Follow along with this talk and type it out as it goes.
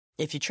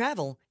If you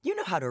travel, you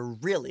know how to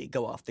really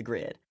go off the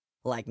grid.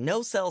 Like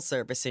no cell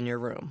service in your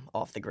room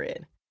off the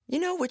grid. You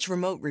know which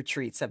remote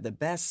retreats have the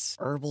best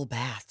herbal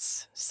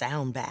baths,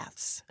 sound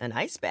baths, and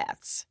ice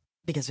baths.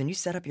 Because when you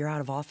set up your out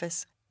of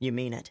office, you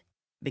mean it.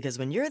 Because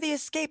when you're the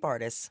escape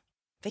artist,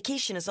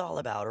 vacation is all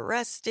about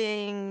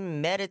resting,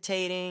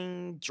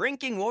 meditating,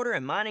 drinking water,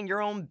 and minding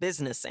your own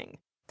businessing.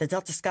 The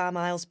Delta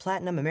SkyMiles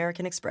Platinum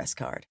American Express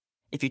card.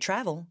 If you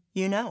travel,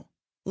 you know.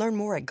 Learn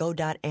more at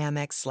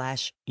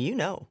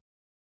go.amex/you-know.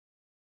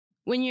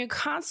 When you're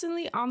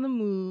constantly on the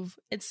move,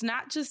 it's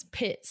not just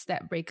pits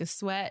that break a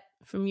sweat.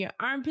 From your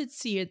armpits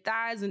to your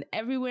thighs and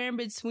everywhere in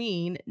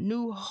between,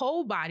 new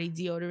whole body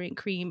deodorant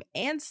cream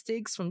and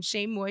sticks from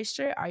Shea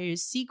Moisture are your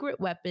secret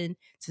weapon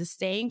to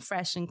staying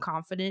fresh and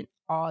confident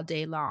all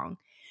day long.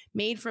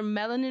 Made from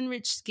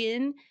melanin-rich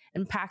skin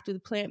and packed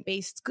with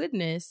plant-based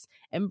goodness,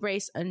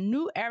 embrace a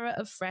new era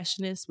of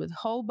freshness with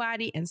whole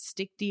body and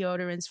stick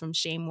deodorants from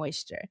Shea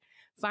Moisture.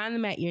 Find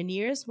them at your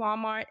nearest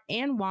Walmart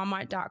and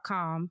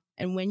walmart.com.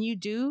 And when you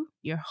do,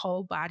 your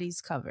whole body's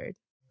covered.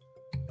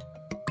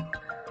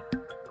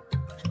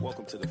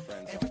 Welcome to the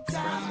Friend Zone. Every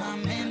time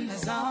I'm in the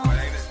zone. My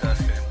name is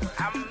Dustin.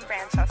 I'm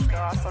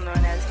Francesca, also known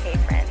as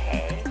K-Friend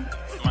Hey.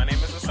 My name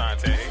is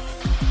Asante.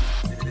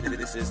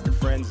 This is the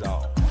Friend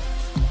Zone.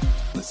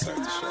 Let's start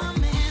the show. I'm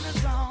in the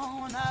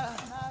zone.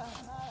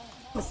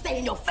 I'ma stay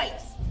in your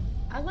face.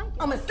 I like it.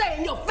 I'ma stay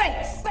in your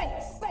face.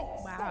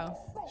 Wow.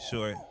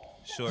 Short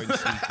and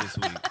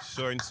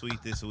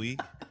sweet this week.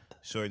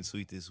 Short and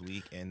sweet this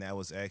week. And that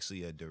was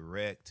actually a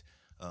direct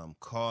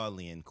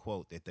call-in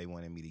quote that they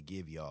wanted me to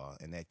give y'all.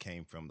 And that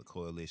came from the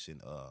coalition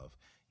of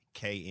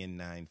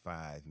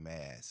KN95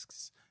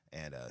 masks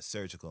and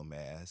surgical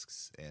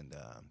masks and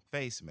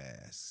face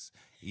masks,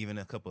 even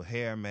a couple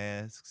hair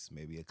masks,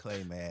 maybe a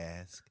clay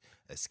mask,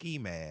 a ski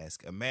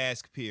mask, a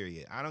mask,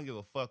 period. I don't give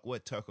a fuck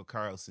what Tucker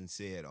Carlson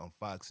said on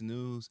Fox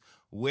News.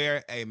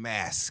 Wear a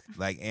mask,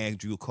 like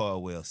Andrew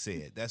Caldwell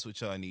said. That's what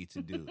y'all need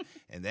to do.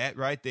 And that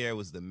right there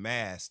was the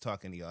mask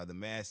talking to y'all. The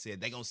mask said,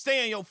 they gonna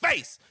stay in your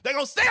face. They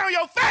gonna stay on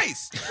your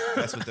face.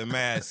 That's what the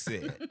mask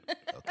said,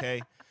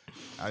 okay?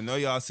 I know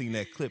y'all seen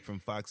that clip from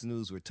Fox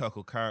News where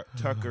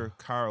Tucker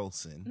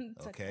Carlson,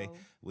 okay,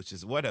 which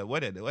is what a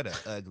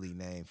ugly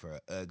name for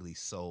an ugly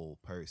soul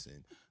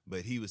person.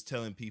 But he was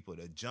telling people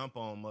to jump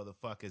on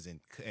motherfuckers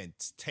and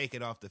take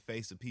it off the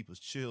face of people's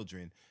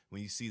children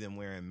when you see them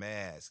wearing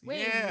masks.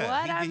 Wait,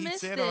 yeah, what? I missed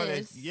said all that.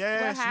 this.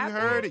 Yes, What you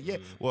heard it.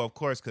 happened? Yeah. Well, of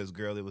course, because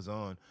girl, it was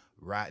on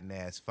rotten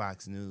ass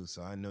Fox News,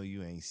 so I know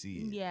you ain't see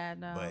it. Yeah,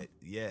 no. But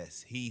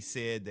yes, he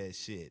said that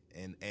shit,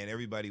 and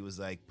everybody was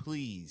like,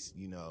 please,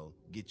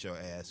 get your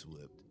ass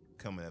whipped.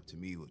 Coming up to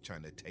me with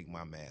trying to take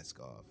my mask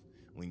off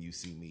when you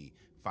see me,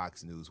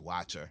 Fox News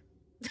watcher.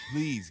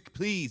 Please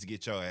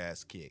get your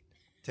ass kicked.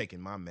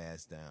 Taking my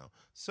mask down.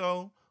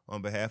 So,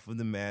 on behalf of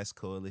the Mask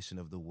Coalition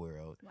of the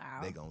World,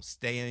 They gonna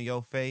stay in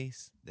your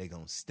face. They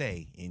gonna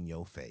stay in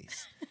your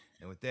face.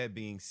 And with that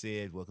being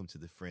said, welcome to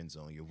the Friend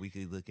Zone, your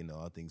weekly look into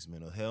all things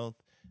mental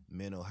health,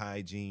 mental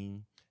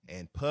hygiene,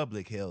 and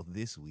public health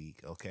this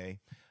week, okay?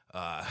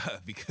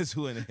 Because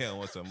who in the hell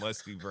wants a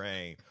musky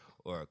brain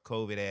or a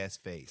COVID-ass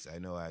face? I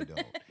know I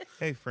don't.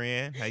 Hey,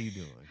 friend, how you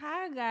doing?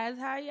 Hi, guys.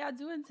 How are y'all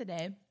doing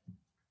today?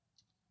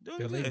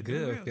 Feeling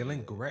good,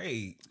 feeling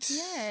great.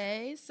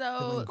 Yay. So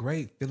feeling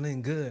great,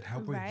 feeling good.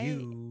 How are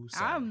you?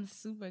 I'm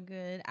super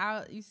good.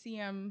 You see,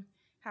 have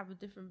a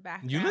different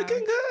background. You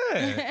looking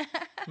good.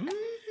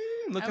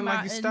 Looking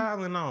like you're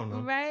styling on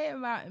them. Right.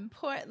 I'm out in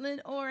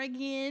Portland,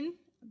 Oregon.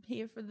 I'm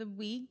here for the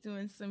week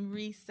doing some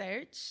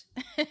research.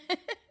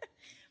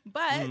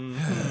 But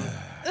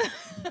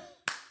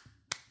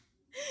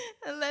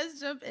let's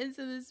jump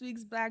into this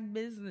week's Black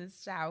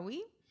business, shall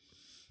we?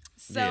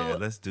 So, yeah,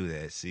 let's do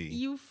that. See,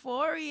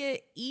 Euphoria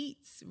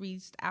Eats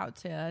reached out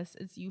to us.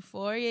 It's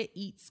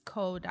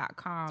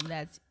euphoriaeatsco.com.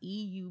 That's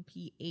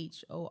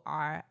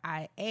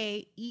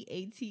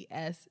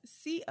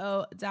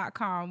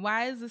EUPHORIAEATSCO.com.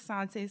 Why is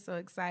Asante so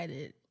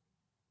excited?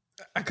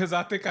 Because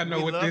I think I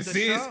know what this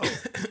is.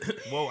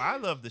 Well, I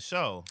love the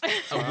show.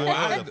 So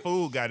the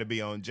food got to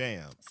be on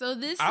jam. So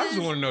I just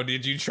want to know,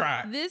 did you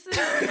try? This is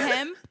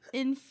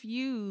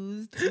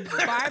hemp-infused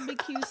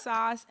barbecue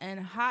sauce and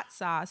hot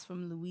sauce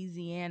from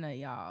Louisiana,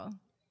 y'all.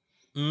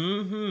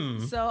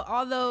 Mm-hmm. So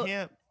although...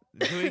 Hemp,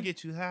 do it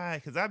get you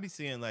high? Because I be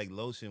seeing like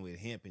lotion with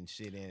hemp and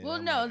shit in it.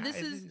 Well, no, like,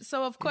 this is...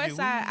 So, of course,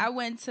 I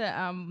went to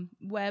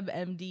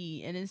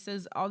WebMD, and it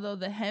says, although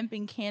the hemp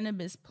and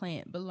cannabis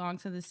plant belong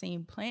to the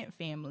same plant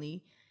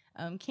family,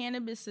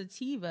 cannabis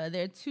sativa,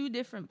 they're two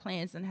different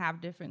plants and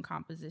have different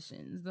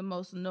compositions. The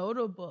most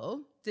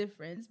notable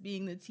difference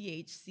being the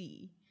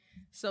THC.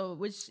 So,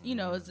 which, is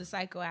the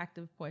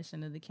psychoactive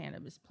portion of the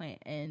cannabis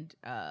plant. And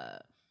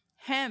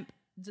hemp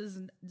does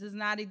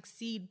not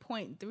exceed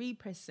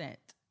 0.3%.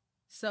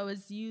 So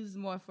it's used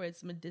more for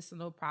its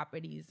medicinal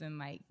properties and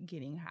like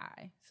getting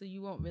high. So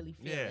you won't really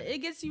feel it.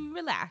 It gets you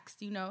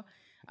relaxed,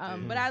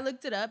 But I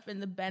looked it up,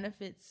 and the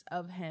benefits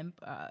of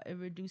hemp, it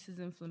reduces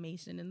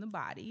inflammation in the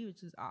body,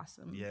 which is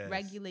awesome. Yes.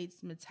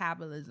 Regulates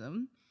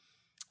metabolism.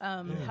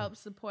 helps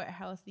support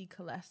healthy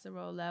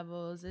cholesterol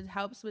levels. It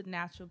helps with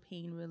natural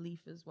pain relief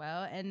as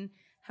well, and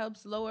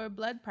helps lower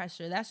blood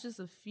pressure. That's just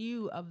a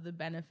few of the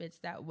benefits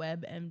that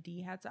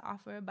WebMD had to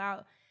offer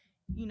about,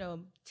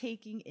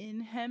 taking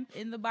in hemp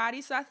in the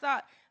body. So I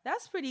thought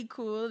that's pretty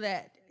cool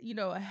that,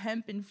 a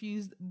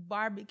hemp-infused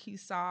barbecue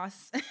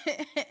sauce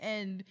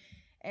and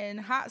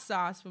hot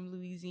sauce from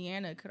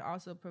Louisiana could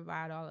also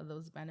provide all of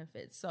those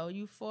benefits. So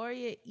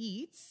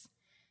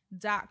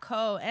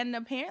EuphoriaEats.co, and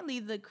apparently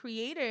the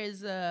creator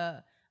is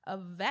a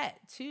vet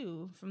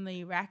too from the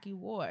Iraqi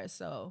war.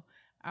 So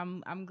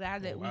I'm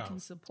glad that we can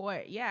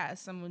support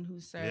someone who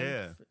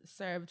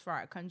served for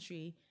our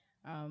country.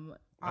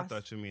 I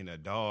thought you mean a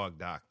dog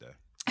doctor.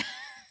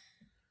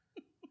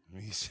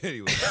 He said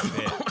he was a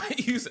vet.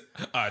 You said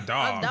a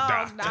dog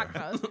doctor.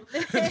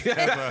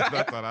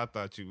 I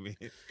thought you meant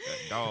a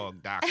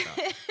dog doctor.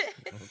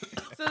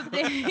 So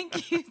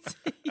thank you to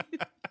you.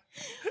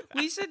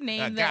 We should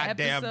name the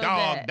goddamn episode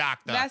dog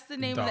doctor. That's the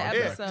name of the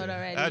episode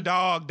already. A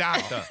dog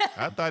doctor.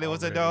 I thought it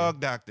was a dog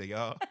doctor,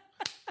 y'all.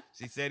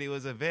 She said he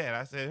was a vet.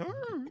 I said,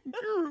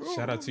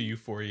 shout out to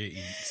Euphoria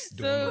Eats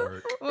doing so,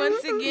 work.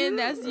 Once again,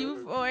 that's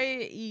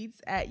Euphoria Eats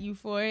at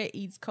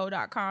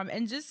euphoriaeatsco.com.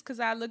 And just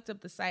because I looked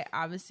up the site,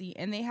 obviously,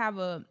 and they have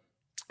a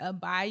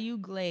Bayou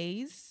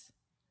Glaze,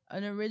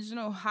 an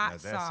original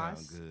hot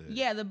sauce. Sounds good.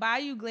 Yeah, the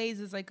Bayou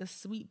Glaze is like a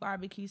sweet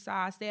barbecue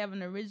sauce. They have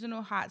an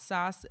original hot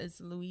sauce. It's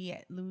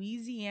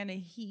Louisiana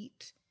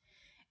Heat.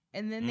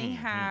 And then they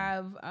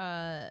have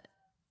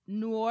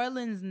New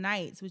Orleans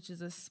Nights, which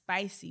is a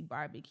spicy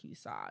barbecue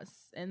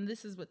sauce. And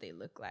this is what they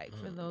look like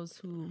for those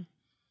who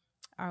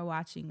are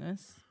watching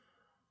us.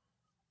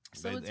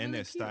 So it's and really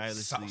they're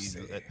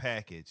stylishly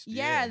packaged.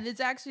 Yeah, it's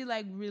actually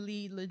like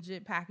really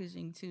legit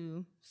packaging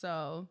too.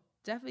 So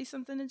definitely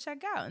something to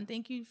check out. And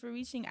thank you for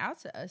reaching out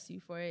to us,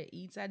 Euphoria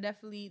Eats.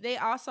 They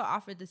also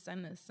offered to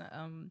send us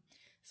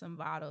some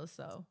bottles.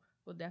 So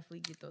we'll definitely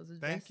get those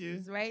addresses. Thank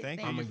you. Right?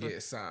 Thank I'm gonna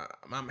get some.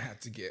 I'm gonna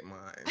have to get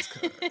mine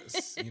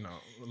because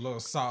a little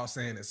sauce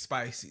and it's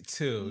spicy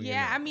too.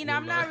 Yeah, I mean, I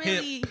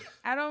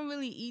don't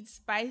really eat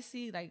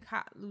spicy like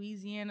hot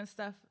Louisiana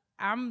stuff.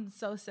 I'm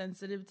so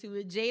sensitive to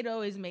it. Jade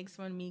always makes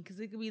fun of me because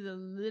it could be the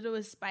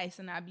littlest spice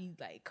and I'd be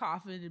like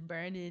coughing and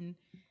burning.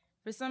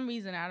 For some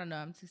reason, I don't know.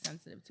 I'm too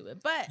sensitive to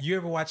it. But you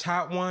ever watch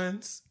Hot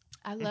Ones?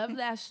 I love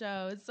that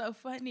show. It's so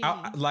funny.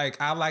 I like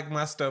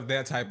my stuff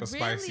that type of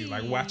spicy.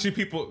 Like watching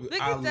people.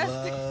 Look I at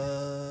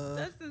love.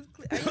 Dustin's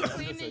are you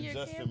cleaning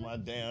your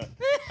camera?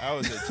 I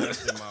was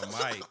adjusting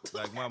my mic.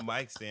 Like my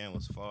mic stand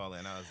was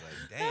falling. I was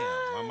like,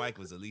 damn, my mic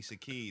was Alicia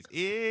Keys.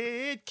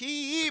 It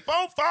keep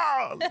on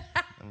falling.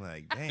 I'm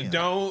like, damn.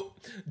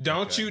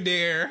 Don't you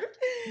dare.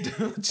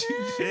 Don't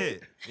you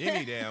shit.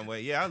 Any damn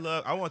way. Yeah,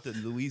 I want the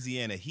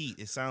Louisiana Heat.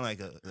 It sounds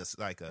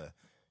like a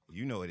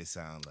you know what it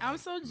sounds like. I'm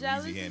so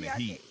jealous Louisiana y'all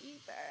Heat. can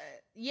eat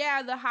that.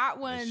 Yeah, the hot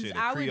ones.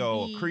 I would be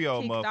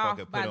Creole kicked motherfucker off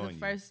by put the on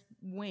first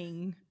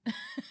wing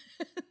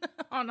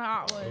on the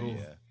hot ones.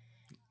 Yeah.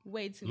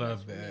 Way too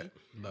love much. That.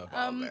 Love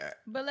all that.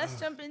 But let's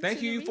jump into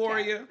thank you, the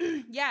Euphoria.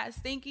 Recap. Yes,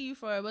 thank you,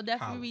 Euphoria. We'll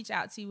definitely reach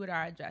out to you with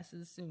our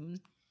addresses soon.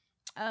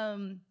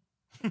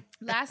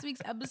 Last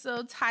week's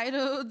episode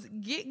titled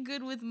 "Get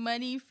Good with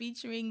Money"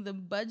 featuring the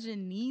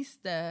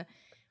Budgetnista.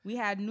 We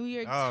had New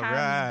York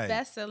Times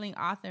best-selling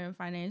author and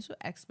financial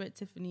expert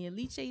Tiffany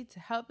Aliche to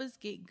help us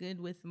get good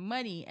with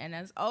money. And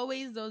as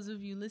always, those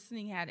of you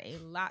listening had a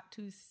lot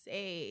to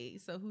say.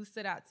 So who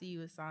stood out to you,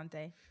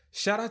 Asante?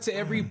 Shout out to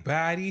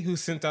everybody who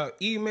sent out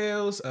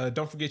emails.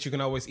 Don't forget you can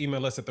always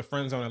email us at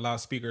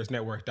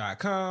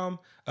thefriendzone@loudspeakersnetwork.com.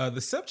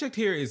 The subject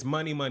here is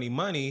money, money,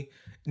 money.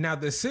 Now,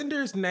 the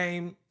sender's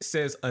name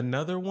says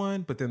another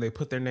one, but then they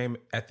put their name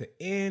at the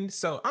end.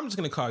 So I'm just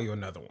going to call you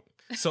another one.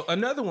 So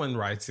another one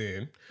writes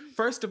in,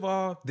 first of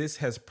all, this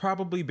has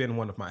probably been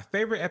one of my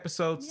favorite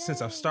episodes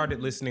since I've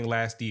started listening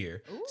last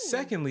year. Ooh.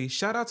 Secondly,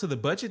 shout out to the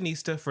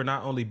Budgetnista for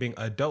not only being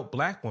a dope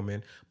black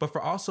woman, but for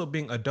also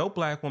being a dope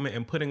black woman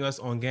and putting us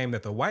on game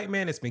that the white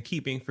man has been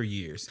keeping for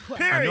years.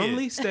 Period. I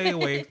normally stay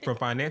away from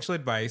financial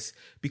advice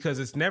because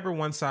it's never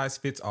one size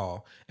fits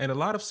all. And a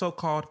lot of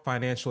so-called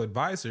financial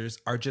advisors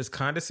are just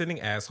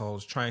condescending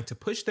assholes trying to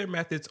push their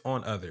methods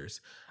on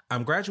others.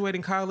 I'm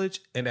graduating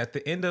college and at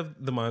the end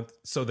of the month,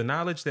 so the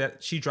knowledge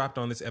that she dropped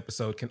on this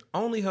episode can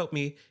only help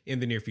me in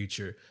the near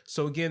future.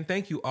 So again,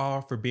 thank you all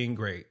for being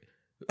great.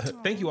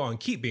 Thank you all and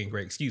keep being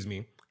great, excuse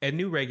me. And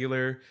new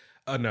regular,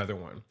 another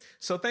one.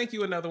 So thank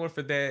you, another one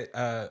for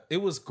that. It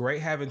was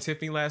great having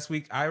Tiffany last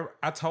week. I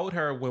told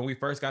her when we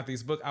first got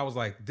these books, I was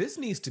like, this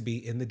needs to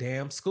be in the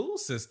damn school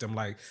system.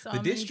 Like the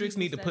districts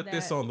need to put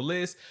this on the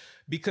list.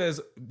 Because,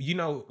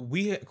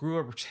 we grew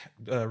up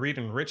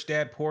reading Rich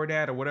Dad, Poor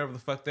Dad, or whatever the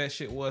fuck that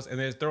shit was, and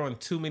they're throwing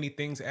too many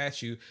things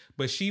at you.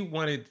 But she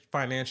wanted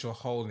financial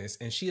wholeness,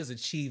 and she has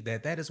achieved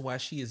that. That is why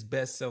she is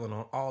best-selling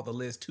on all the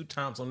lists 2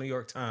 times on New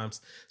York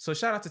Times. So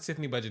shout out to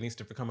Tiffany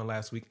Budgetnista for coming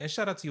last week, and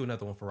shout out to you,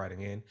 another one, for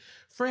writing in.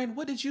 Friend,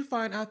 what did you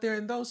find out there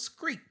in those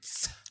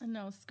streets?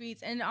 No,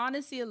 streets. And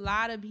honestly, a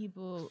lot of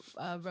people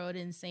wrote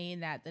in saying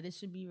that it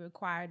should be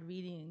required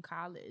reading in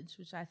college,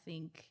 which I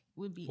think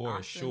would be For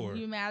awesome. sure. Can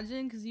you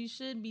imagine? Because you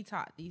should be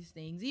taught these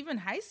things, even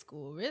high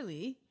school,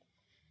 really.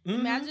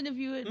 Imagine if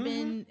you had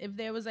been, if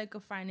there was like a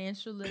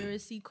financial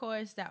literacy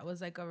course that was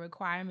like a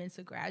requirement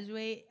to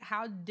graduate,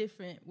 how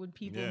different would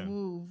people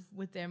move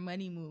with their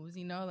money moves?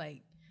 You know,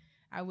 like,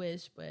 I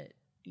wish, but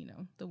you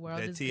know, the world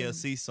That is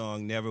TLC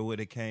song never would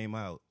have came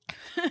out.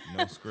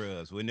 No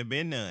scrubs. Wouldn't have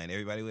been none.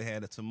 Everybody would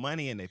have had some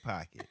money in their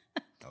pocket.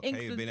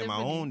 Okay, it'd been in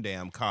my own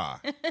damn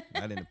car,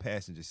 not in the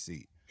passenger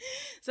seat.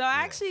 So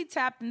I actually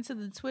tapped into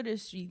the Twitter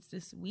streets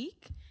this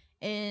week.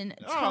 And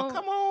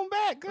come on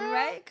back, girl.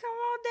 Right? Come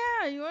on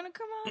down. You want to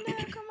come on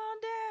down? Come on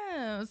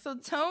down. So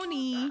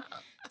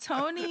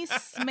Tony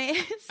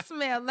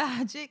Smell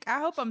Logic. I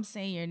hope I'm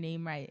saying your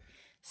name right.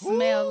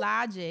 Smell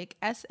Logic.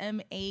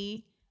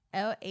 SMALAGIC.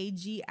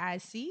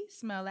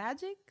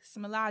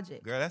 Smell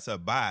Logic. Girl, that's a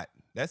bot.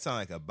 That sounds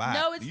like a bot.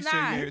 No, it's you not.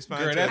 Sure you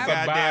respond Girl, to a that's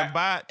a goddamn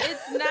bot.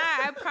 It's not.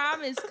 I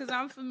promise, because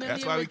I'm familiar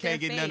with That's why we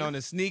can't their get face. none on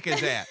the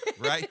sneakers app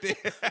right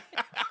there.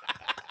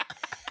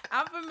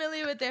 I'm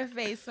familiar with their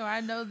face, so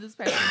I know this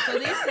person. So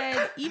they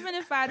said, even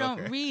if I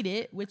don't read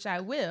it, which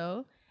I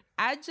will,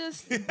 I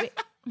just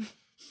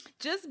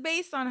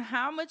based on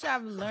how much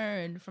I've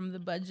learned from the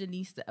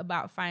Budgetnista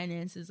about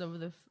finances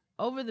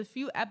over the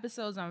few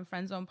episodes on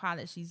Friend Zone Pod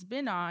that she's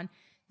been on,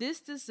 this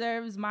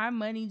deserves my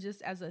money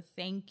just as a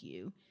thank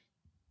you.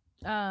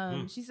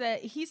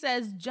 He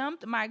says,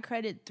 jumped my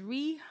credit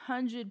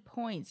 300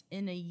 points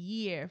in a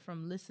year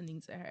from listening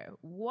to her.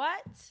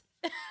 What?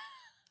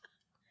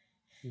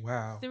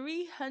 Wow.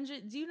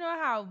 300. Do you know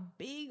how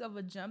big of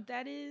a jump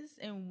that is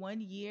in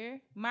 1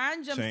 year?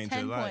 Mine jumps Change 10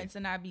 your life. points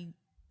and I'd be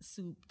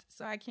souped.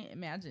 So I can't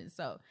imagine.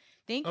 So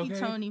thank you,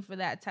 Tony, for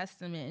that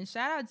testament. And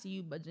shout out to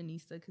you,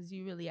 Budgetnista, because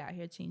you really out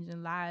here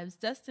changing lives.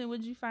 Dustin, what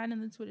did you find in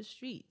the Twitter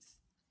streets?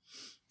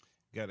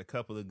 Got a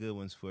couple of good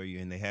ones for you,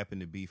 and they happen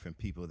to be from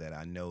people that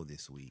I know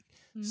this week.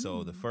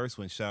 So the first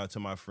one, shout out to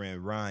my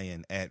friend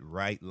Ryan at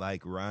Right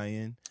Like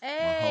Ryan.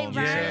 Hey, my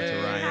homie, shout out to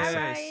Ryan. Ryan. Hi,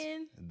 Sachs,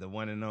 Ryan. the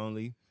one and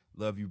only.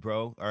 Love you,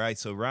 bro. All right,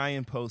 so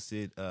Ryan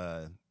posted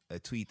a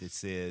tweet that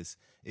says,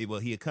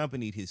 he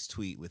accompanied his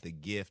tweet with a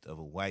gift of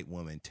a white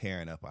woman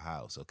tearing up a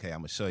house. Okay, I'm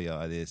going to show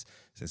y'all this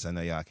since I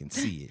know y'all can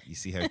see it. You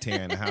see her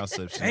tearing the house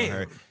up.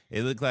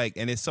 It looked like,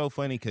 and it's so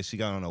funny because she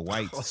got on a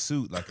white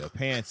suit, like a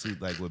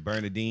pantsuit, like what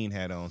Bernadine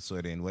had on,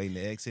 sort of, and Waiting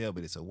to Exhale,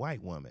 but it's a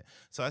white woman.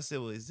 So I said,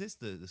 well, is this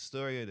the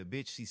story of the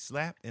bitch she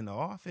slapped in the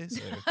office?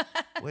 Or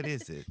what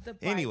is it?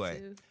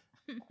 Anyway.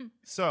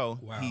 So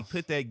he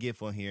put that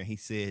gif on here and he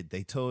said,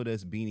 they told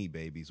us Beanie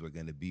Babies were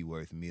going to be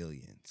worth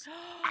millions.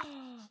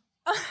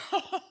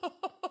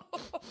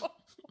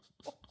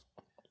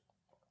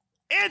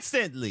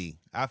 Instantly,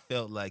 I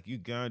felt like, you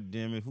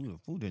goddamn it,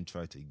 who didn't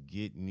try to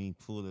get me,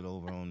 pull it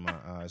over on my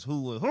eyes?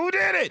 Who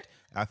did it?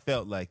 I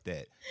felt like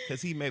that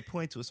because he made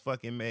point was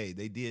fucking made.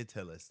 They did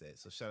tell us that,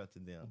 so shout out to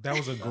them. That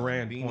was a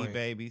grand Beanie point.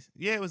 Babies.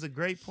 Yeah, it was a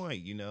great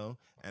point, you know.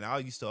 And I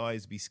used to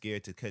always be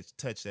scared to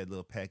touch that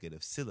little packet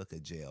of silica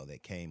gel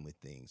that came with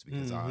things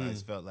because I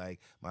always felt like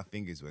my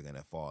fingers were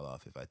gonna fall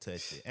off if I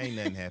touched it. Ain't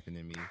nothing happened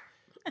to me.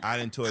 I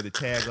done tore the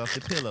tag off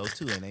the pillow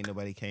too, and ain't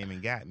nobody came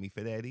and got me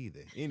for that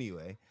either.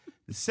 Anyway,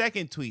 the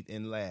second tweet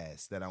and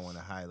last that I want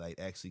to highlight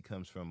actually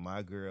comes from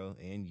my girl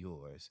and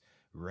yours,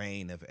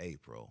 Rain of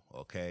April.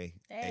 Okay,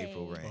 Hey.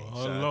 April Rain.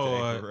 Oh, Shout out to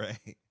Lord. April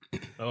Rain.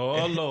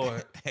 Oh,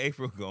 Lord.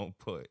 April gonna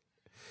put.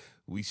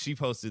 She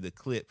posted a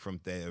clip from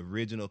the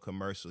original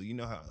commercial. You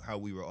know how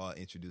we were all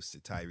introduced to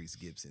Tyrese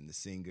Gibson, the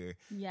singer.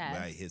 Yes.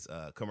 Right, his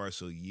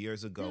commercial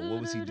years ago.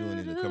 What was he doing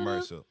in the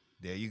commercial?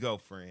 There you go,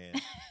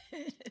 friend.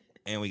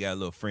 And we got a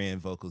little friend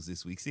vocals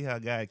this week. See how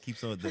God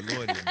keeps on, the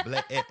Lord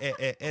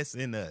is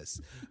in us.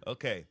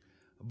 Okay.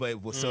 But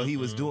so he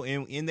was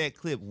doing, in that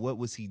clip, what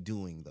was he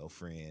doing though,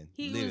 friend?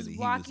 He Literally, was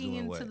walking doing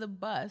into what? the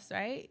bus,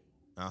 right?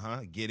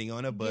 Getting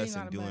on a bus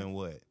Getting on and a doing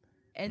bus. what?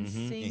 And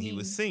singing. And he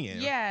was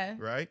singing. Yeah.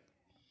 Right?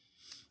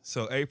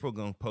 So April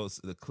gonna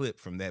post the clip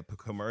from that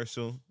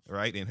commercial,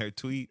 right, in her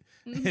tweet.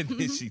 And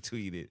then she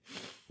tweeted,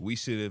 we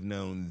should have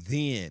known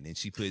then, and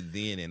she put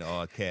then in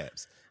all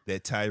caps,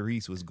 that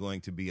Tyrese was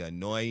going to be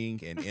annoying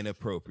and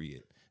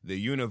inappropriate. The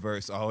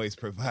universe always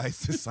provides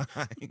the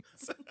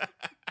signs.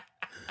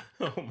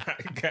 Oh, my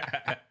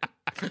God.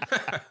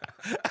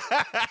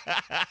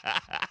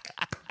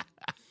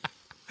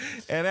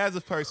 And as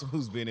a person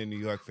who's been in New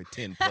York for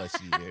 10 plus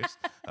years,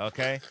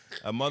 okay,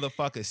 a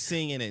motherfucker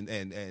singing and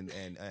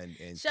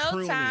crooning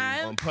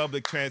Showtime. on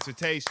public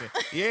transportation.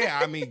 Yeah,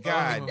 I mean,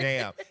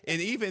 goddamn.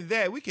 And even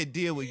that, we could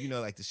deal with, you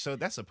know, like the show.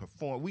 That's a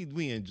perform.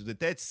 We enjoy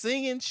that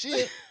singing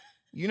shit.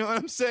 You know what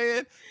I'm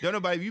saying? Don't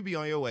nobody, you be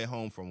on your way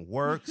home from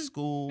work,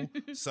 school,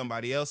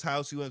 somebody else's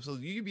house.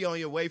 You be on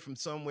your way from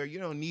somewhere. You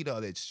don't need all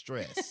that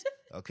stress.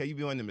 Okay, you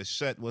be wanting them to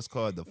shut what's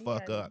called the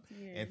fuck up.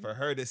 And for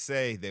her to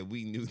say that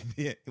we knew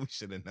then, we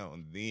should have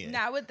known then.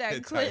 Not with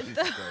that clip, Tyrese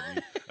though. is gonna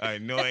be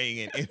annoying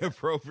and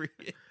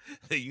inappropriate.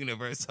 The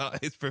universe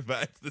always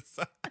provides the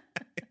sign.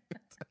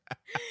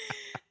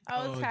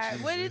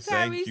 What did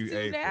Thank Tyrese you, do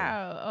April.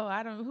 now?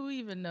 Oh, who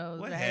even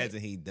knows? What right?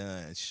 hasn't he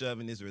done?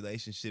 Shoving his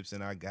relationships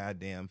in our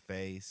goddamn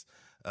face.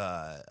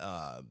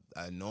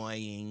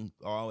 annoying,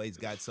 always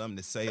got something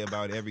to say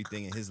about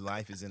everything, and his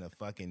life is in a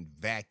fucking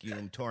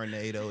vacuum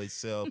tornado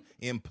itself,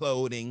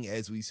 imploding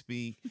as we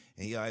speak,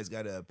 and he always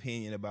got an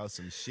opinion about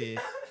some shit,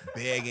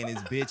 begging his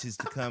bitches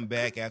to come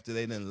back after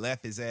they done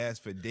left his ass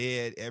for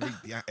dead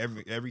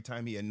every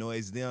time he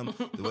annoys them,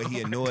 the way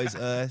he annoys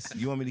us.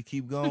 You want me to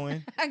keep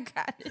going? I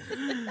got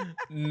it.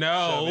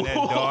 No. Shoving that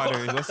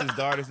daughter, what's his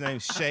daughter's name?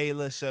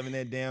 Shayla, shoving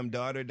that damn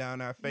daughter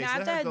down our face. Not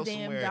Let her that go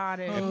damn somewhere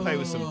daughter. and play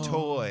with some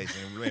toys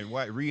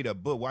and read a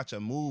book, watch a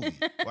movie,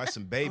 watch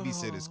some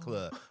Babysitters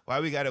Club. Why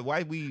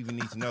we even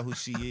need to know who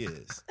she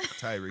is,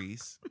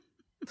 Tyrese?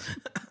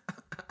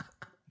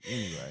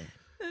 Anyway.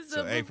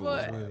 So April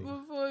was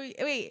before we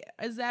wait,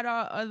 is that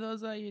all? Are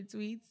those all your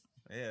tweets?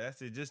 Yeah,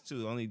 that's it. Just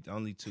two. Only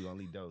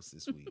dose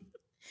this week.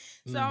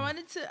 So I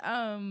wanted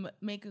to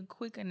make a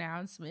quick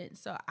announcement.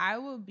 So I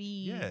will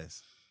be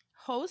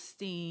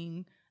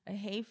hosting a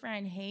Hey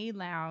Friend Hey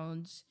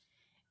Lounge.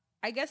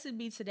 I guess it'd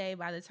be today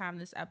by the time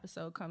this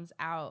episode comes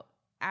out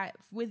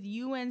with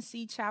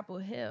UNC Chapel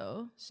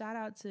Hill. Shout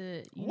out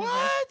to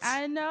What?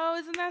 I know,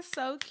 isn't that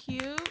so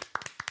cute?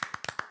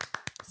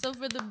 So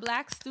for the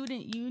Black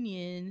Student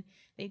Union,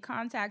 they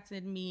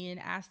contacted me and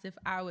asked if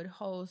I would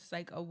host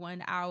like a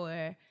 1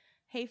 hour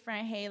Hey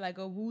Friend Hey, like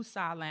a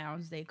Woosah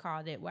lounge, they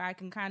called it, where I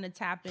can kind of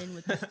tap in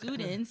with the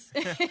students,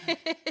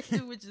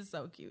 which is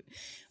so cute,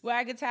 where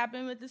I could tap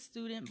in with the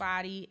student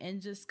body and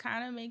just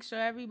kind of make sure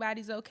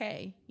everybody's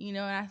okay, and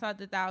I thought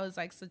that was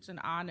like such an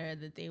honor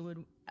that they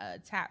would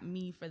tap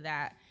me for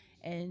that.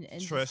 And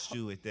trust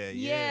you with that.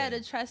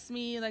 To trust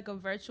me, like a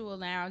virtual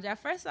lounge. At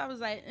first I was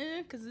like,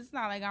 because it's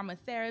not like I'm a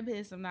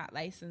therapist, I'm not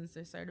licensed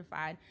or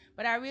certified,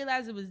 but I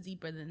realized it was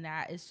deeper than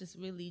that. It's just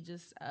really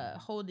just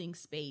holding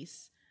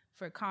space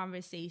for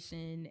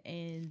conversation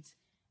and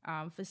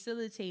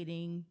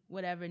facilitating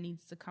whatever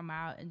needs to come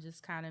out, and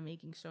just kind of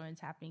making sure and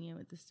tapping in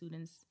with the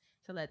students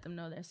to let them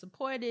know they're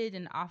supported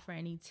and offer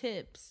any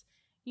tips,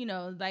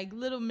 like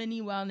little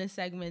mini wellness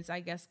segments,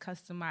 I guess,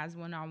 customized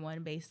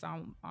one-on-one based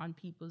on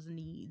people's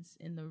needs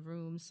in the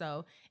room.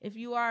 So if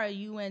you are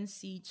a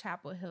UNC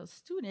Chapel Hill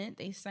student,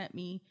 they sent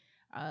me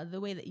the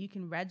way that you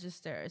can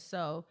register.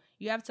 So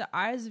you have to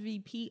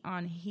RSVP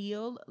on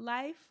Heal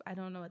Life. I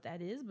don't know what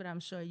that is, but I'm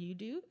sure you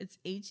do. It's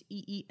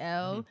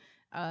HEEL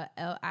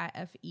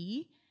LIFE.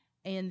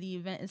 And the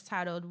event is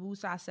titled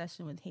Woosah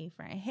Session with Hey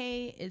Friend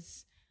Hey.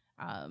 It's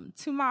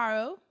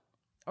tomorrow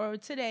or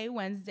today,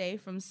 Wednesday,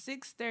 from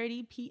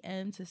 6:30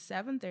 p.m. to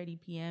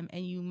 7:30 p.m.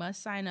 And you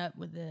must sign up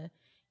with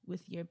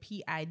your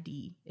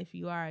PID if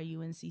you are a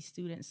UNC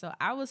student. So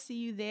I will see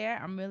you there.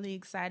 I'm really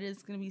excited.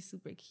 It's going to be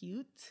super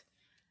cute.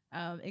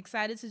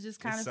 Excited to just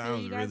kind of feel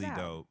you guys out. Sounds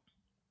really dope.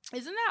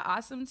 Isn't that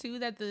awesome too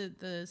that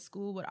the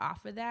school would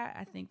offer that?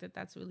 I think that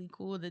that's really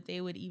cool that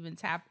they would even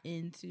tap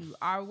into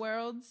our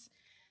worlds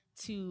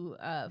to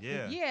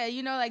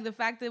like the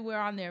fact that we're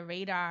on their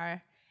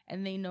radar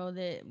and they know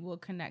that we'll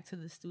connect to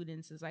the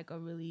students is like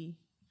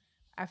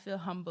I feel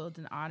humbled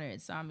and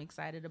honored. So I'm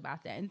excited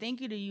about that. And thank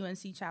you to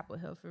UNC Chapel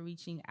Hill for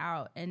reaching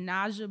out, and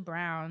Naja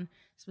Brown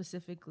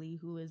specifically,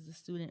 who is the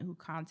student who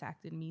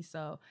contacted me.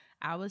 So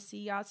I will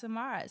see y'all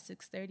tomorrow at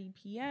 6:30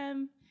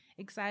 p.m.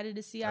 Excited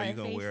to see all your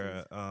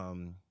faces.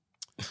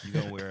 You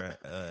gonna wear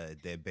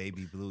that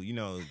baby blue?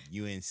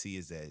 UNC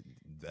is that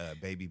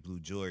baby blue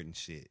Jordan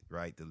shit,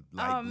 right? The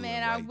light blue and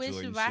white I wish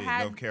Jordan if I shit.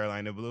 had North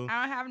Carolina blue.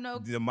 I don't have no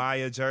The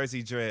Maya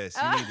jersey dress.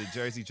 You need the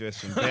jersey dress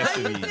from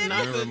Destiny.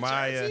 Remember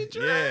Maya?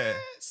 Yeah.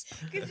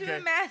 Could you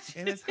imagine?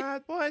 And it's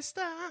hot boy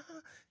style.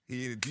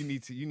 You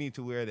need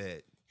to wear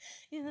that.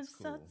 You're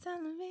so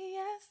telling me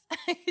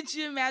yes. Could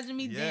you imagine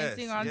me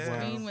dancing on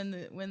screen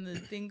when the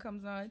thing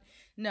comes on?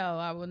 No,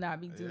 I will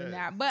not be doing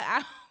that. But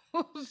I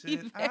will be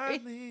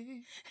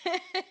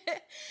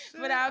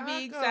but I'll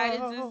be excited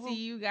to see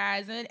you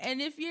guys.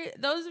 And if you're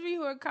those of you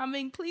who are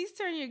coming, please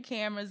turn your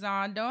cameras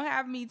on. Don't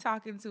have me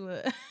talking to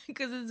it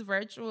because it's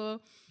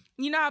virtual.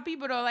 You know how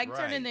people don't like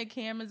turning their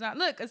cameras on.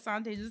 Look,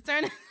 Asante just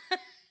turned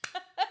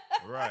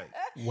Right.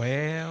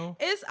 Well,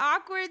 it's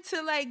awkward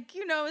to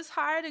it's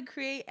hard to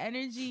create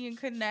energy and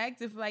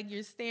connect if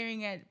you're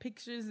staring at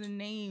pictures and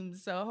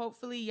names. So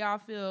hopefully y'all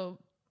feel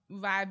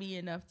vibey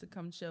enough to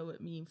come chill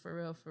with me for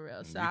real.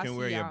 So you can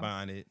wear your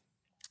bonnet.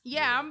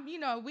 Yeah,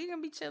 we're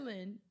gonna be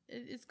chilling.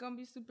 It's gonna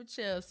be super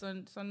chill.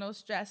 So no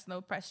stress,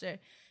 no pressure.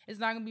 It's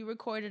not gonna be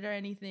recorded or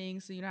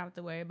anything, so you don't have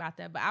to worry about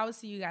that. But I will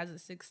see you guys at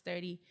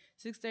 6:30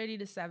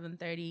 to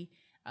 7:30.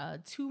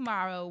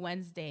 Tomorrow,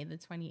 Wednesday, the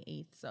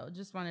 28th. So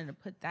just wanted to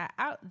put that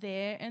out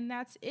there, and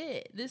that's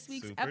it. This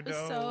week's Super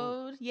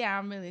episode. dope. Yeah,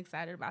 I'm really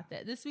excited about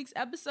that. This week's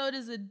episode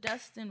is a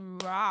Dustin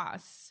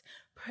Ross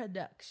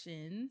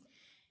production.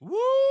 Woo!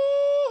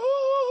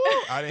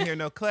 I didn't hear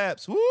no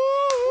claps. Woo!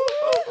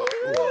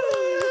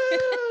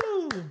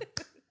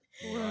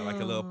 Like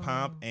a little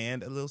pomp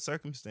and a little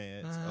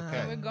circumstance.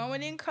 Okay. We're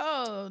going in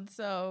cold,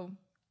 so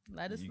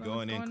let us know. You're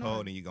going in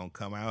cold and you're going to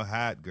come out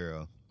hot,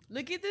 girl.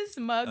 Look at this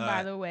mug,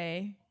 by the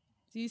way.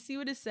 Do you see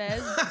what it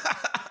says?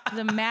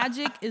 The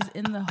magic is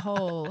in the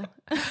hole.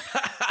 Look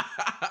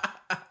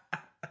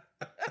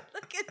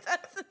at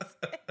Dustin's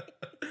face.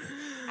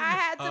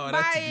 Oh,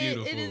 buy that's it.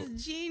 beautiful. It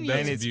is genius.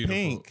 And it's beautiful.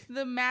 pink.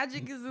 The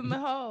magic is in the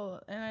hole,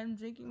 and I'm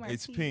drinking my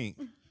It's tea. pink.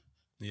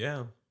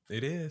 Yeah,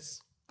 it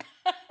is.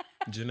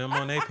 Janelle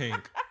Monáe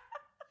pink.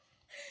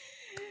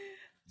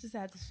 Just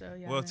had to show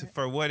y'all. Well, that.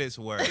 for what it's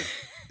worth,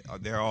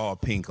 they're all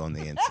pink on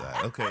the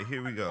inside. Okay,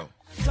 here we go.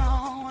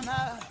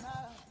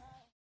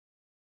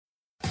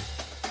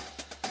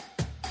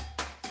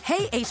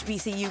 Hey,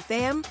 HBCU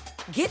fam,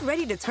 get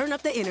ready to turn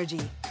up the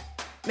energy.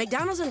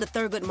 McDonald's and the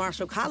Thurgood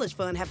Marshall College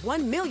Fund have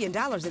 $1 million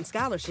in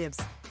scholarships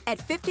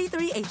at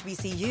 53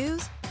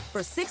 HBCUs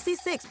for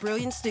 66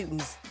 brilliant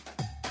students.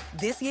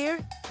 This year,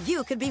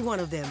 you could be one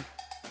of them.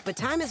 But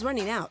time is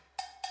running out.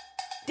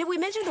 Did we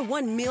mention the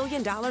 $1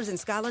 million in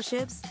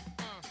scholarships?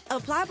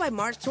 Apply by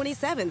March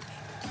 27th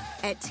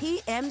at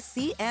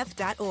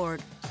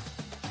tmcf.org.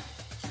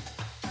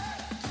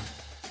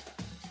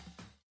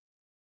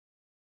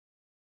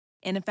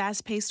 In a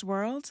fast-paced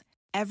world,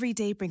 every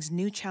day brings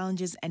new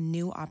challenges and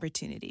new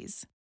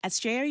opportunities. At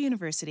Strayer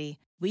University,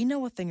 we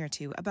know a thing or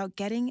two about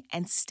getting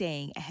and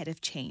staying ahead of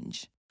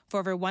change. For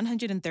over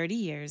 130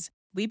 years,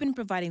 we've been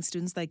providing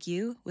students like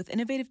you with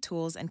innovative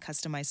tools and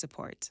customized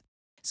support,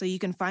 so you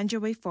can find your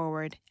way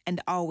forward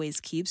and always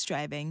keep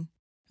striving.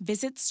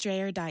 Visit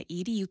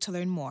strayer.edu to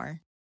learn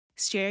more.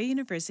 Strayer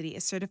University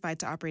is certified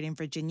to operate in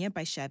Virginia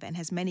by Chev and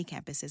has many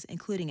campuses,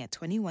 including at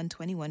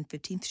 2121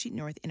 15th Street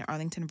North in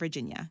Arlington,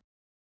 Virginia.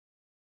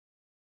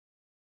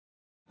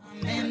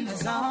 I'm in the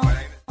zone.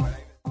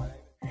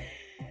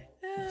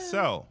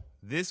 So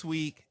this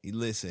week,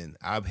 listen,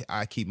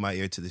 I keep my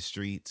ear to the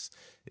streets.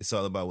 It's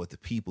all about what the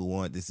people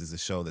want. This is a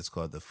show that's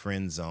called The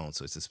Friend Zone,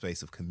 so it's a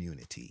space of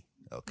community.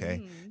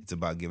 Okay, It's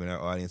about giving our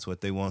audience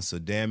what they want. So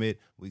damn it,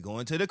 we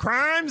going to the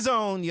crime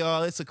zone,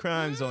 y'all. It's a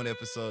crime zone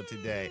episode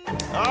today.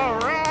 All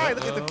right,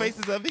 look at the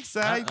faces of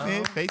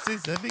excitement.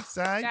 Faces of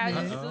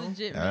excitement. God, this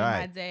legit made All right.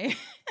 my day.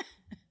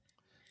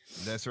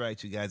 That's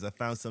right, you guys. I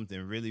found something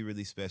really,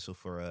 really special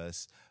for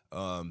us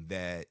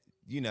that,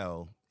 you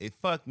know, it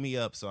fucked me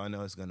up, so I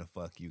know it's going to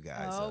fuck you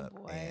guys up.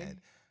 Boy.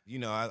 And, you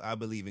know, I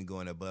believe in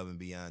going above and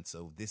beyond,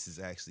 so this is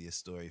actually a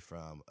story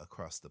from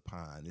across the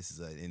pond. This is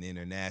an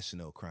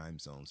international crime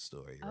zone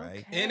story,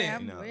 right? Okay, In it.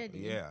 I'm You know, ready.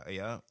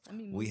 yeah. Let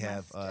me move We my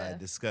have stuff.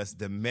 discussed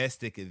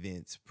domestic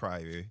events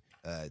prior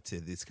to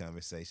this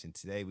conversation.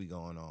 Today we're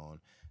going on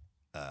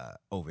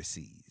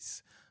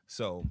overseas.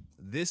 So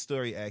this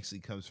story actually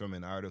comes from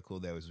an article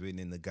that was written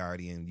in The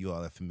Guardian. You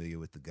all are familiar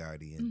with The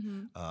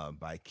Guardian,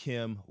 by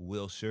Kim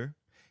Wilshire,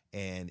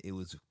 and it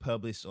was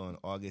published on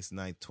August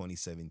 9th,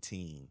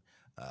 2017.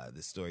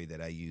 The story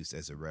that I used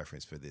as a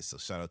reference for this. So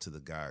shout out to The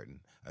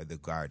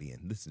Guardian.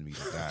 Listen to me,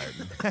 The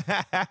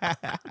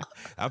Guardian.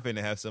 I'm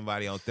finna have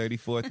somebody on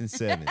 34th and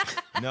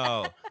 7th.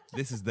 No,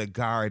 this is The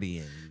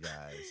Guardian, you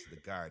guys. The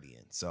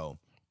Guardian. So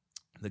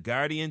The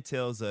Guardian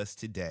tells us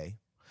today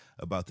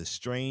about the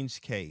strange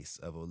case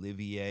of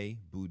Olivier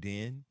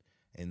Boudin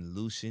and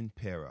Lucien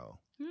Perrault,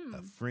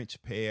 a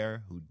French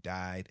pair who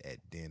died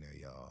at dinner,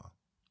 y'all.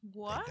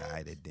 What? They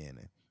died at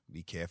dinner.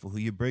 Be careful who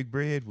you break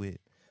bread with.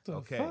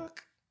 The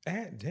fuck?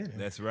 At dinner.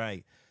 That's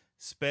right.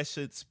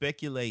 Special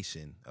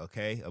speculation,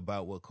 okay,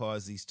 about what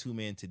caused these two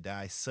men to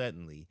die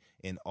suddenly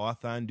in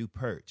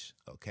Autun-du-Perche,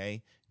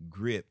 okay,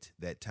 gripped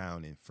that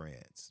town in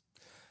France.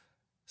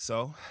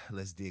 So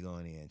let's dig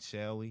on in,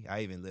 shall we?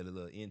 I even lit a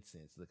little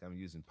incense. Look, I'm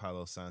using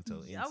Palo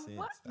Santo incense.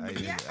 what?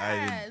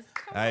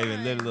 I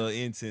even lit a little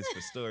incense for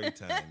story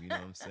time. You know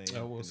what I'm saying?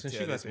 Oh, well, And since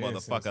tell you got this the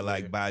incense motherfucker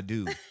like lit.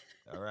 Badu.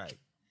 All right.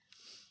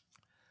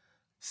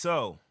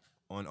 So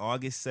on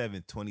August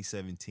 7th,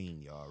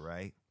 2017, y'all,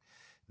 right?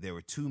 There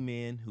were two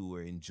men who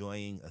were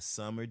enjoying a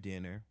summer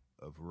dinner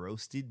of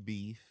roasted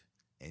beef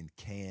and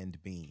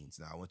canned beans.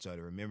 Now, I want y'all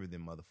to remember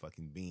them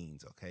motherfucking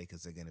beans, okay?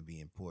 Because they're going to be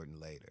important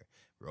later.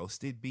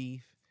 Roasted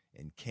beef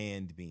and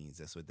canned beans.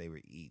 That's what they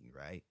were eating,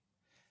 right?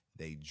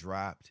 They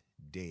dropped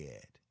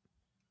dead,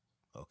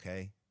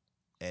 okay,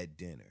 at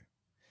dinner.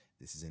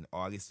 This is in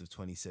August of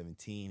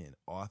 2017 in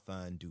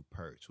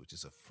Autun-du-Perche, which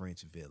is a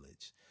French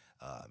village.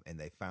 And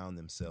they found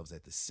themselves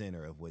at the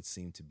center of what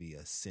seemed to be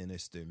a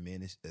sinister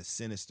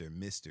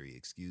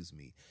mystery,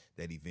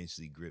 that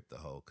eventually gripped the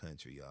whole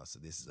country, y'all. So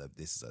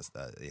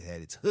it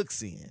had its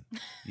hooks in.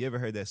 You ever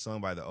heard that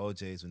song by the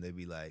OJs when they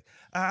be like,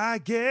 I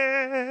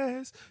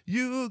guess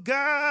you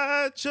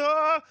got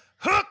your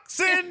hooks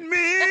in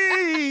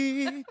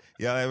me?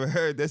 Y'all ever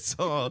heard that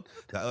song?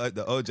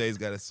 The OJs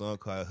got a song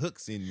called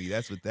Hooks in Me.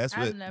 That's what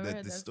I've never heard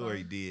the that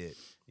story song. did.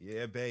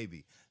 Yeah,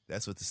 baby.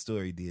 That's what the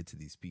story did to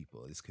these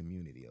people, this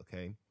community,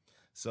 okay?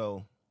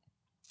 So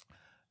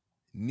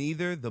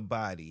neither the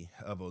body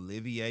of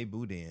Olivier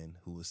Boudin,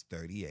 who was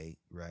 38,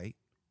 right?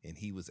 And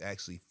he was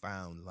actually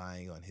found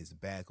lying on his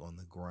back on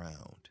the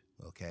ground,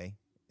 okay?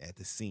 At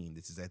the scene.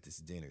 This is at this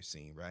dinner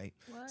scene, right?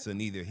 What? So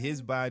neither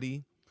his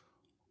body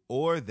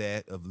or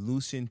that of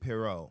Lucien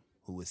Perrault,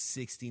 who was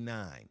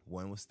 69.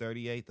 One was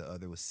 38, the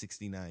other was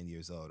 69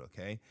 years old,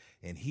 okay?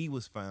 And he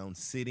was found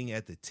sitting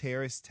at the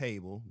terrace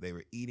table. They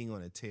were eating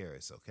on a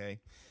terrace, okay?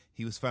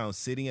 He was found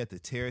sitting at the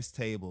terrace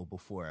table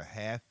before a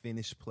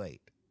half-finished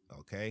plate,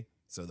 okay?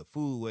 So the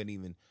food wasn't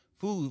even,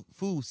 food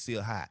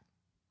still hot,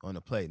 on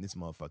the plate, and this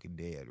motherfucker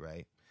dead,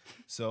 right?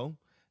 So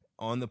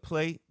on the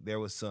plate there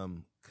was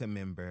some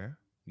camembert.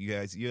 You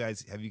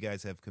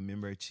guys have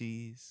camembert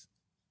cheese?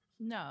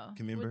 No.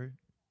 Camembert?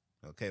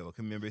 Okay, well,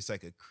 camembert is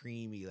like a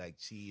creamy like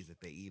cheese that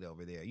they eat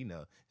over there. You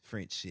know,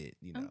 French shit.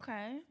 You know.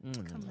 Okay.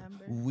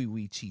 Camembert.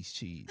 Oui,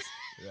 cheese.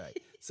 Right.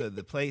 So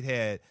the plate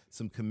had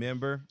some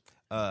camembert,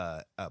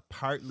 a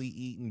partly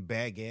eaten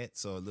baguette,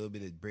 so a little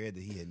bit of bread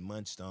that he had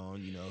munched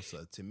on. You know,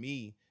 so to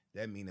me,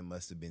 that mean it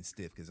must have been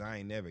stiff because I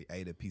ain't never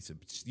ate a piece of,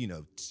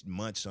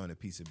 munched on a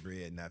piece of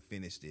bread and I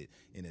finished it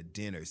in a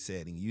dinner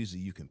setting.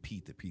 Usually you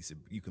complete the piece of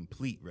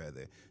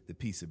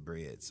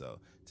bread. So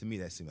to me,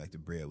 that seemed like the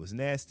bread was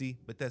nasty,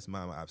 but that's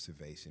my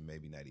observation.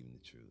 Maybe not even the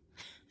truth.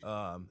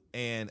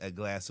 And a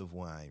glass of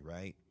wine,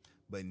 right?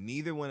 But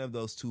neither one of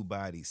those two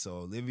bodies, so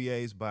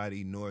Olivier's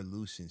body nor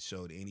Lucien,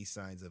 showed any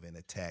signs of an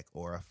attack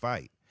or a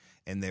fight.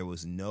 And there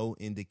was no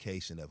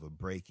indication of a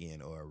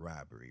break-in or a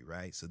robbery,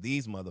 right? So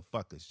these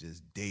motherfuckers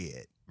just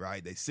dead,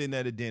 right? They sitting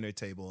at a dinner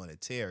table on a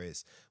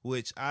terrace,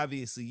 which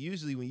obviously,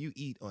 usually when you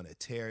eat on a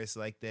terrace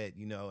like that,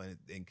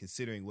 and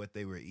considering what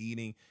they were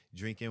eating,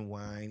 drinking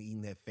wine,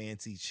 eating that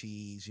fancy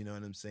cheese, you know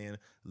what I'm saying?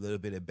 A little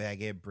bit of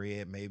baguette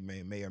bread, may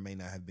or may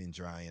not have been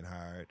dry and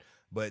hard.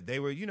 But they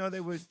were,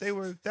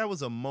 that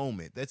was a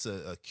moment. That's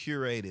a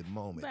curated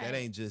moment. Right. That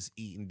ain't just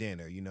eating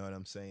dinner, you know what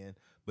I'm saying?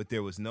 But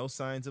there was no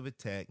signs of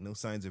attack, no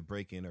signs of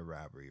break-in or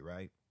robbery,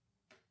 right?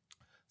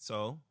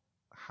 So,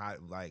 how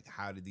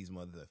did these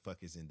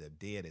motherfuckers end up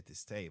dead at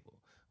this table?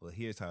 Well,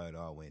 here's how it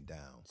all went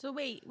down. So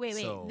wait.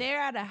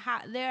 They're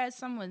at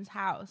someone's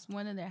house,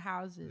 one of their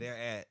houses.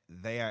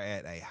 They are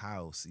at a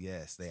house.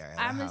 Yes, they are at a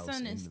I house.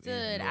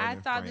 misunderstood. I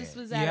thought France. this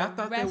was at a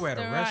restaurant. They were at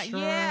a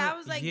restaurant. Yeah, I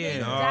was like, they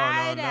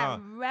died at a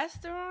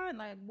restaurant?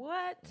 Like,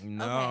 what?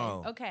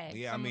 No. Okay.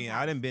 Yeah, I mean,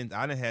 I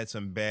done had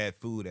some bad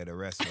food at a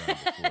restaurant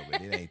before,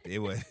 but it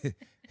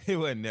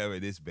wasn't never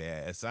this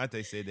bad.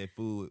 Asante said that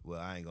food, well,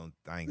 I ain't gonna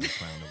clown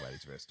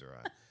nobody's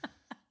restaurant.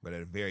 But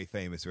at a very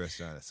famous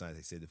restaurant,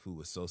 Asante said the food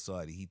was so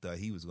salty, he thought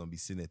he was going to be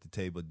sitting at the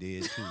table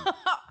dead too.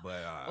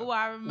 But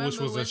I remember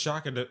which was a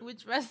shock.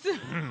 Which restaurant?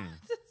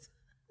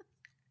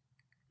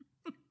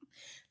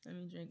 Let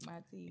me drink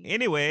my tea.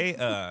 Anyway,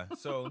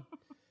 so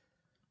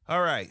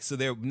all right, so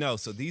these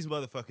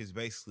motherfuckers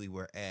basically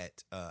were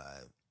at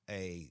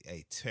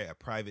a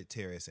private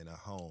terrace in a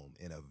home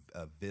in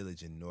a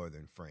village in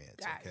northern France.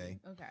 Okay.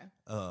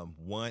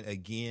 One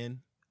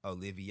again.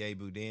 Olivier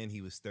Boudin,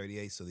 he was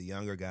 38, so the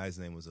younger guy's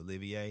name was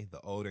Olivier. The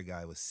older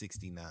guy was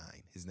 69.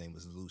 His name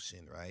was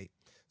Lucien, right?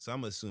 So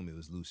I'm going to assume it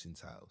was Lucien's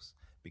house.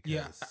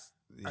 Because,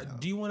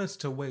 do you want us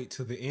to wait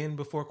to the end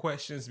before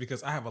questions?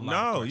 Because I have a lot of questions.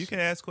 questions. No, you can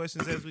ask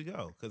questions as we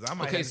go, because I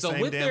might have the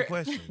same damn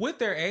question. With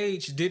their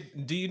age,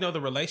 do you know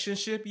the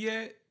relationship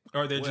yet?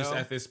 Or they're just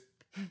at this...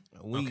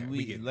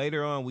 We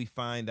later on, we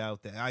find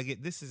out that...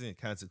 this isn't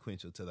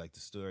consequential to like the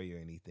story or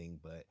anything,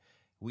 but...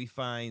 We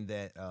find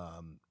that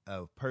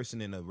a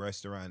person in a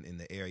restaurant in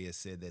the area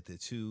said that the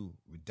two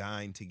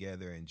dined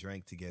together and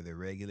drank together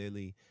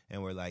regularly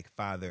and were like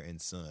father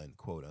and son,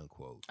 quote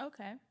unquote.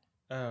 Okay.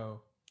 Oh.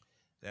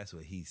 That's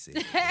what he said.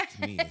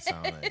 To me, it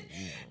sounded like,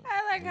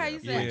 I like how you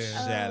said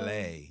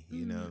chalet,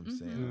 you know what I'm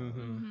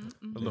saying?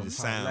 A little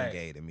sound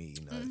gay to me,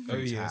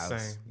 French house,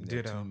 same.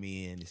 Two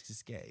men, it's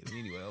just gay. But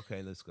anyway,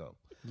 okay, let's go.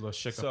 A little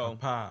sugar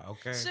papa,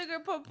 okay? Sugar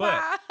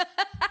papa.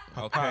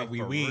 Okay,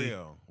 for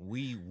real.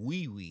 We,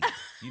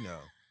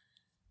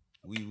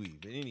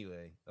 But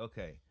anyway,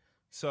 okay.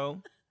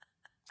 So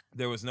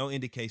there was no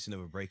indication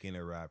of a break-in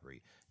or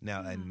robbery.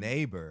 Now, a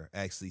neighbor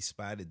actually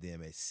spotted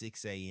them at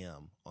 6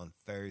 a.m. on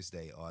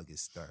Thursday,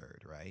 August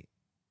 3rd, right?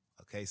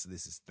 Okay, so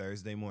this is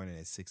Thursday morning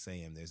at 6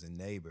 a.m. There's a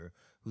neighbor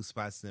who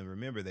spots them.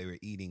 Remember, they were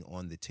eating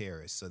on the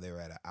terrace, so they were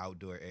at an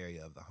outdoor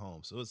area of the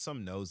home. So it was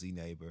some nosy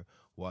neighbor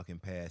walking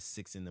past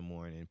 6 in the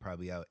morning,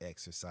 probably out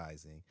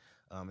exercising,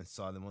 and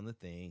saw them on the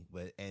thing,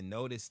 and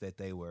noticed that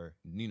they were,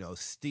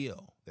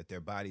 still, that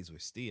their bodies were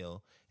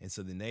still. And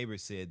so the neighbor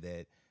said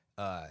that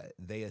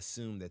they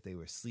assumed that they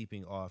were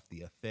sleeping off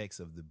the effects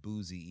of the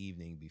boozy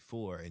evening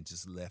before and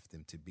just left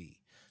them to be.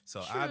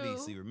 So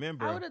obviously,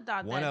 remember,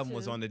 one of them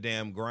was on the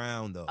damn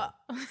ground, though.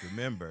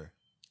 Remember.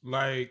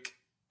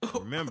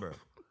 Remember.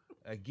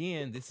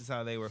 Again, this is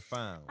how they were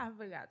found. I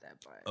forgot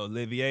that part.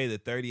 Olivier, the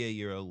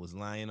 38-year-old, was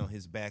lying on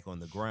his back on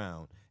the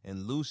ground,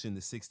 and Lucien,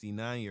 the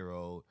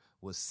 69-year-old,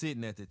 was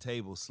sitting at the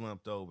table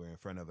slumped over in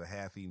front of a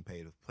half-eaten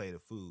plate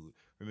of food.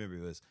 Remember,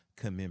 it was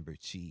camembert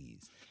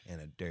cheese and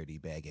a dirty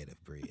baguette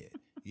of bread.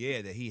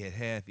 Yeah, that he had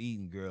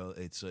half-eaten, girl.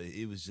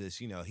 It was just,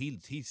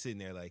 he's sitting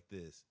there like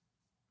this.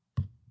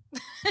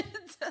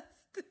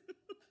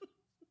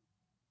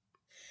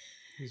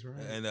 He's right.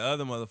 And the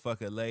other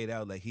motherfucker laid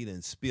out like he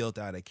done spilled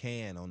out a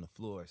can on the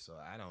floor. So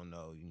I don't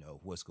know,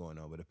 what's going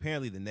on. But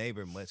apparently the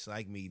neighbor, much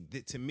like me,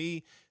 to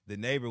me, the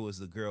neighbor was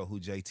the girl who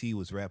JT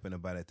was rapping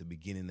about at the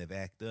beginning of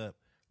Act Up.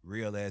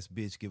 real ass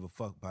bitch give a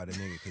fuck about a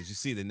nigga. Because you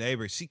see the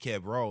neighbor, she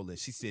kept rolling.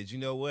 She said, you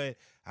know what?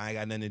 I ain't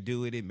got nothing to do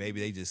with it. Maybe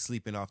they just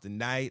sleeping off the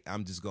night.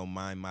 I'm just going to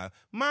mind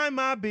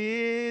my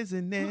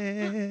business.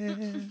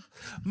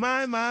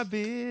 Mind my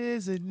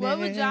business. What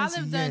would y'all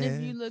have done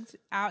if you looked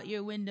out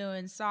your window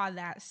and saw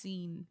that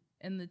scene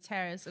in the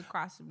terrace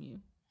across from you?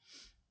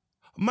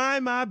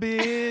 Mind my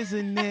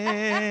business.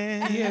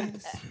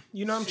 Yes.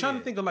 You know, I'm trying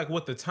to think of like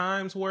what the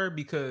times were,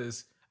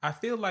 because I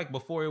feel like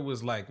before it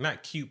was like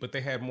not cute, but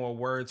they had more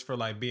words for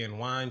like being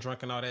wine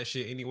drunk and all that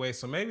shit anyway.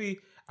 So maybe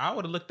I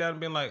would have looked at and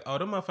been like, oh,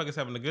 them motherfuckers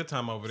having a good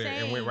time over there,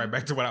 and went right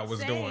back to what I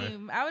was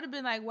doing. I would have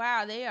been like,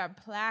 wow, they are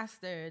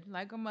plastered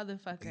like a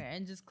motherfucker,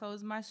 and just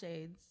closed my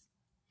shades.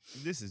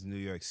 This is New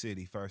York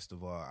City, first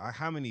of all.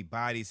 How many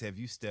bodies have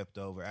you stepped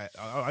over?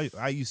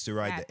 I used to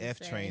ride the F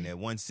train at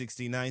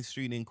 169th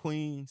Street in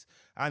Queens.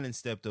 I done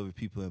stepped over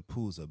people in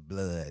pools of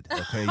blood,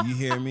 okay? You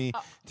hear me?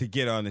 To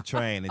get on the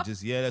train and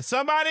just yell,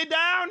 somebody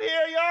down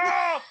here,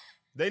 y'all!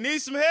 They need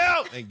some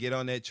help! And get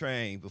on that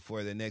train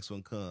before the next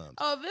one comes.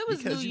 Oh, if it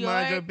was because New you York,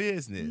 mind your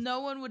business.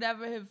 No one would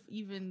ever have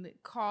even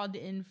called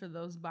in for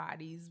those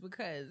bodies,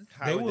 because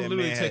they will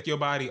literally take your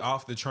body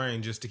off the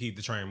train just to keep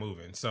the train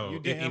moving. So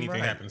if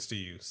anything happens to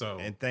you. So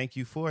and thank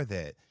you for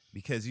that.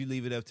 Because you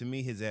leave it up to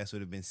me, his ass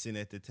would have been sitting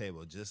at the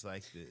table just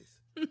like this.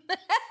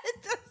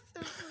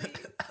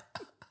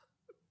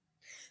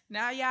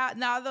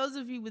 Now those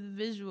of you with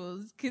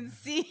visuals can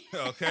see.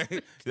 Okay,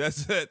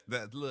 that's it.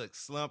 That look,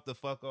 slump the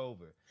fuck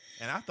over.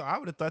 And I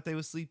would have thought they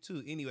would sleep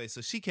too. Anyway,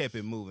 so she kept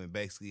it moving.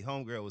 Basically,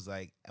 homegirl was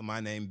like, "My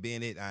name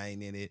Bennett, I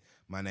ain't in it.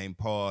 My name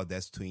Paul,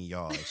 that's between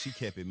y'all." And she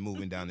kept it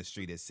moving down the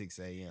street at 6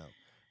 a.m.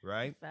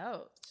 Right?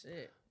 Felt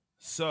shit.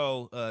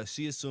 So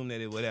she assumed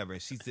that it whatever.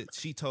 And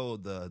she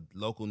told the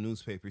local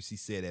newspaper, she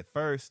said, at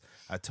first,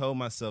 I told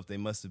myself they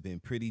must have been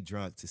pretty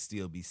drunk to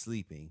still be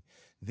sleeping.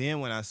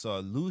 Then when I saw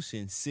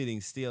Lucian sitting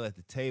still at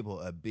the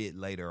table a bit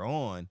later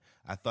on,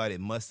 I thought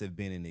it must have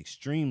been an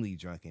extremely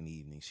drunken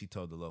evening, she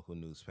told the local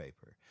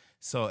newspaper.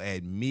 So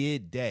at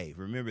midday,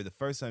 remember the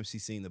first time she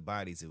seen the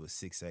bodies, it was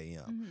 6 a.m.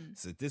 Mm-hmm.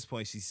 So at this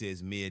point, she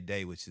says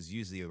midday, which is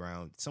usually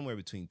around somewhere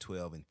between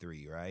 12 and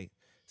 3, right?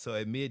 So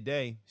at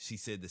midday, she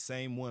said the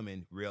same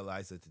woman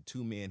realized that the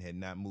two men had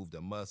not moved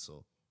a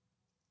muscle.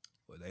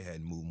 Well, they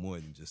hadn't moved more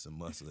than just a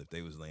muscle if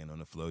they was laying on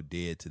the floor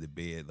dead to the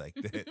bed like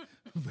that.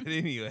 But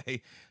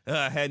anyway,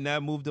 had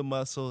not moved a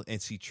muscle, and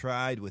she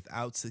tried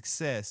without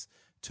success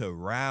to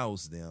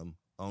rouse them,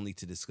 only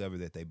to discover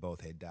that they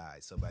both had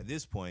died. So by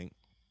this point,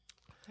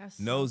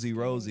 Nosy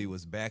Rosie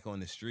was back on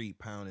the street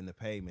pounding the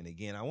pavement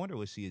again. I wonder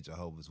was she a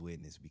Jehovah's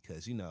Witness,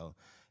 because, you know,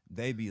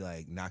 they be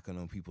like knocking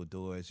on people's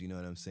doors, you know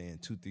what I'm saying,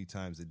 2-3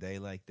 times a day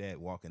like that,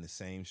 walking the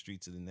same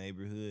streets of the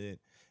neighborhood.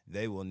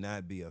 They will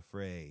not be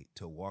afraid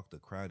to walk the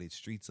crowded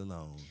streets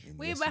alone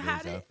in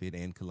yesterday's outfit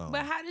and cologne.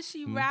 But how did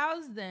she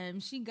rouse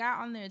them? She got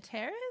on their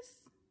terrace?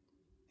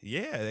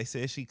 Yeah, they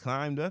said she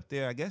climbed up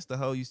there. I guess the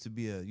hoe used to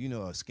be a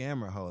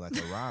scammer hoe, like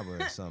a robber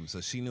or something.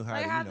 So she knew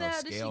how to,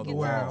 scale the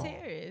wall.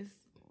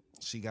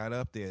 She got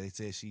up there. They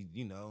said she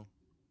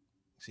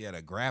had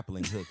a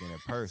grappling hook in her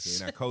purse,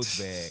 in her coat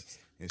bag,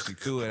 and she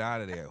threw it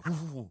out of there.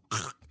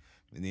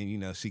 And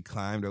then, she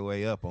climbed her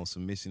way up on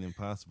some Mission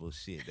Impossible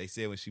shit. They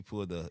said when she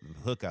pulled the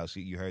hook out,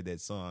 you heard that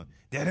song.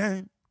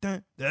 And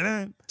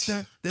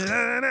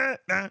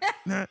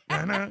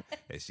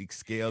she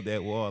scaled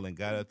that wall and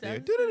got up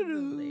there.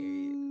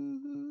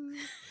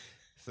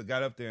 So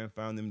got up there and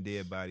found them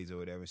dead bodies or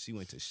whatever. She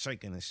went to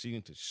shaking the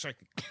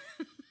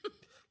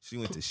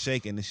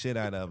shit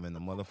out of them, and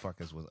the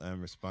motherfuckers was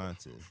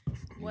unresponsive.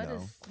 What a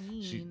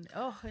scene.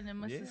 And it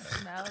must have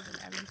smelled and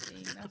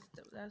everything.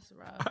 That's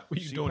rough.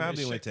 She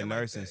probably went to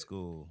nursing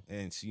school,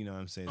 and she, you know what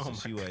I'm saying? So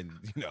she wasn't,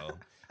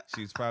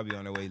 she was probably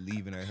on her way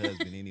leaving her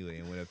husband anyway,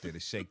 and went up there to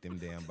shake them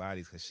damn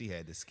bodies because she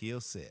had the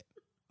skill set,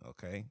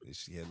 okay, that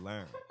she had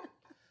learned.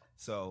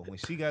 So when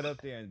she got up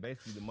there and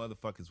basically the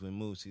motherfuckers went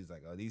move, she was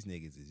like, oh, these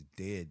niggas is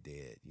dead.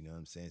 You know what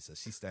I'm saying? So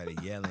she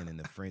started yelling in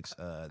the French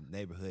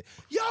neighborhood,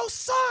 yo,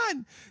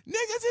 son,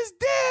 niggas is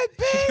dead,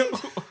 B.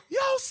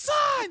 Yo,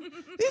 son,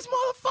 these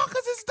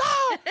motherfuckers is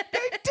down.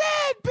 They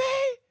dead, B.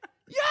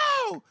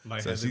 Yo.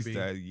 So she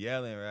started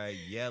yelling, right?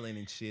 Yelling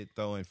and shit,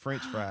 throwing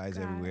French fries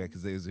everywhere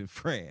because they was in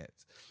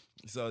France.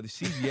 So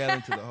she's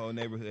yelling to the whole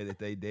neighborhood that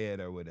they dead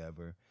or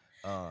whatever.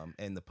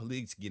 And the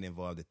police get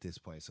involved at this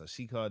point. So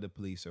she called the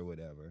police or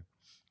whatever.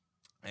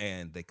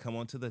 And they come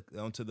onto the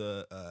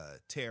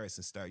terrace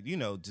and start,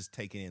 just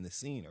taking in the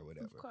scene or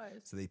whatever. Of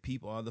course. So they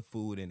peep all the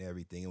food and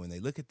everything. And when they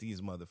look at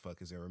these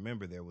motherfuckers, and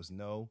remember, there was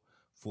no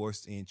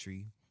forced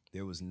entry.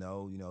 There was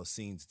no,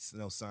 scenes,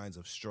 no signs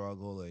of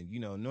struggle. And,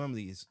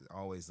 normally it's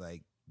always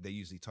like they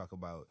usually talk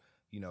about,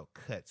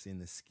 cuts in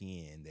the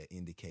skin that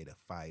indicate a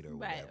fight or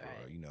whatever.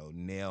 Right. Or,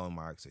 nail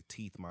marks or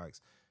teeth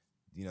marks.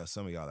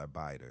 Some of y'all are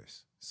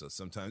biters. So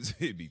sometimes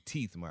it'd be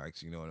teeth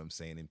marks, you know what I'm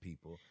saying, in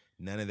people.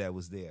 None of that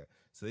was there.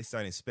 So they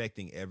start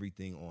inspecting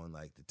everything on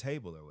like the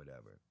table or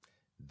whatever.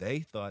 They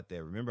thought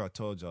that, remember I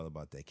told y'all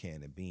about that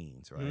can of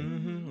beans, right?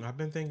 Mm-hmm. I've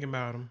been thinking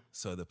about them.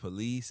 So the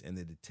police and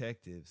the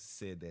detectives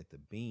said that the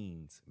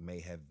beans may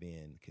have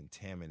been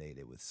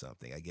contaminated with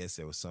something. I guess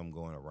there was something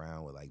going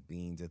around with like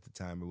beans at the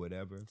time or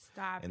whatever.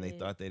 And they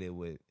thought that it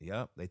would,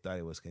 they thought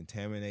it was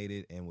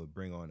contaminated and would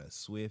bring on a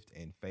swift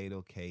and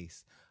fatal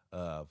case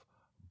of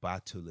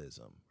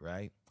botulism,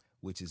 right?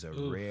 Which is a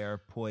rare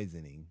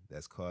poisoning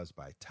that's caused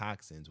by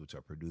toxins which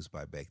are produced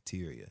by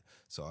bacteria.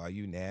 So are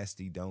you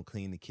nasty, don't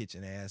clean the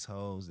kitchen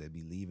assholes that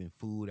be leaving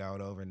food out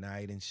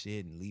overnight and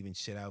shit and leaving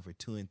shit out for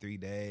 2 and 3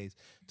 days,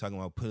 talking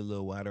about put a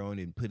little water on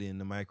it and put it in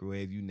the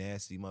microwave, you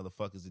nasty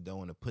motherfuckers that don't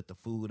want to put the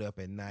food up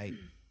at night,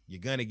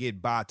 you're going to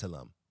get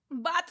botulism.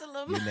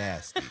 Botulism. You're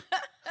nasty.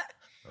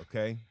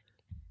 Okay?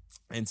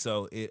 And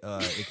so it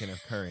can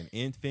occur in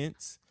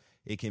infants.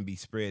 It can be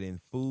spread in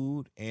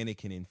food, and it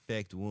can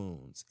infect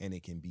wounds, and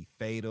it can be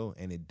fatal,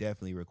 and it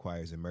definitely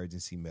requires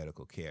emergency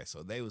medical care.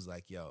 So they was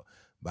like, yo,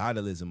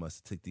 botulism must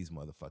have took these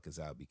motherfuckers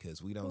out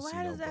because we don't see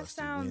no busted windows.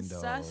 Why does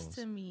that sound sus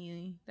to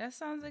me? That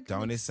sounds like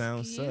don't it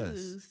sound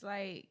sus?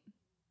 Like,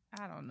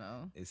 I don't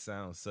know. It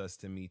sounds sus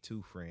to me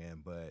too,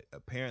 Fran, but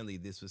apparently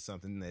this was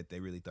something that they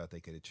really thought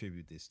they could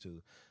attribute this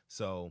to.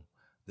 So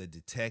the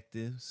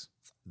detectives,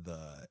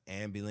 the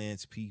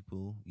ambulance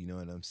people, you know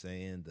what I'm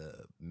saying?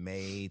 The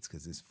maids,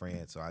 because it's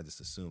France, so I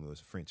just assume it was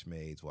French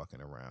maids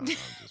walking around. I'm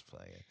just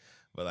playing.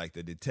 But like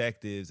the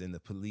detectives and the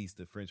police,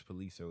 the French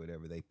police or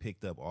whatever, they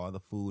picked up all the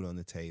food on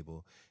the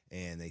table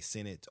and they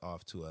sent it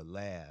off to a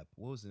lab.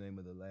 What was the name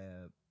of the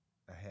lab?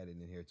 I had it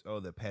in here. Oh,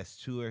 the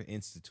Pasteur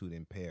Institute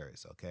in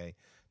Paris, okay?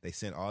 They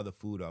sent all the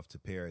food off to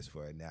Paris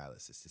for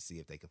analysis to see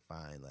if they could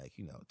find, like,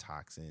 you know,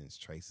 toxins,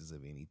 traces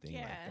of anything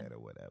like that or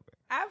whatever.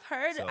 I've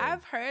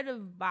heard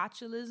of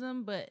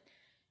botulism, but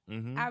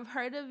I've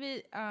heard of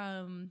it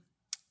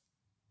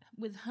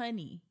with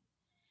honey,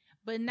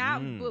 but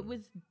not but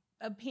with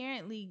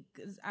apparently,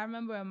 because I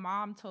remember a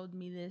mom told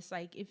me this,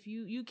 like if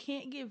you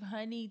can't give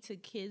honey to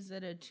kids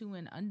that are 2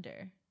 and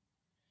under.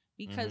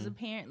 Because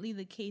apparently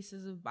the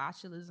cases of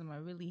botulism are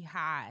really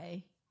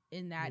high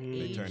in that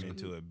age. They turn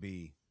into a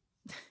bee.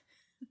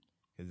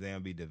 Because they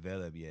don't be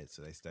developed yet,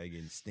 so they start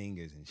getting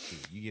stingers and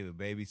shit. You give a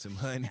baby some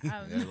honey,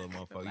 that little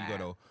motherfucker, you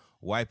go to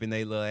wiping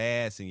their little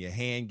ass and your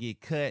hand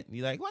get cut, and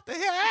you're like, what the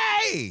hell?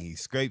 Hey! You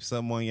scrape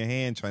something on your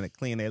hand trying to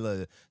clean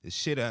the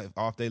shit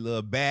off their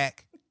little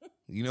back.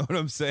 You know what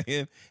I'm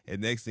saying?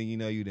 And next thing you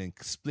know, you done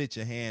split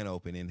your hand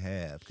open in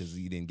half because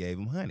you didn't give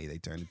them honey. They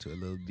turned into a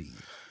little bee.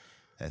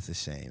 That's a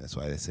shame. That's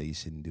why they say you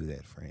shouldn't do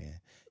that, friend.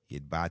 You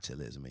get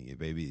botulism and your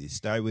baby, it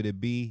start with a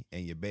B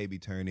and your baby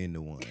turn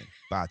into one.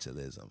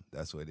 Botulism.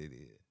 That's what it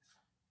is.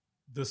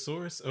 The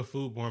source of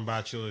foodborne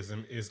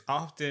botulism is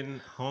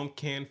often home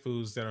canned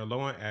foods that are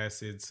low in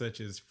acids,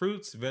 such as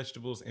fruits,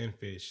 vegetables, and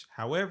fish.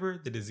 However,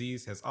 the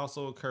disease has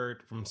also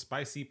occurred from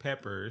spicy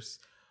peppers,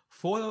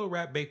 foil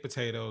wrapped baked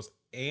potatoes,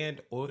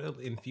 and oil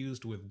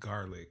infused with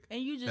garlic.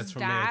 And you just That's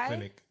from die? Mayo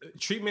Clinic.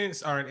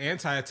 Treatments are an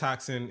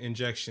antitoxin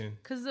injection.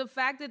 Because the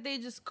fact that they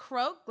just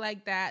croak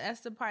like that, that's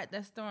the part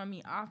that's throwing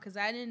me off. Because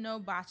I didn't know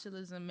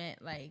botulism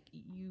meant like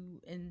you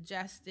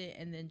ingest it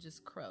and then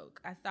just croak.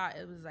 I thought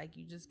it was like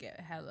you just get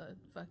hella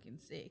fucking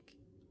sick.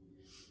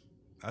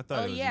 I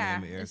thought it was the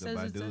name of Erykah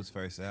Badu's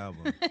first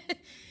album.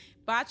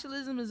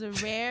 Botulism is a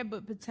rare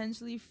but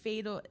potentially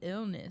fatal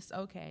illness.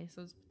 Okay,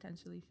 so it's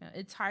potentially fatal.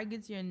 It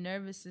targets your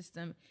nervous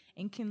system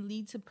and can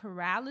lead to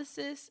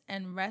paralysis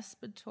and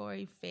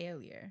respiratory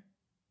failure.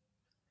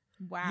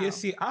 Wow. Yeah,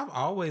 see, I've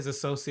always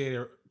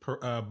associated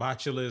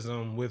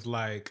botulism with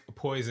like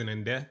poison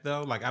and death,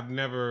 though. Like I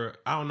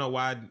don't know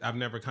why I've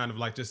never kind of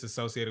like just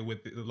associated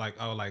with like,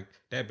 oh, like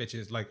that bitch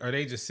is like, are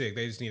they just sick?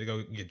 They just need to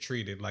go get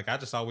treated. Like I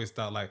just always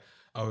thought like,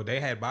 oh, they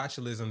had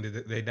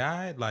botulism. They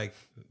died? Like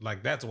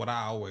that's what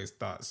I always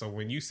thought. So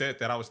when you said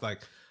that, I was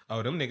like,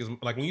 oh, them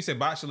niggas, like when you said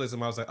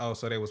botulism, I was like, oh,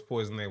 so they was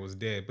poison, they was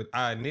dead. But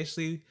I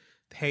initially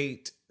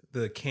hate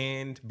the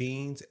canned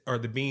beans or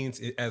the beans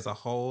as a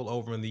whole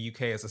over in the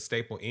UK as a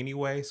staple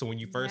anyway. So when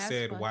you first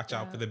said watch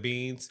out for the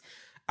beans,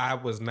 I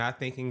was not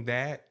thinking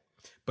that.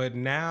 But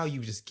now you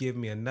just give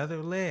me another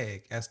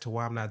leg as to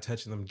why I'm not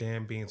touching them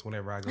damn beans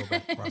whenever I go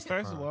back across the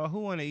First of all, who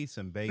want to eat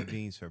some baked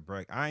beans for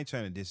breakfast? I ain't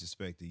trying to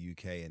disrespect the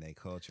UK and their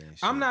culture and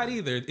shit. I'm not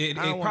either. It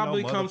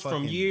probably comes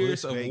from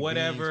years of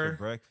whatever. For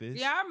breakfast.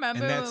 Yeah, I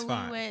remember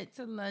when we went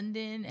to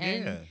London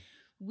and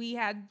we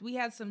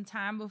had some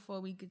time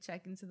before we could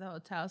check into the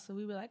hotel. So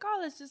we were like, oh,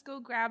 let's just go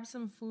grab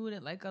some food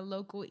at like a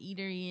local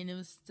eatery. And it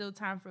was still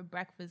time for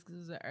breakfast because it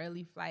was an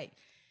early flight.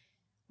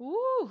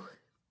 Woo!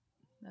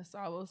 That's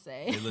all we'll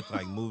say. It looked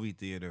like movie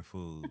theater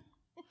food.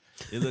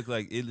 It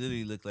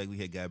literally looked like we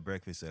had got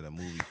breakfast at a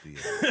movie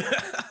theater.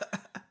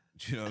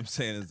 You know what I'm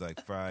saying? It's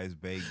like fries,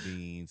 baked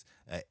beans,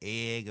 an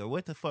egg, or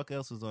what the fuck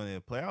else was on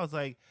that plate? I was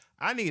like,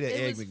 I need an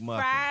egg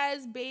McMuffin.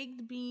 Fries,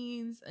 baked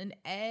beans, an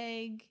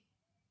egg.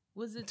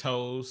 Was it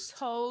toast?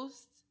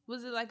 Toast.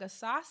 Was it like a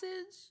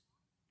sausage?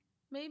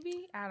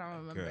 Maybe? I don't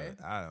remember.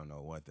 Girl, I don't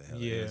know what the hell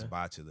it is.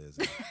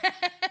 Botulism.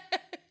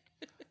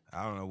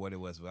 I don't know what it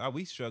was, but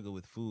we struggled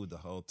with food the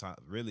whole time.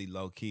 Really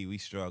low key, we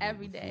struggled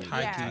every with day. food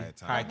Yeah,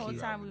 the the whole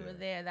time we were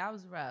there, that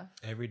was rough.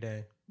 Every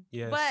day.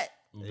 Yes. But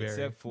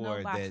except for no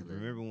that, botulism.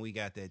 remember when we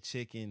got that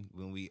chicken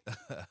when we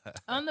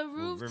on the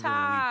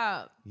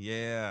rooftop?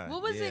 Yeah.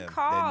 What was it that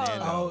called?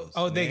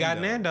 Nando's. They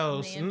got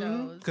Nando's.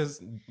 Nando's.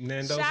 Because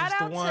Nando's Shout is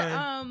the out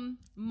one. to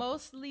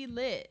Mostly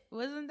Lit.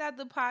 Wasn't that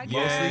the podcast?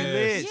 Mostly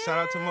Lit. Yeah. Shout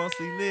out to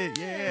Mostly Lit.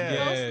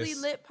 Yeah. Mostly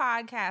Lit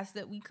podcast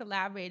that we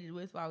collaborated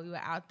with while we were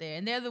out there.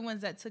 And they're the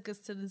ones that took us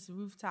to this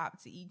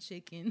rooftop to eat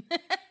chicken.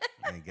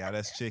 They got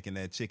us chicken.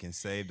 That chicken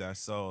saved our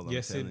soul. I'm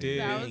Yes, it telling did. You.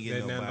 That We ain't get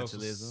no Nando's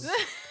botulism.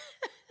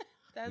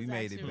 That's We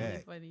made it actually really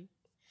back. funny.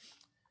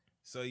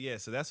 So yeah,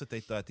 so that's what they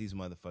thought these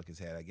motherfuckers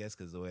had. I guess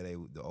because the way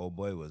the old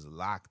boy was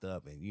locked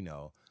up and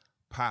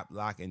pop,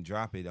 lock, and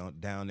drop it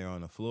down there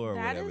on the floor or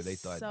That whatever. is They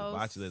thought so the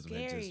botulism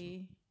had just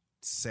scary.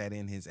 sat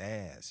in his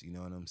ass. You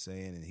know what I'm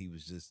saying? And he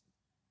was just,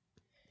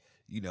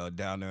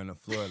 down there on the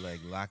floor like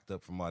locked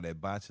up from all that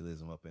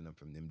botulism up in him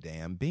from them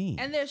damn beans.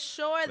 And they're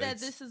sure But that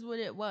it's- this is what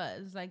it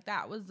was. Like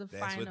that was the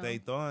That's final. what they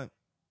thought.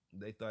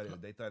 They thought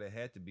it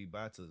had to be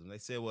botulism. They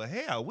said, "Well,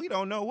 hell, we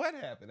don't know what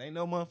happened. Ain't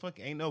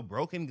no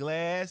broken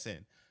glass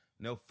and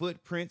no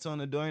footprints on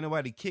the door. Ain't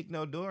nobody kicked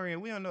no door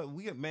in. We don't know.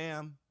 We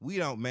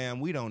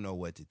don't know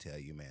what to tell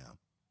you, ma'am.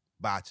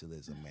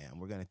 Botulism, ma'am.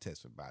 We're gonna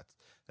test for botulism."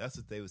 That's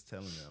what they was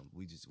telling them.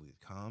 We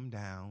calm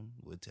down.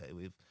 We'll tell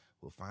you.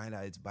 We'll find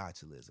out it's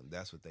botulism.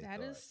 That's what they thought.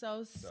 That is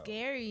so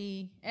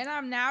scary. And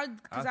I'm now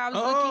because I was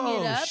Oh,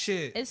 looking it up.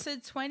 shit. It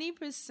said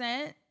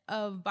 20%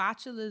 of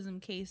botulism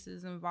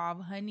cases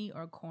involve honey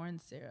or corn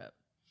syrup.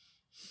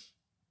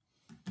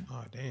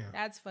 Oh, damn.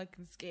 That's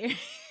fucking scary.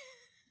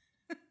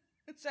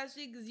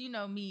 Especially because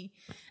me,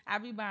 I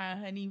be buying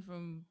honey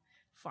from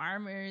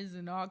farmers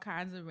and all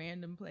kinds of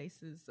random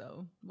places.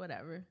 So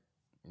whatever.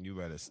 You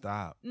better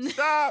stop.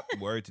 Stop.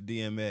 Word to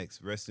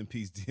DMX. Rest in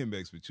peace,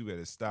 DMX. But you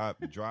better stop,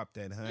 drop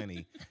that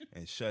honey,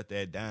 and shut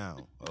that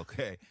down.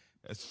 Okay?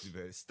 That's what you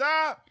better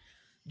stop.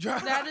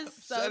 Drop. That is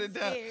so shut it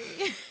down.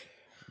 scary.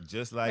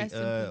 Just like Rest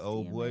in peace,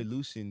 old boy DMX.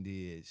 Lucian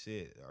did.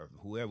 Shit.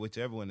 Or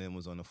whichever one of them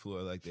was on the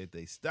floor like that.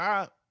 They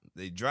stopped.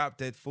 They dropped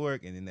that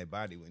fork, and then their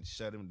body went and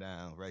shut him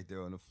down right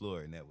there on the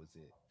floor, and that was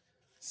it.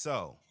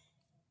 So,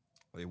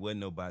 there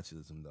wasn't no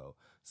botulism, though.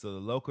 So the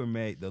local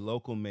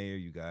mayor,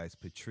 you guys,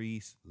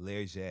 Patrice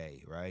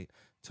Lerget, right,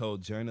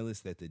 told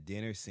journalists that the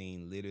dinner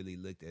scene literally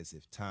looked as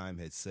if time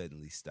had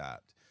suddenly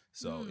stopped.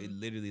 So it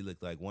literally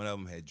looked like one of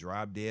them had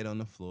dropped dead on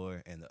the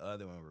floor, and the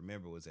other one,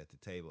 remember, was at the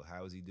table.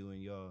 How was he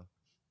doing, y'all?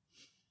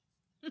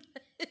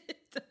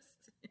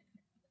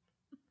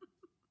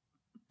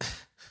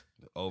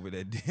 Over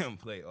that damn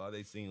plate. All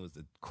they seen was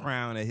the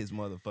crown at his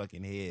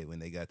motherfucking head when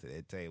they got to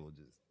that table.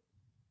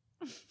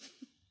 Just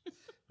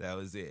that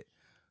was it.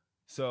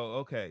 So,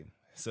 okay.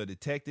 So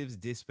detectives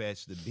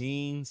dispatched the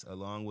beans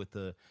along with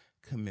the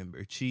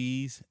camembert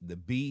cheese, the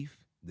beef,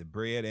 the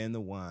bread, and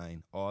the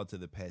wine, all to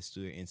the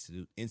Pasteur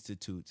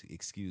Institute,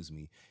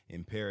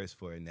 in Paris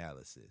for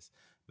analysis.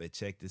 But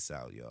check this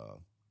out,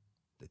 y'all.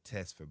 The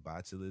test for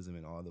botulism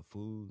in all the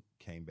food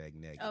came back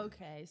negative.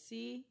 Okay.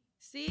 See?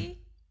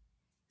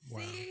 Wow.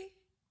 See?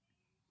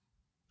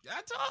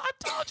 I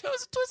told you it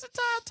was a twisted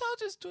tire. I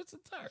told you it's a twisted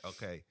tire.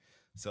 Okay.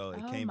 So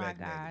it came back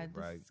negative,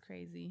 right? This is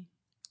crazy.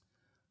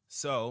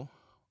 So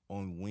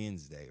on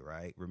Wednesday,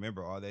 right?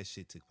 Remember all that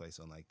shit took place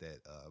on like that,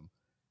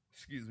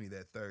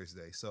 that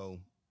Thursday. So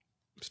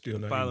Still the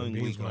not following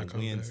even beans week when I on come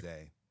back.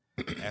 Wednesday,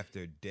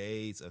 after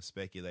days of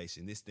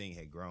speculation, this thing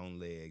had grown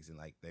legs and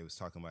like they was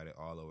talking about it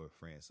all over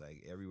France.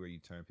 Like everywhere you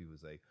turn, people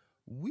was like,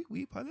 we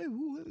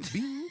parlez-vous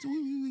beans,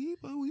 we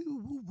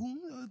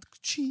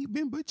cheese,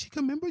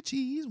 camembert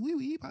cheese,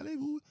 we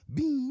parlez-vous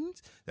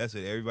beans. That's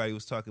what everybody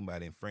was talking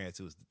about in France.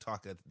 It was the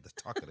talk of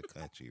the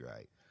country,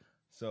 right?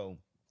 So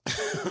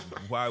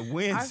why Our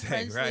Wednesday,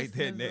 French right?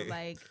 listeners were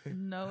like,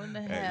 no in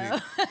the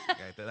hell.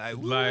 They're like,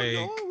 Like-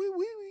 no,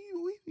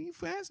 we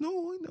France,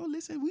 no,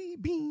 listen, we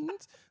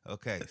beans.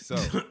 Okay, so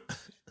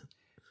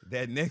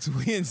that next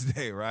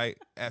Wednesday, right,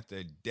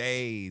 after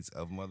days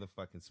of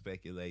motherfucking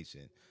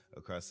speculation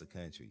across the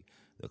country,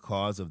 the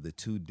cause of the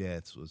two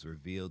deaths was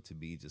revealed to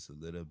be just a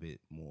little bit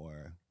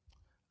more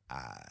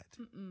odd.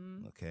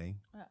 Okay?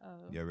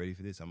 Uh-oh. Y'all ready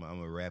for this? I'm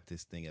gonna wrap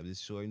this thing up. This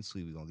is short and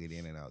sweet. We're gonna get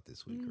in and out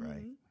this week,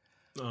 right?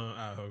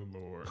 Oh,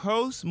 Lord.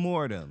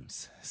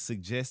 Postmortems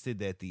suggested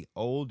that the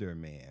older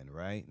man,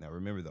 right? Now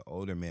remember, the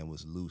older man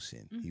was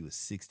Lucien. He was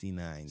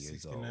 69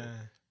 years old,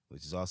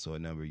 which is also a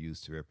number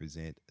used to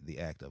represent the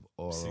act of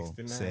oral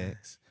 69.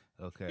 sex.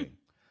 Okay.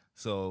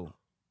 So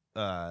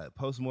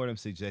postmortem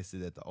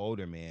suggested that the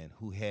older man,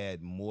 who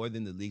had more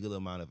than the legal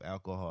amount of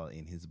alcohol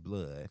in his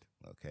blood,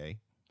 okay,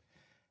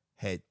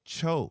 had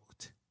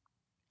choked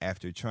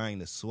after trying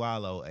to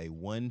swallow a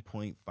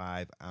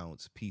 1.5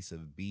 ounce piece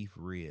of beef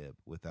rib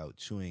without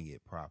chewing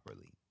it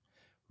properly.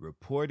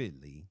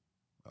 Reportedly,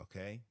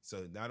 okay,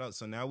 so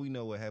now we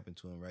know what happened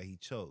to him, right? He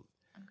choked.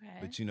 Okay.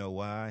 But you know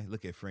why?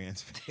 Look at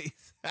Fran's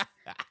face.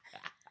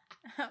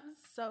 I'm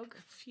so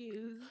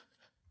confused.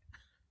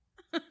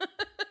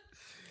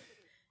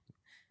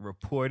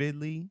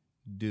 Reportedly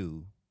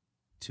due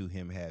to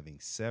him having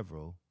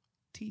several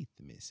teeth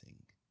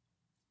missing.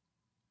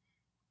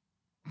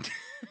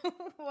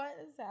 What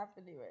is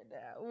happening right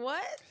now?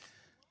 What?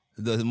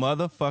 The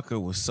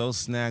motherfucker was so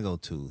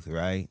snaggletooth,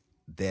 right,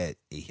 that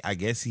I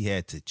guess he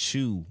had to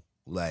chew,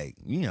 like,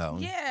 Yeah.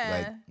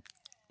 like,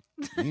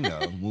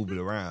 move it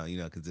around,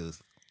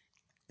 because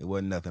it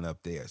wasn't nothing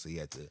up there, so he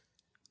had to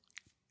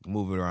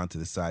move it around to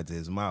the sides of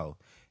his mouth,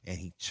 and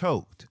he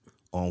choked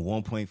on a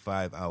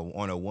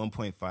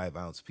 1.5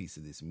 ounce piece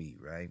of this meat,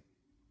 right?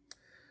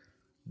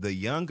 The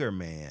younger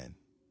man,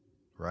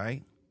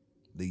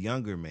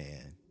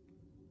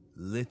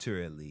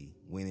 literally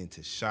went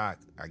into shock,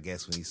 I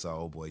guess, when he saw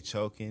old boy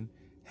choking,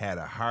 had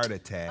a heart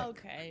attack.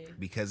 Okay.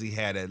 Because he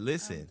had a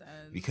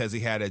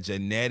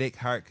genetic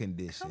heart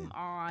condition. Come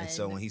on. And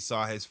so when he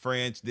saw his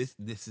friend, this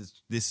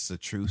is a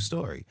true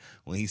story.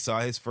 When he saw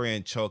his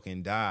friend choke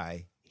and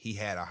die, he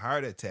had a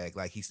heart attack.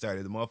 Like, the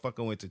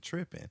motherfucker went to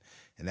tripping.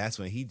 And that's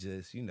when he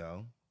just, This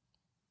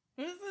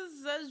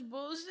is such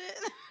bullshit.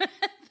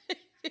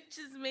 You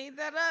just made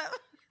that up.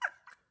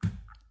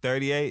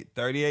 38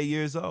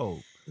 years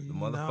old. The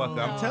motherfucker,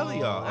 No. I'm telling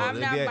y'all, I'm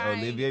not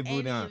buying Olivier any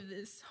Boudin. of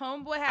this.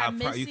 Homeboy had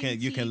missing you can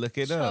teeth, look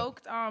it up.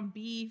 choked on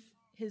beef.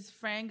 His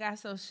friend got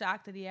so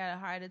shocked that he had a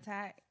heart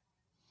attack.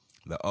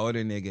 The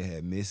older nigga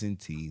had missing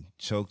teeth,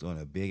 choked on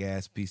a big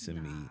ass piece of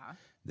meat.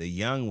 The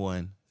young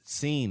one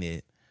seen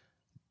it.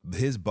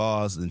 His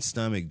balls and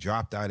stomach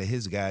dropped out of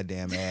his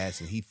goddamn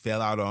ass, and he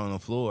fell out on the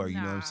floor. You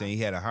know what I'm saying?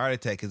 He had a heart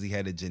attack because he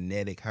had a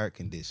genetic heart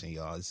condition,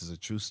 y'all. This is a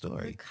true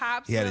story. The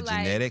cops he had a were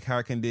like, genetic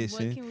heart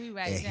condition. what can we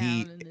write and down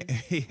in this?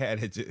 He had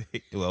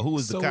who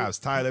was the cops?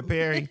 Tyler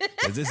Perry?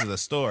 Because this is a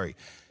story.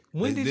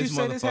 When did you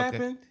say this motherfucker-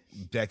 happened?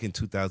 Back in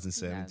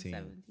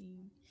 2017.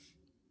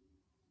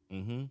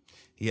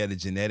 He had a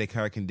genetic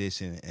heart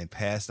condition and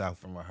passed out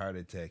from a heart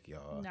attack,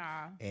 y'all.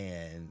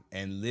 And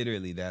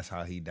literally that's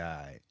how he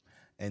died.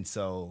 And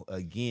so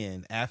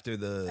again, after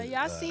the Are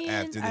y'all seeing?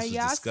 after this Are was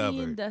y'all discovered,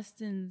 seeing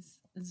Dustin's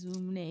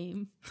Zoom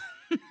name?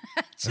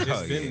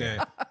 Just been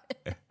that.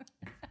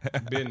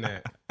 Been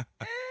that.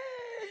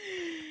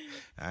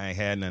 I ain't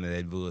had none of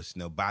that bullshit,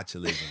 no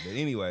botulism. But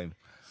anyway,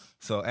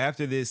 so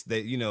after this,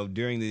 they,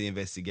 during the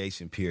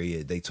investigation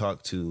period, they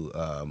talked to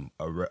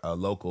a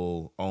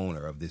local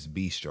owner of this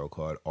bistro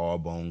called All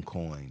Bone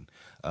Coin.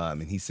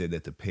 And he said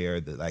that the pair,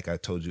 like I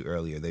told you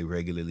earlier, they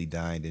regularly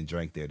dined and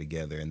drank there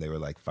together, and they were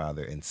like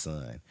father and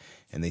son.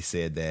 And they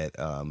said that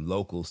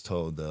locals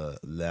told the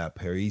La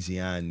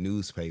Parisienne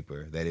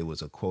newspaper that it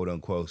was a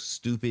quote-unquote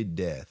stupid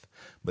death,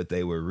 but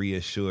they were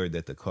reassured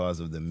that the cause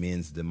of the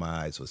men's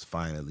demise was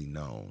finally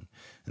known.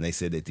 And they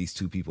said that these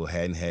two people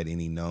hadn't had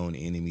any known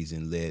enemies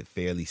and led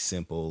fairly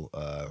simple,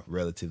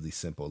 relatively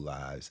simple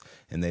lives.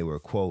 And they were,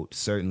 quote,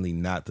 certainly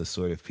not the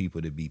sort of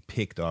people to be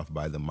picked off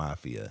by the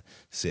mafia,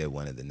 said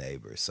one of the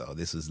neighbors. So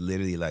this was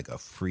literally like a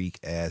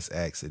freak-ass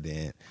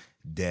accident,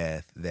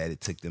 death, that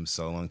it took them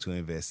so long to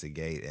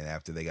investigate. And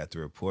after they got the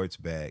reports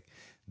back,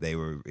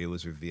 it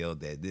was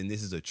revealed that, then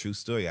this is a true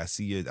story. I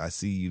see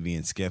you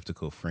being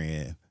skeptical,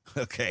 friend.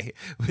 Okay,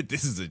 but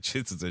this is a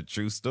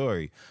true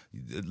story.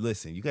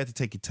 Listen, you got to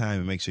take your time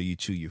and make sure you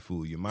chew your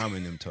food. Your mom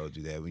and them told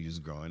you that when you was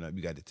growing up.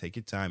 You got to take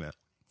your time out.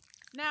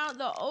 Now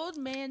the old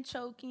man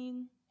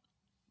choking,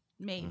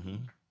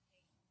 maybe.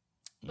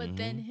 But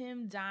then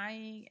him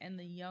dying and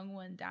the young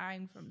one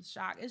dying from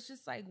shock. It's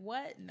just like,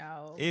 what?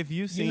 No. If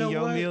you seen know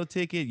your what? meal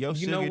ticket, your You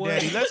sugar know what?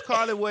 daddy, let's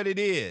call it what it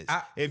is.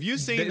 If you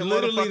seen the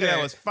literally motherfucker that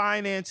that- was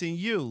financing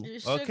you, Your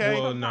sugar okay?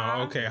 Well,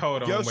 no, okay,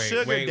 hold on. Your wait,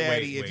 sugar wait,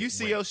 daddy, wait, if you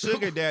see wait. your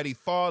sugar daddy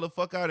fall the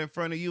fuck out in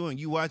front of you and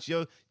you watch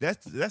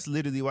that's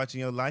literally watching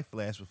your life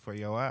flash before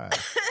your eyes.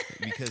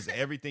 Because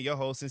everything, your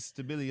whole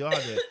sensibility, all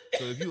that.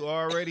 So if you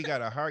already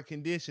got a heart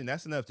condition,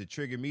 that's enough to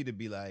trigger me to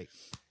be like,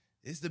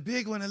 it's the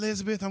big one,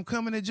 Elizabeth. I'm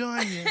coming to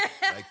join you.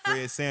 Like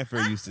Fred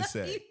Sanford used to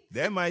say.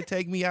 That might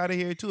take me out of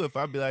here too if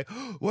I'd be like,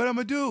 what I'm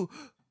going to do?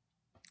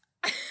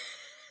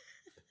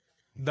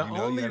 The You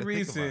only gotta think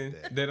reason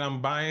about that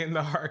I'm buying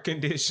the heart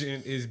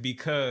condition is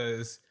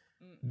because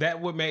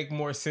that would make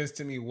more sense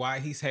to me why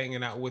he's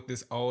hanging out with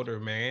this older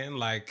man.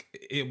 Like,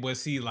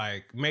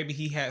 maybe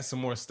he had some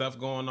more stuff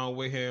going on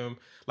with him.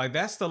 Like,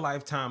 that's the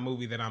Lifetime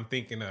movie that I'm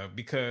thinking of,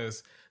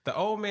 because the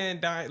old man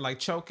died, like,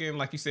 choking,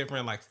 like you said,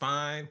 friend, like,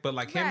 fine. But,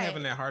 like, him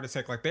having that heart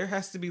attack, like, there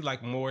has to be,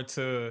 like, more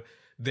to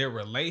their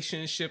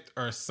relationship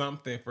or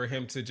something for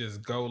him to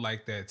just go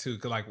like that, too.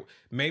 Because, like,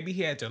 maybe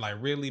he had to, like,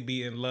 really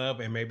be in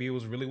love, and maybe it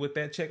was really with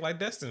that chick, like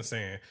Dustin's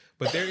saying.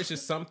 But there is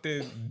just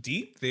something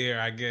deep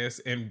there, I guess,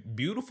 and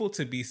beautiful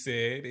to be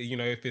said,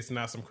 if it's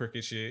not some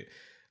crooked shit,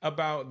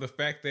 about the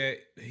fact that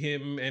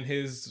him and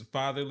his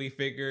fatherly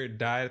figure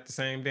died at the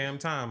same damn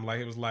time.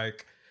 Like, it was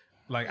like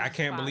I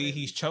can't believe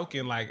he's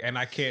choking, like, and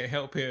I can't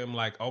help him,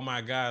 like, oh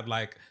my God,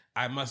 like,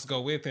 I must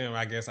go with him,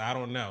 I guess. I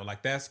don't know.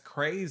 Like, that's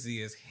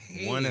crazy as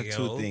hell. One of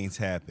two things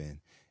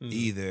happen.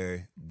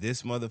 Either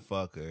this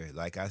motherfucker,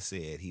 like I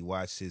said, he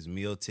watched his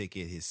meal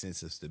ticket, his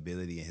sense of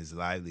stability, and his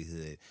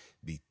livelihood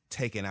be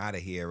taken out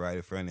of here right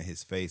in front of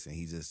his face, and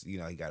he just, he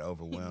got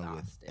overwhelmed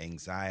with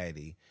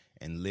anxiety,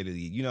 and literally,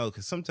 you know,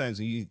 because sometimes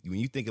when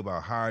you think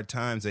about hard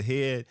times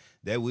ahead,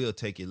 that will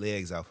take your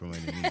legs out from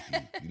underneath you.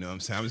 You know what I'm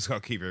saying? I'm just gonna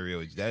keep it real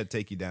with you. That'll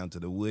take you down to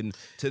the wooden,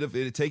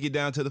 it'll take you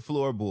down to the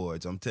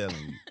floorboards. I'm telling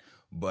you.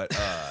 But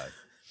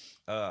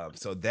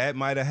so that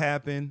might have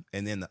happened,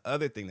 and then the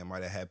other thing that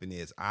might have happened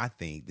is I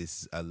think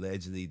this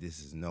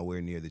is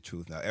nowhere near the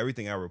truth. Now,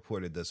 everything I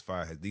reported thus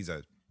far these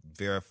are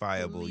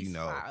verifiable,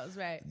 files,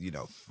 right?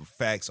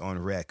 Facts on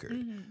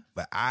record.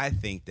 But I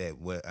think that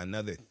what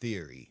another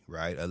theory,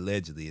 right,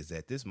 allegedly, is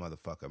that this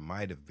motherfucker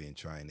might have been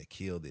trying to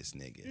kill this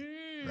nigga,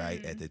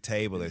 right, at the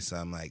table or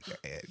something like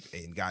that,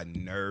 and got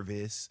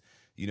nervous.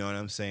 You know what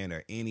I'm saying?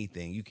 Or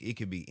anything. It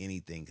could be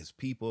anything, because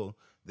people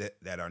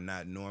that are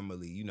not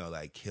normally,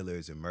 like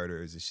killers and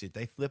murderers and shit,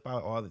 they flip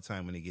out all the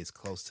time when it gets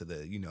close to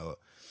the,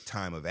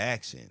 time of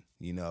action,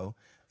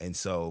 And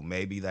so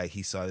maybe like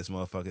he saw this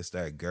motherfucker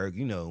start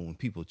gurgling. When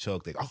people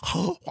choke, they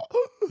go,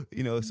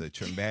 it's a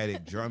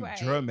traumatic,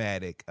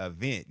 dramatic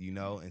event,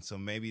 And so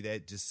maybe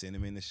that just sent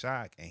him into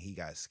shock, and he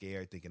got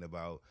scared thinking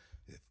about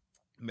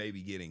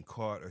maybe getting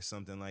caught or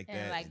something like that.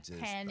 And and just,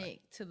 panic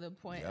to the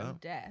point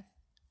of death.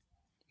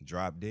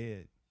 Drop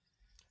dead.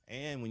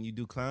 And when you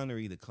do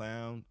clownery, the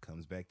clown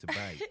comes back to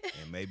bite.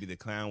 And maybe the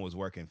clown was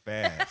working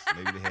fast.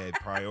 Maybe they had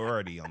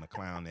priority on the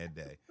clown that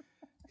day,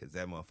 because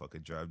that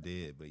motherfucker dropped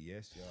dead. But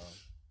yes, y'all.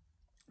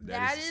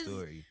 That is the is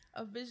story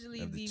officially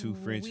of the the two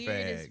French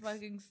weirdest fags.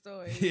 fucking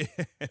story. Yeah.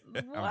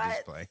 What? I'm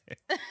just playing.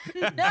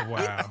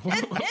 Wow.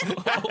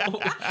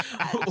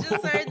 I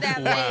just heard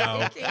that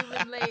late. It came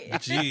in late.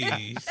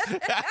 Jeez.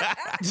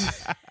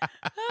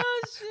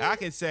 Oh, shit. I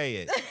can say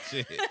it.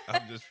 Shit.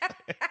 I'm just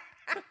playing.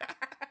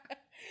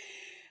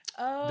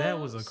 Oh, That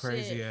was a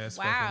crazy shit. ass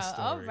wow. fucking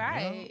story. All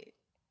right.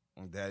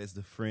 That is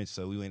the French,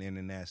 so we went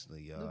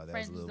internationally, y'all. The That was a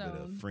French little bit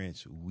zone. of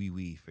French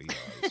wee for y'all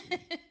this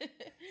week.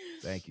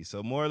 Thank you.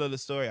 So moral of the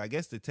story, I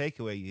guess the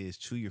takeaway is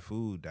chew your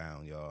food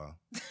down, y'all.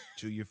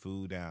 Chew your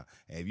food down.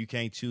 And if you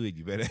can't chew it,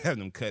 you better have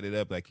them cut it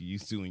up like you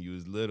used to when you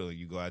was little and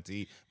you go out to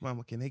eat.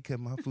 Mama, can they cut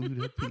my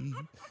food up, please?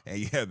 And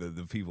you have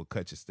the people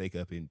cut your steak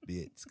up in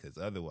bits, because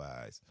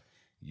otherwise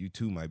you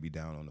too might be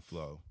down on the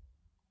floor.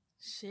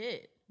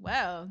 Shit.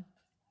 Well.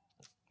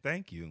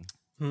 Thank you.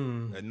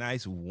 A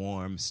nice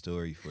warm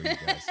story for you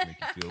guys to make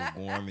you feel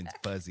warm and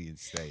fuzzy and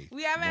safe.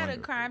 We haven't had a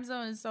Wonderful. crime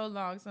zone in so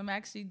long, so I'm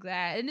actually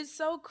glad. And it's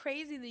so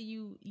crazy that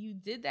you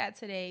did that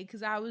today,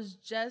 because I was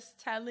just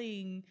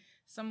telling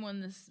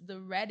someone the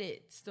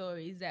Reddit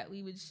stories that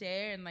we would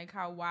share and like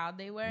how wild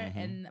they were.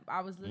 And I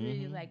was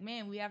literally like,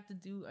 man, we have to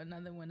do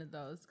another one of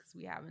those because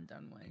we haven't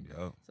done one.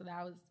 Yep. So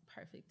that was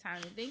perfect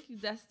timing. Thank you,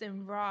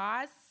 Dustin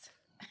Ross.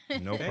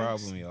 No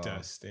problem, y'all.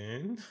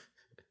 Dustin.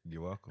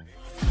 You're welcome.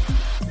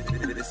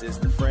 This is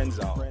the Friend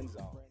Zone.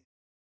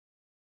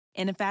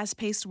 In a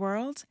fast-paced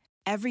world,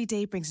 every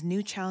day brings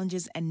new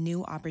challenges and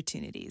new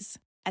opportunities.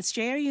 At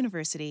Strayer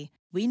University,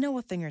 we know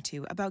a thing or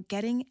two about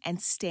getting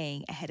and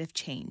staying ahead of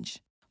change.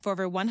 For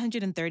over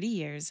 130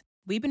 years,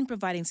 we've been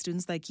providing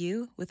students like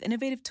you with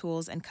innovative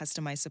tools and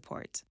customized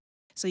support,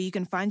 so you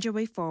can find your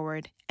way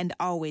forward and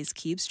always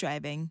keep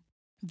striving.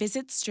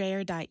 Visit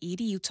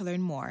strayer.edu to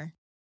learn more.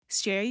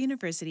 Strayer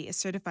University is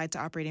certified to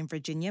operate in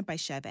Virginia by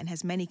Chev and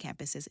has many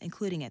campuses,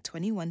 including at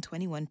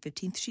 2121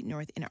 15th Street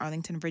North in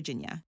Arlington,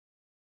 Virginia.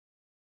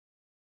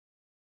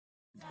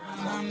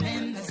 I'm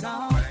in the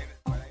zone.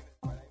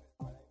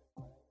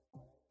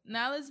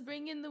 Now let's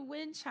bring in the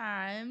wind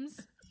chimes.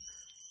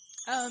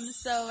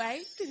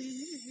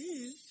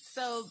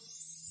 So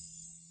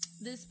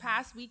this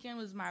past weekend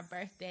was my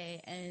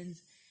birthday, and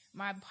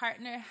my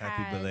partner had...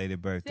 Happy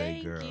belated birthday,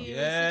 Thank girl. you.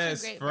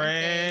 Yes, Such a great friend.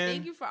 birthday.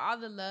 Thank you for all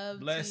the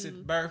love.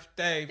 Blessed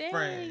birthday,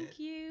 friend. Thank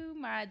you.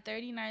 My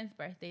 39th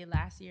birthday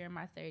last year in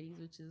my 30s,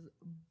 which is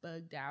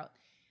bugged out.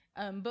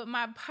 But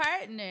my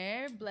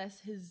partner, bless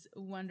his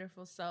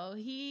wonderful soul,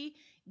 he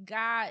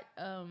got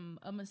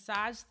a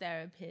massage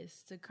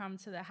therapist to come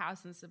to the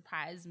house and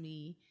surprise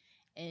me.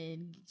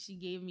 And she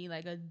gave me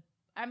like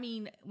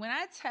when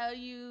I tell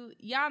you,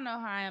 y'all know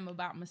how I am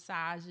about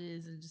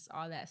massages and just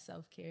all that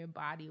self-care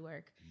body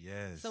work.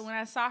 Yes. So when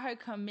I saw her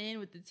come in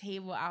with the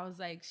table, I was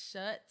like,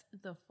 shut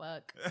the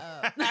fuck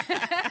up.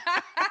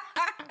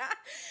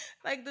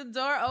 Like the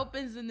door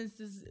opens and it's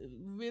this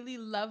really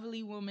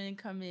lovely woman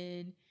come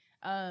in.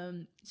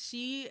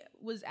 She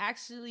was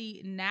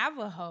actually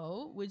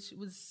Navajo, which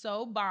was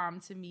so bomb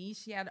to me.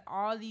 She had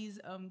all these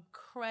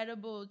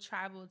incredible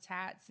tribal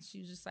tats. She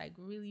was just like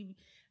really,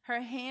 her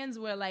hands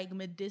were like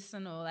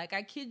medicinal. Like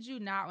I kid you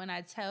not when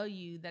I tell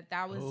you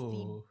that was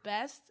the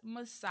best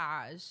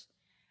massage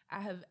I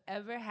have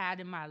ever had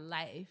in my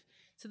life,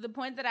 to the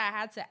point that I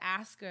had to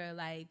ask her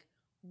like,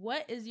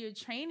 what is your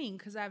training?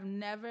 Because I've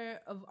never,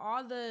 of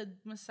all the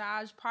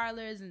massage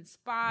parlors and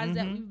spas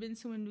that we've been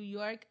to in New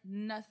York,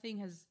 nothing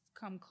has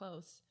come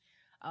close.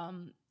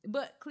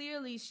 But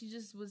clearly she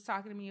just was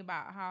talking to me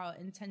about how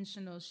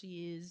intentional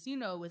she is,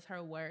 with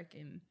her work,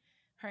 and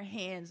her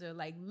hands are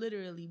like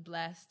literally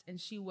blessed. And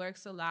she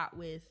works a lot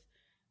with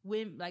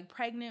women, like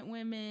pregnant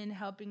women,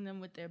 helping them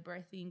with their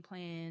birthing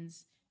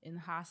plans in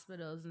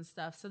hospitals and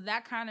stuff. So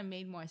that kind of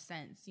made more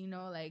sense,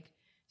 like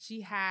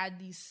she had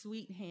these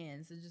sweet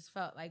hands that just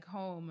felt like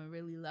home and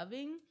really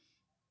loving.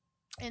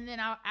 And then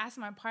I asked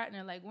my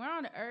partner, like, where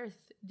on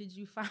earth did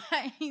you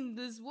find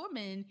this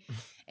woman?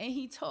 And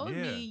he told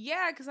me,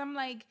 yeah, because I'm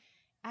like,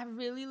 I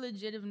really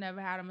legit have never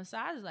had a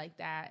massage like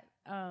that.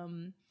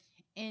 And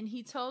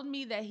he told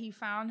me that he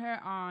found her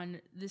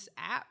on this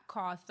app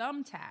called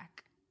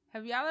Thumbtack.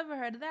 Have y'all ever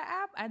heard of that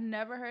app? I'd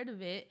never heard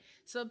of it.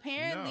 So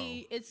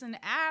apparently it's an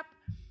app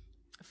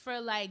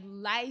for like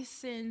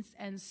licensed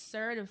and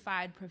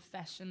certified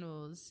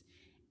professionals.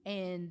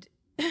 And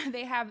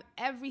they have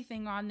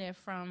everything on there,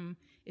 from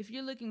if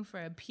you're looking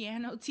for a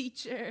piano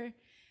teacher,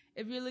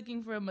 if you're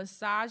looking for a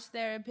massage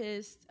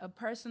therapist, a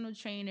personal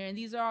trainer, and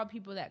these are all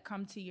people that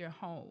come to your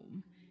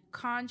home,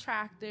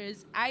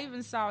 contractors. I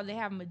even saw they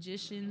have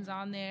magicians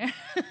on there,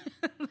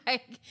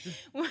 like,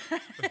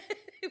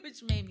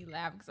 which made me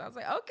laugh because I was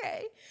like,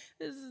 okay,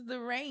 this is the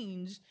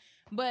range.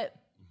 But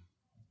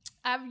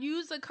I've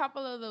used a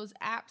couple of those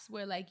apps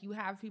where like you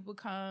have people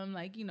come,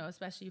 like, you know,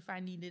 especially if I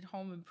needed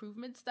home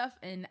improvement stuff.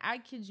 And I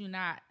kid you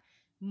not,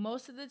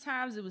 most of the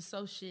times it was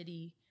so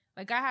shitty.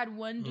 Like I had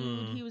one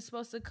dude, he was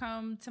supposed to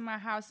come to my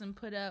house and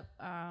put up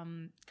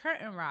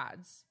curtain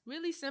rods.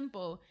 Really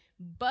simple.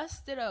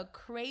 Busted a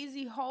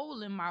crazy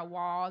hole in my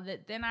wall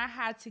that then I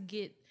had to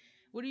get,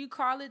 what do you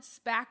call it,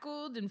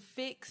 spackled and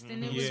fixed.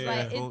 And it was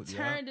like, it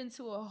turned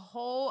into a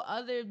whole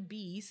other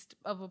beast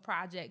of a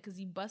project because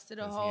he busted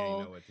a hole. He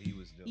didn't know what he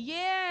was doing.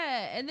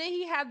 Yeah. And then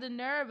he had the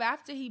nerve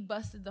after he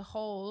busted the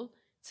hole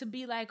to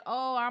be like,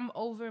 oh, I'm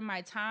over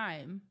my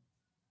time.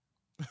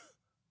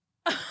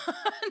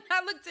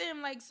 I looked at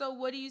him like, so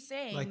what are you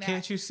saying? Like,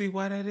 can't you see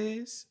why that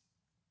is?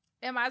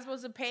 Am I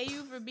supposed to pay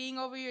you for being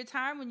over your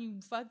time when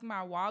you fucked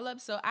my wall up?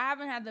 So I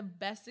haven't had the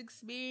best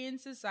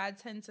experiences, so I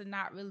tend to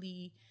not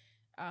really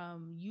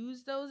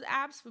use those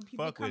apps for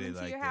people coming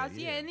to your house.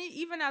 Yeah, and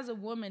even as a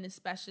woman,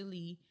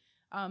 especially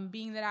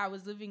being that I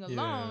was living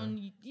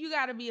alone, you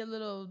got to be a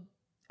little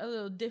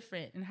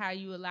different in how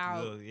you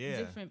allow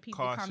different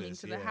people coming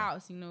to the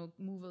house. You know,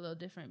 move a little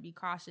different, be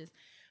cautious.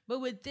 But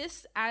with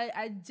this,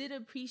 I did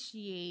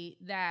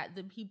appreciate that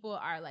the people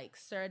are like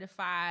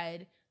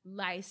certified,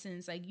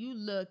 licensed. Like you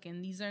look,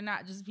 and these are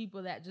not just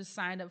people that just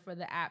signed up for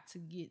the app to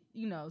get,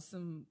 you know,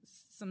 some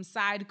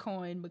side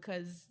coin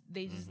because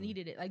they just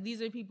needed it. Like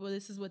these are people,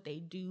 this is what they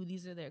do.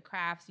 These are their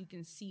crafts. You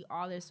can see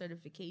all their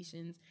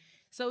certifications.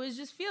 So it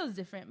just feels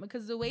different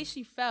because the way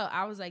she felt,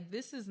 I was like,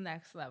 this is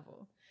next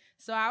level.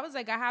 So I was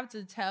like, I have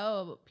to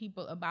tell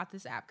people about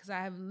this app because I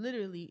have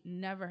literally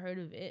never heard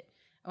of it.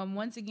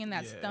 Once again,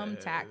 that's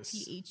Thumbtack,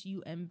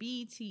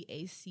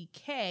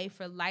 THUMBTACK,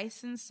 for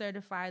licensed,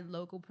 certified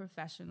local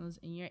professionals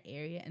in your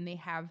area. And they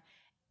have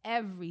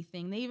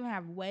everything. They even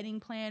have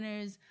wedding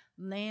planners,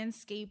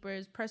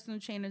 landscapers, personal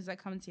trainers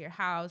that come to your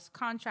house,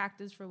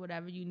 contractors for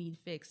whatever you need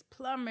fixed,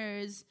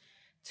 plumbers,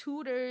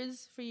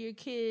 tutors for your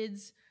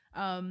kids.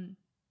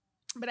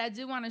 But I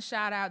did want to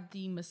shout out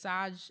the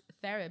massage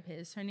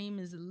therapist. Her name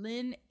is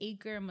Lynn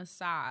Aker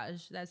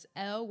Massage. That's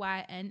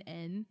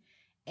LYNN.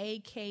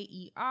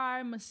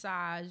 AKER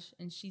Massage,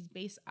 and she's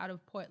based out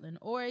of Portland,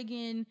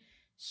 Oregon.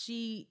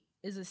 She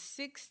is a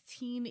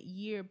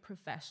 16-year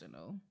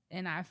professional,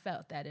 and I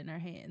felt that in her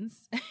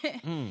hands.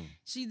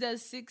 She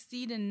does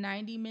 60 to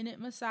 90-minute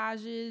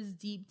massages,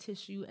 deep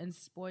tissue and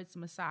sports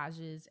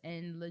massages,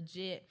 and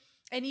legit.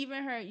 And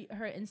even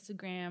her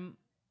Instagram,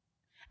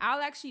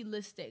 I'll actually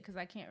list it because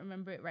I can't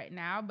remember it right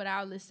now, but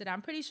I'll list it.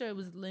 I'm pretty sure it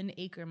was Lynn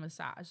Aker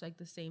Massage, like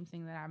the same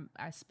thing that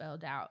I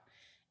spelled out.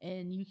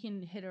 And you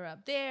can hit her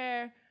up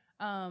there,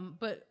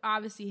 but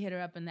obviously hit her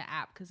up in the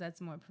app because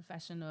that's more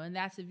professional. And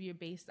that's if you're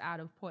based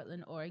out of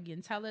Portland,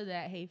 Oregon. Tell her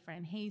that, hey,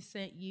 friend, hey,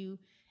 sent you.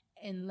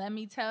 And let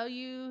me tell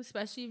you,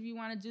 especially if you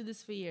want to do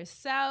this for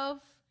yourself,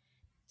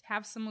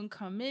 have someone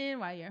come in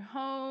while you're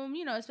home,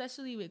 you know,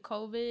 especially with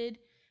COVID.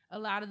 A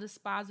lot of the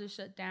spas are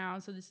shut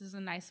down. So this is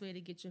a nice way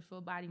to get your full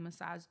body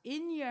massage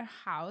in your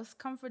house,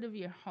 comfort of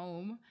your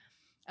home.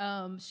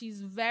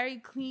 She's very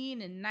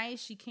clean and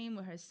nice. She came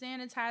with her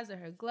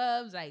sanitizer, her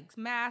gloves, like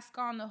mask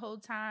on the whole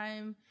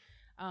time.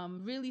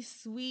 Really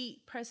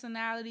sweet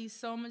personality,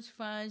 so much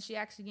fun. She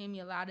actually gave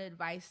me a lot of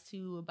advice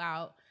too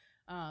about,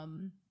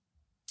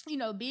 you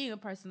know, being a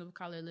person of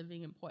color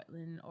living in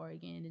Portland,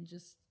 Oregon, and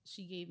just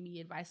she gave me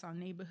advice on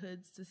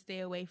neighborhoods to stay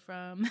away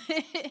from,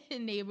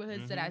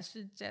 neighborhoods that I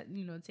should,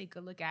 you know, take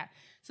a look at.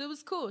 So it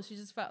was cool. She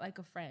just felt like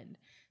a friend.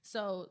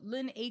 So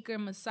Lynn Aker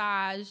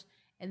Massage.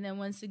 And then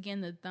once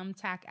again, the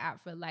Thumbtack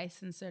app for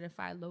licensed,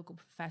 certified local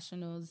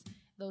professionals.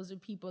 Those are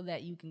people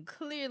that you can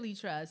clearly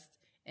trust.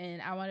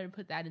 And I wanted to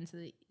put that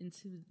into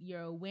your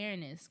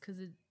awareness because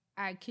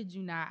I kid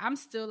you not, I'm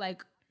still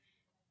like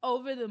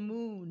over the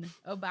moon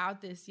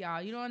about this,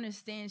 y'all. You don't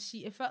understand.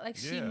 It felt like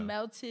she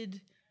melted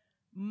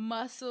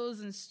muscles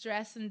and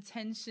stress and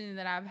tension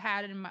that I've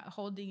had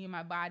holding in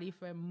my body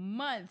for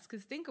months.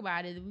 Because think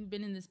about it, we've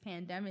been in this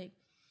pandemic.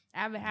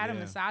 I haven't had a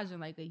massage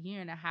in like a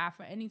year and a half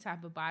or any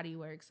type of body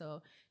work.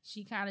 So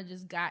she kind of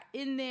just got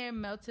in there,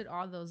 melted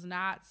all those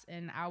knots,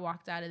 and I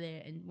walked out of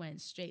there and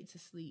went straight to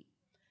sleep.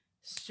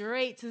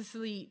 Straight to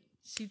sleep.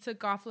 She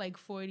took off like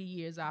 40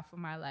 years off of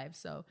my life.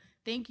 So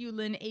thank you,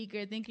 Lynn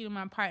Aker. Thank you to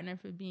my partner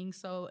for being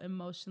so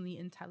emotionally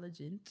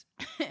intelligent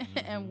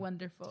and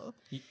wonderful.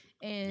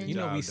 And you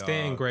know, we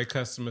stay in great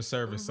customer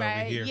service over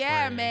here.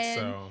 Yeah, friend, man.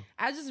 So.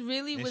 I just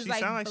really was she like,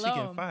 sound like blown.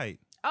 she can fight.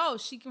 Oh,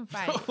 she can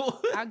fight.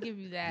 I'll give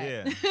you that.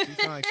 Yeah, she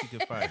sound like she can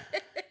fight.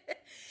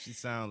 She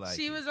sound like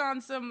she was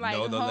on some like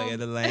know the lay of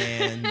the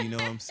land. You know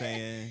what I'm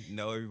saying?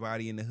 Know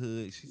everybody in the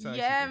hood. She sound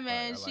like she can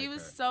man. fight. She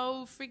was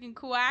so freaking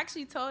cool. I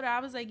actually told her,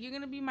 I was like, "You're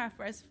gonna be my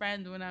first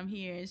friend when I'm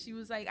here," and she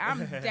was like,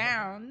 "I'm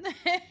down."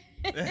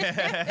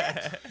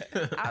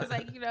 I was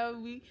like, you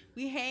know,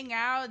 we hang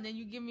out, and then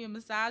you give me a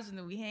massage, and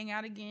then we hang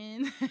out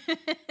again.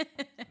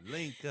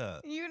 Link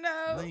up. You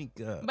know? Link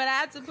up. But I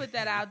had to put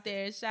that out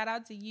there. Shout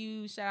out to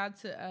you. Shout out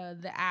to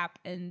the app.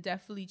 And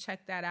definitely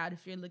check that out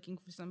if you're looking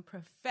for some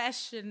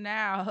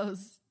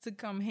professionals to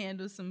come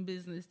handle some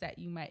business that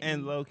you might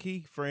And need.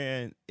 low-key,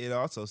 friend, it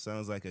also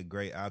sounds like a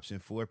great option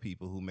for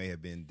people who may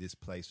have been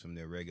displaced from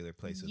their regular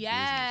place of business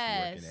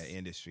to work in that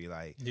industry.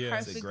 Like,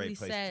 it's a great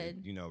place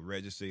to,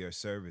 register your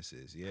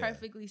services. Yeah.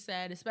 Perfectly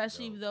said,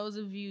 especially those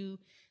of you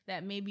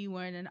that maybe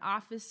were in an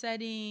office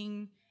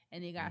setting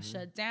and it got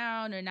shut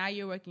down, or now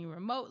you're working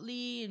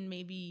remotely and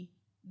maybe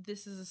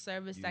this is a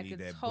service that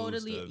could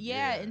totally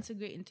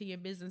integrate into your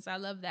business. I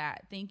love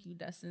that. Thank you,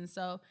 Dustin.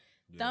 So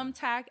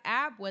Thumbtack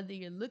app, whether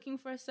you're looking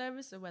for a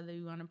service or whether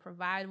you want to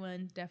provide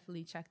one,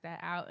 definitely check that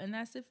out. And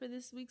that's it for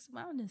this week's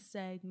wellness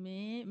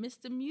segment.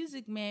 Mr.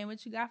 Music Man,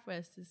 what you got for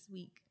us this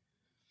week?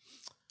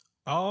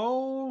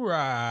 All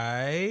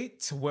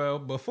right. Well,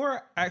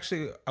 before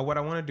what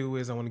I want to do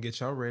is I want to get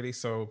y'all ready.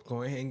 So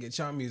go ahead and get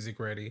y'all music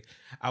ready.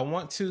 I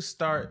want to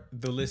start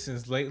the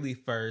listens lately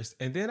first,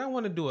 and then I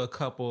want to do a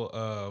couple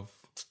of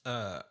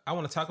I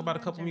want to talk about a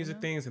couple music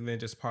things and then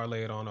just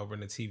parlay it on over in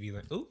the TV.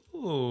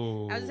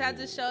 Ooh. I just had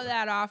to show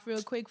that off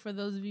real quick for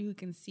those of you who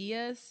can see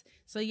us.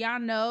 So y'all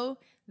know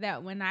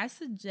that when I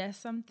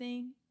suggest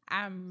something,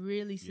 I'm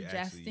really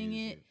suggesting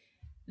it.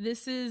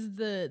 This is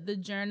the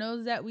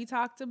journals that we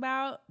talked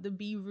about, the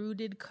Be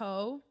Rooted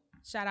Co.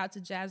 Shout out to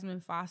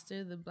Jasmine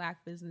Foster, the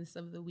Black Business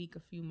of the Week a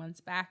few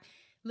months back.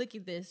 Look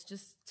at this,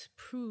 just to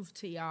prove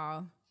to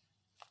y'all.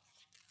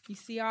 You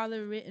see all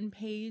the written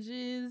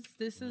pages?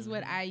 This is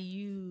what I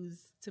use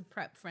to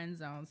prep Friend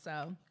Zone.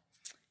 So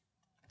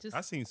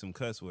I seen some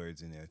cuss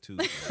words in there too.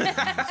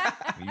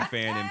 When you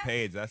fan them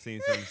pages, I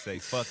seen something say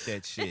 "fuck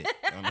that shit"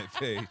 on that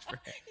page.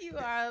 You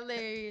are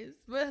hilarious.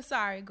 But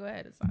sorry, go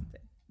ahead, Asante.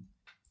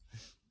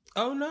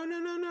 Oh,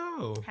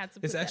 no.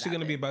 It's actually going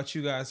to be about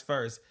you guys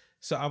first.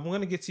 So I'm going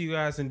to get to you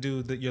guys and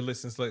do your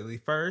listens lately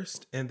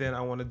first. And then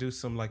I want to do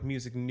some like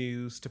music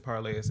news to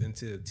parlay us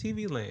into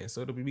TV land.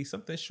 So it'll be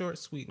something short,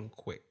 sweet, and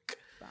quick.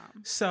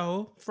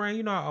 So,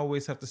 friend, I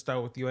always have to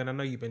start with you. And I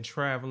know you've been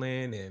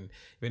traveling and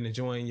been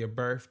enjoying your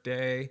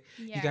birthday.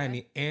 Yeah. You got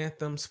any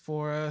anthems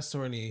for us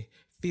or any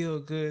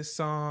feel-good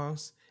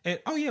songs? And,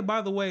 oh, yeah, by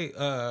the way,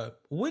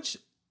 which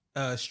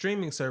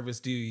streaming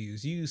service do you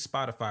use? You use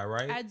Spotify,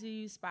 right? I do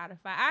use Spotify.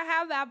 I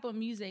have Apple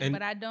Music,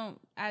 but I don't.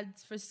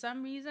 For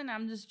some reason,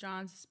 I'm just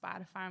drawn to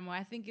Spotify more.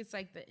 I think it's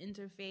like the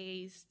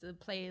interface, the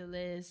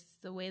playlist,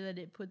 the way that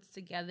it puts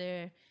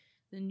together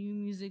the new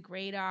music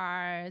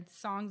radar,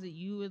 songs that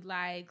you would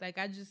like. Like,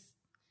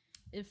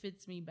 it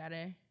fits me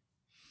better.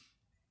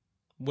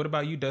 What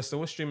about you, Dustin?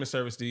 What streaming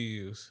service do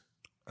you use?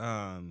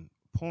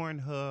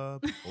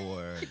 Pornhub,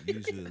 or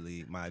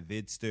usually my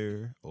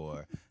Vidster,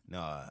 or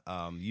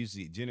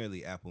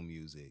generally Apple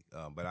Music.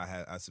 But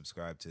I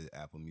subscribe to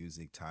Apple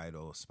Music,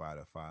 Tidal,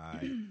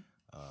 Spotify.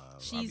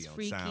 She's I'll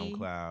be freaky. on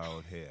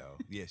SoundCloud. Hell,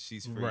 yeah,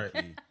 she's freaky.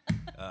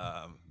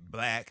 Right.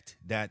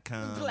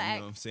 Blacked.com. Black. You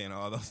know what I'm saying?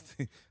 All those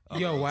things.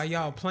 Yo, while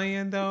y'all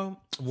playing though,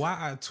 why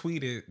I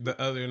tweeted the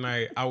other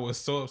night, I was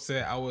so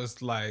upset. I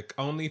was like,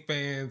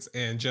 OnlyFans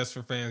and Just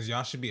for Fans,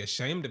 y'all should be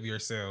ashamed of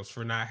yourselves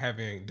for not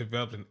having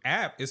developed an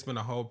app. It's been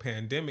a whole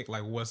pandemic.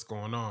 Like, what's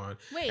going on?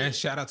 Wait. And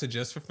shout out to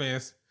Just for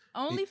Fans.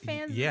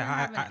 OnlyFans doesn't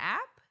have an app?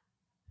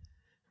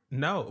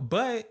 No,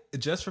 but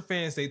Just for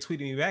Fans, they tweeted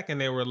me back and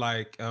they were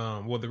like,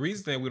 well, the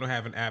reason that we don't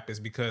have an app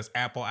is because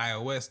Apple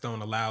iOS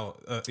don't allow,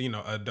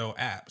 adult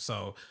app.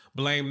 So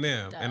blame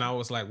them. Duh. And I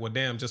was like, well,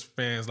 damn, Just for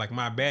Fans, like,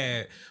 my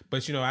bad.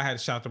 But, I had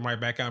to shout them right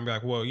back out and be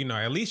like, well,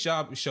 at least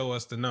y'all show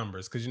us the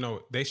numbers. Because,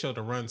 they show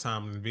the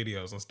runtime and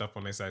videos and stuff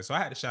on their site. So I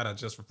had to shout out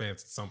Just for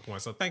Fans at some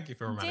point. So thank you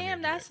for reminding me.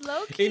 Damn, that's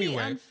low-key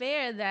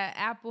unfair that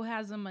Apple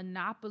has a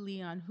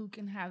monopoly on who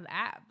can have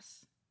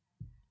apps.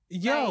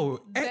 Yo,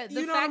 like,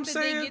 the you know fact what I'm that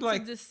saying? they get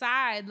to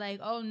decide,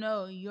 like, oh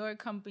no, your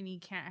company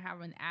can't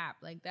have an app.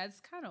 Like, that's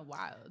kind of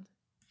wild.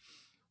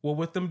 Well,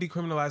 with them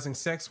decriminalizing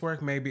sex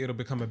work, maybe it'll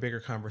become a bigger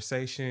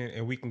conversation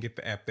and we can get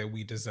the app that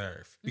we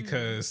deserve.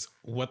 Because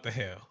what the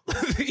hell?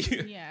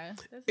 Yeah.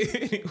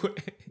 Anyway.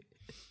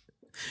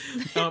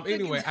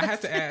 Anyway, I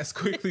had to ask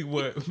quickly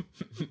what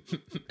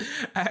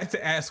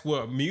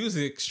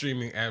music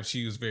streaming apps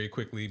you use very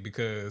quickly,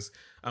 because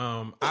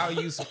I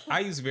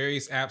use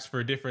various apps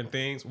for different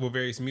things. Well,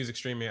 various music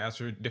streaming apps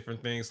for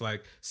different things.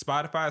 Like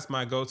Spotify is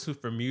my go-to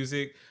for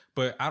music,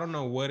 but I don't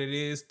know what it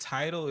is.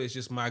 Tidal is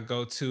just my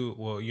go-to.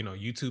 Well,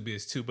 YouTube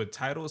is too, but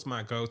Tidal is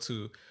my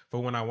go-to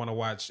for when I want to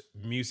watch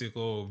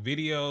musical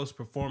videos,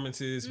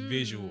 performances,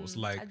 visuals.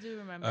 Like I do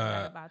remember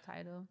that about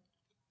Tidal.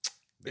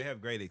 They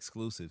have great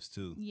exclusives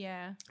too.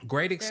 Yeah,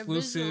 great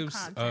exclusives.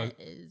 Their visual content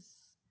is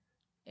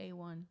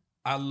A1.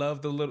 I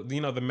love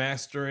the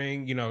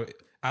mastering.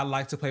 I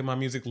like to play my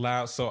music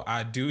loud, so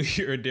I do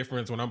hear a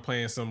difference when I'm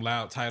playing some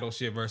loud Tidal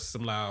shit versus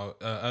some loud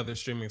other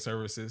streaming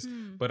services.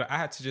 But I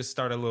had to just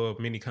start a little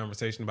mini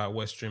conversation about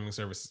what streaming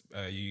service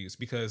you use,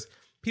 because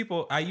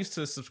I used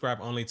to subscribe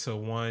only to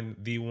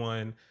the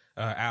one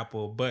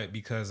Apple, but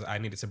because I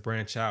needed to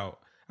branch out,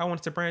 I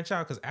wanted to branch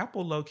out because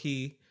Apple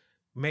low-key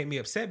made me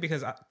upset,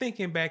 because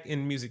thinking back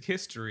in music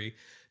history,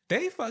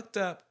 they fucked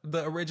up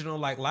the original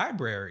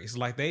libraries.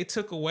 Like they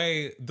took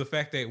away the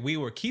fact that we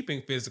were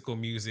keeping physical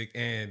music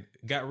and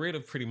got rid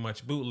of pretty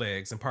much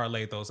bootlegs and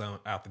parlayed those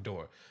out the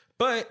door.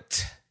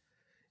 But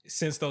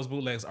since those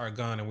bootlegs are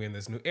gone and we're in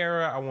this new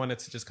era, I wanted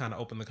to just kind of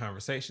open the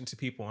conversation to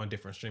people on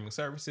different streaming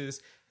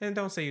services. And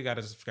don't say you got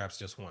to subscribe to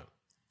just one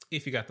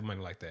if you got the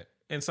money like that.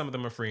 And some of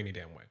them are free any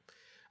damn way.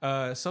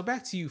 So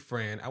back to you,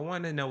 Fran. I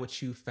want to know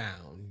what you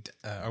found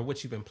or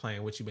what you've been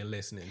playing, what you've been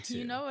listening to.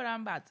 You know what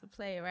I'm about to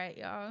play, right,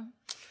 y'all?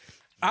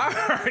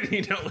 I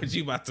already know what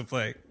you about to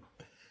play.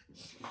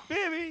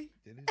 Baby.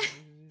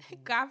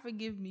 God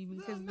forgive me,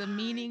 because the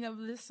meaning of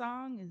this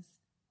song is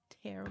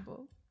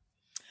terrible.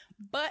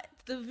 But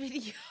the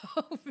video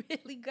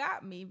really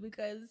got me,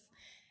 because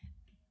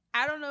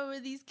I don't know where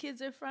these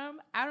kids are from.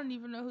 I don't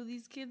even know who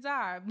these kids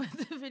are. But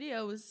the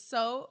video was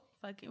so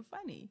fucking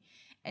funny.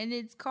 And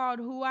it's called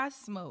Who I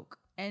Smoke.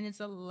 And it's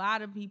a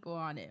lot of people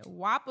on it.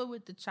 Whopper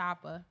with the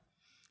Chopper,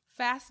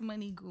 Fast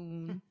Money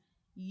Goon,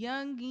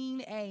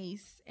 Youngeen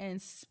Ace,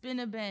 and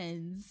Spinner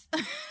Benz.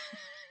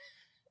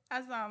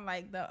 I sound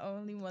like the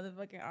only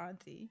motherfucking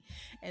auntie.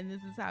 And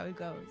this is how it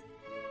goes.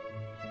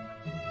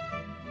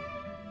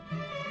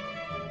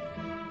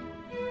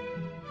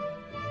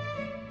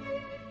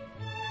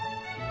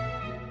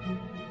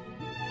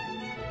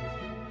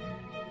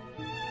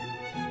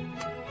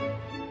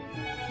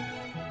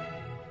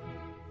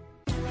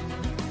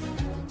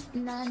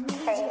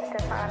 Hey,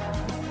 Stefano.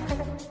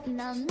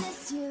 And I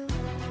miss you.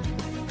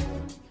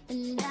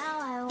 And now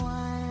I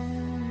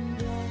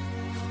wonder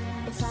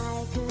if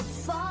I could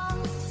fall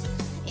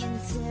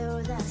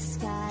into the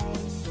sky.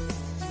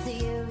 Do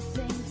you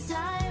think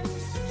time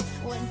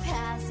would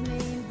pass me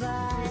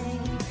by?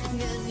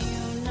 'Cause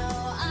you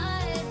know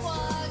I'd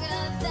walk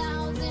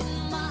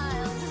 1,000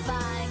 miles if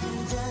I can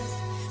just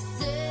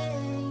see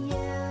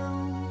you.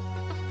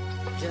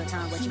 Jill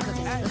Tom, what you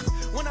cooking?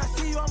 When I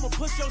see you, I'ma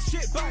push your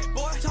shit back,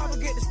 boy. Chopper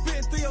get to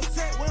spitting through your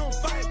set, we don't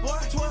fight,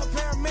 boy. 12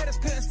 paramedics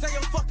couldn't save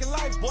your fucking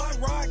life, boy.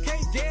 Rod K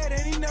dead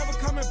and he never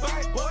coming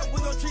back, boy. We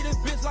gon' treat this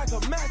bitch like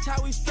a match,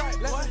 how we strike.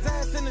 Left his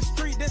ass in the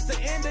street, this the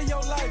end of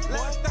your life, boy.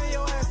 Last thing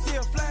your ass see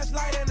a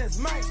flashlight and it's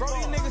Mike. Bro,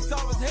 these niggas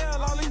soft as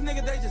hell, all these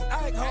niggas, they just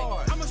act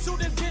hard. I'ma shoot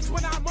this bitch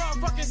when I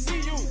motherfucking see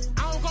you.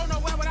 I don't go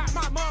nowhere without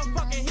my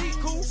motherfucking heat,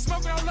 cool.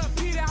 Smoking on Lil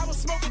Peter, I was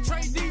smoking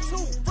Trey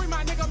D2. Free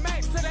my nigga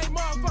Max till they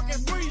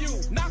motherfucking free you.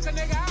 Knock a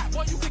nigga out,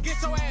 boy, you can get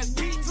your ass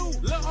beat too.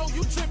 Lil' ho,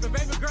 you trippin',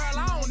 baby girl,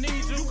 I don't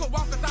need you. You could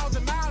walk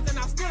 1,000 miles and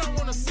I still don't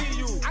wanna see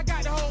you. I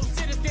got the whole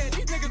city scared,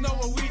 these niggas know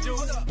what we do.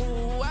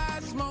 Ooh, I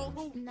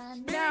smoke.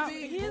 Now,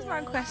 here's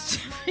my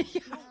question for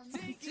y'all.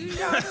 Do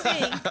y'all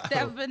think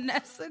that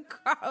Vanessa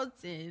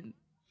Carlton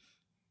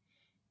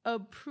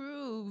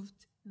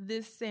approved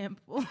this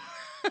sample?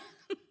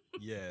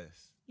 Yes.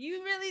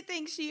 You really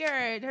think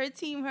her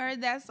team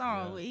heard that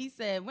song? Yeah. He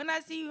said, when I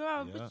see you,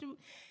 I'll put you.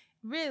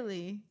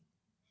 Really?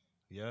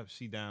 Yep,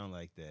 she down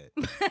like that.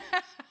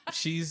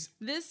 She's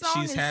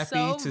happy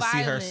so to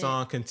see her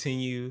song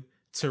continue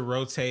to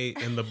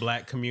rotate in the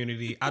Black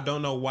community. I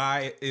don't know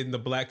why in the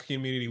Black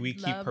community we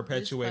keep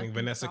perpetuating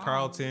Vanessa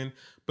Carlton,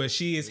 but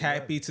she is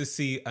happy to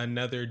see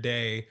another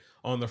day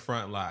on the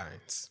front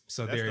lines.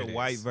 So that's there the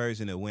white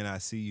version of When I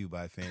See You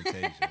by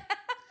Fantasia.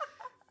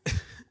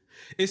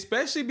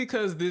 Especially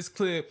because this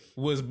clip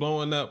was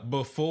blowing up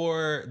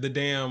before the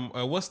damn,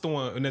 what's the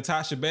one?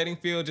 Natasha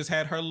Bedingfield just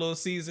had her little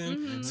season.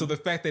 Mm-hmm. So the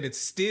fact that it's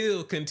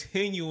still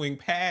continuing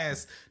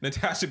past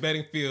Natasha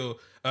Bedingfield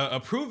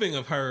approving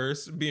of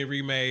hers being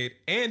remade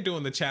and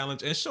doing the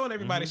challenge and showing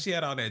everybody she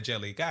had all that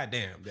jelly.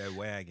 Goddamn. That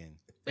wagon.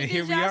 But and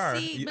here we are.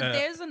 But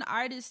there's an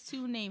artist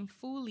too named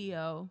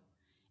Fulio,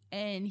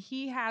 and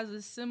he has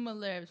a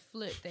similar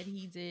flip that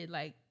he did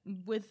like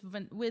with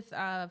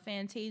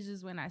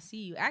Fantasia's When I See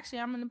You. Actually,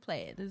 I'm gonna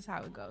play it. This is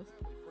how it goes.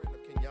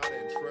 Kenyatta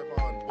and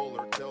Trevon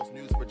Bullard tells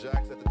News for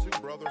Jax that the two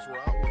brothers were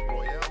out with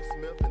Royale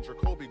Smith and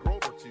Jacoby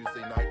Grover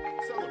Tuesday night,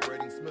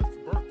 celebrating Smith's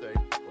birthday.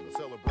 When the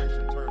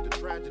celebration turned to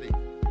tragedy,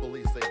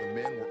 police say the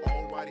men were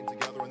all riding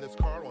together in this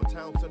car on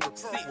Town Center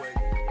Parkway.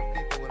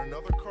 People in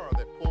another car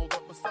that pulled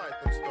up beside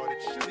them started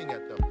shooting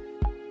at them.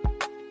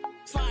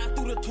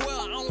 the 12,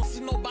 I don't see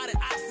nobody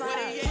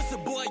outside. Pussy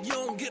boy, you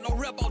don't get no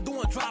rep on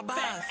doing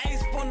drive-bys.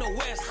 Ace from the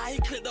west, how he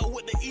clicked up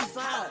with the east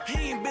side.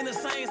 He ain't been the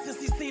same since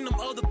he seen them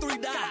other 3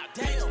 die.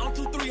 Damn, I'm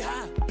 2-3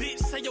 high. Bitch,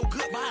 say your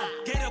goodbye.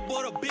 Gave that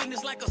boy the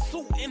business like a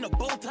suit in a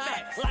bow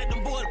tie. Like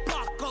them boys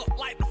block up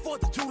like the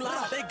 4th of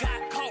July. They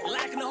got caught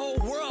lacking, the whole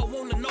world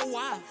wanna know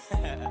why.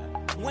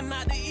 Went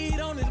out to eat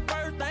on his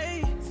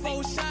birthday.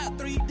 4 shot,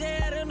 3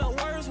 dead in the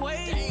worst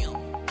way. Damn,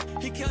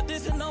 he kept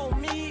dissing on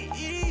me.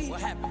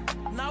 What happened?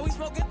 Now we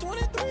smoking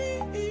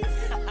 23.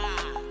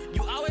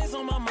 You always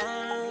on my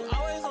mind.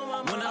 Always on my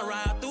mind. When I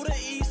ride through the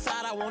east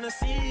side, I wanna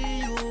see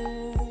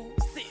you.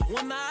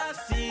 When I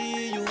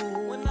see you.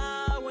 When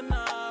I.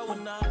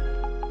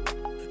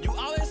 You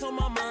always on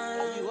my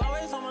mind. You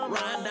always on my mind.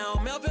 Riding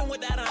down Melvin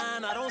with that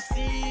iron, I don't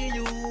see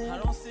you. I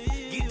don't see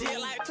you. Get dead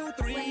like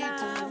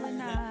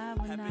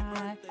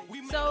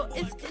 2-3. So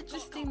it's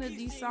interesting that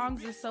these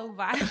songs are so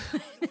violent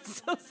and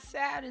so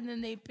sad, and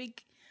then they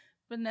pick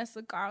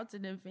Vanessa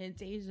Carlton and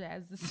Fantasia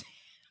as the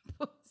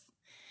samples.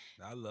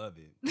 I love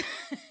it.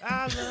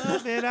 I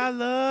love it. I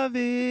love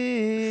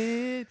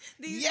it.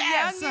 These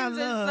yes, youngins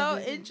are so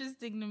it.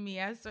 interesting to me.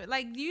 I swear.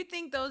 Like, do you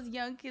think those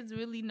young kids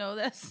really know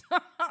that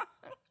song?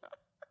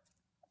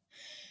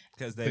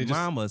 Because their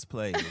mamas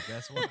played it.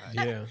 That's why.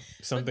 Yeah,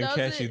 something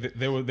catchy.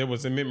 There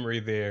was a memory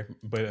there,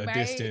 but a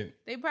distant.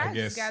 They probably I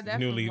guess, just got that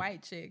newly... from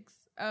white chicks.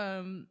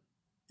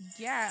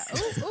 Yeah.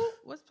 Ooh,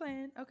 what's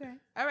playing? Okay.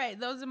 All right.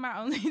 Those are my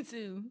only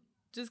 2.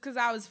 Just because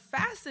I was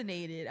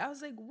fascinated. I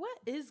was like, what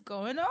is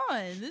going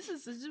on? This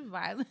is such a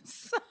violent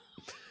song.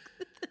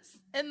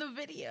 In the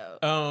video.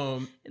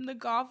 In the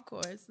golf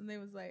course. And they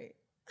was like...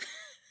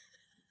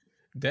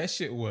 That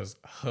shit was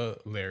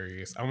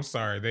hilarious. I'm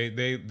sorry.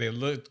 They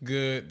looked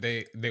good.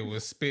 They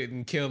was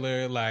spitting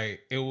killer.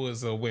 Like, it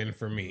was a win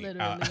for me.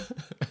 Literally.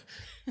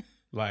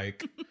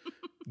 Like...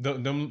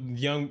 Them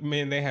young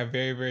men, they have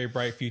very, very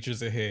bright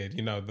futures ahead.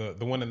 You know,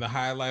 the one in the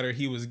highlighter,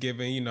 he was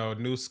giving, you know,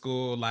 new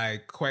school,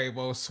 like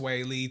Quavo,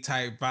 Sway Lee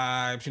type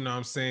vibes. You know what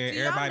I'm saying?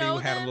 Everybody who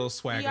had a little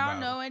swag about.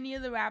 Do y'all know any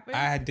of the rappers?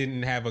 I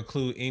didn't have a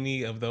clue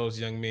any of those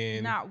young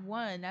men. Not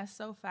one. That's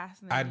so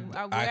fascinating.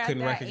 I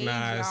couldn't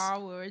recognize. Age,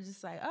 y'all, we were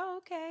just like, oh,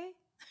 okay.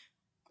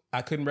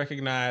 I couldn't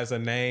recognize a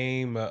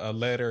name, a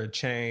letter, a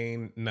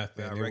chain,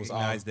 nothing. I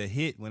recognized the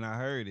hit when I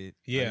heard it.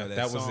 Yeah,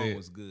 that was it.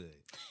 Was good.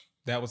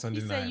 That was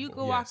undeniable. He said, you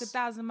could walk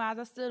 1,000 miles.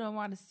 I still don't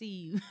want to see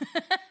you.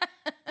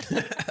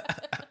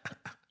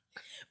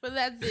 But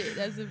that's it.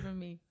 That's it for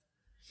me.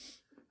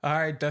 All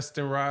right,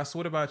 Dustin Ross,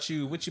 what about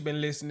you? What you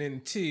been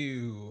listening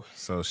to?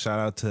 So shout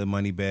out to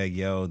Moneybagg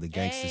Yo, the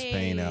Gangsta's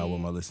Pain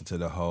album. I listened to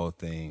the whole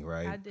thing,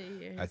 right? I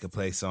did hear I could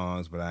play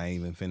songs, but I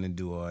ain't even finna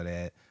do all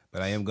that.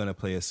 But I am going to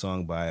play a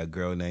song by a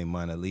girl named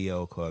Mana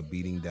Leo called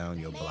Beating Down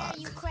Your Block.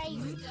 You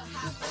crazy.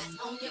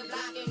 On your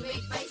block and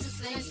big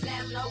faces,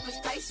 slam open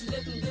spaces,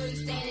 looking good and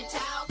standing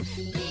tall.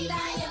 Beat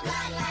down your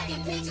block like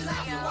in pictures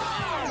off the wall.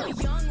 I'm a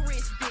young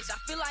rich bitch. I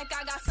feel like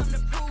I got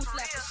something to prove.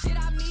 Slap the shit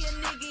out me a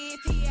nigga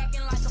if he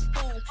acting like a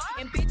fool.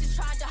 And bitches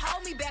tried to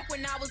hold me back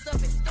when I was up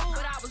in school,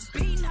 but I was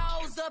beating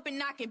hoes up and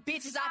knocking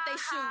bitches out they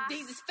shoes.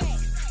 These is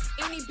facts.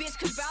 Any bitch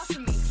could vouch for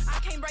me. I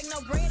can't break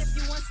no bread if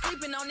you weren't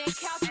sleeping on that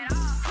couch.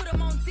 Put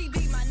them on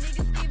TV, my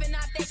niggas giving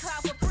out that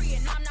clout for free.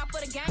 And I'm not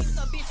for the game,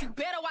 so bitch, you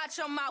better watch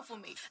your mouth for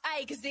me.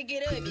 Ayy, cause it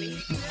get ugly.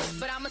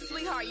 But I'm a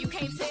sweetheart, you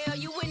can't tell.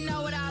 You wouldn't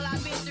know what all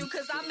I've been through,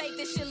 cause I make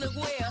this shit look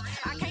well.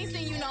 I can't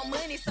send you no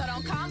money, so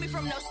don't call me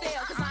from no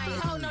cell. Cause I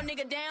ain't hold no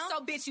nigga down, so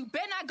bitch, you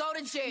better not go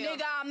to jail.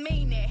 Nigga, I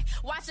mean that.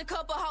 Watch a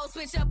couple hoes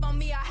switch up on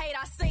me, I hate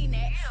I seen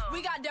that.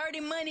 We got dirty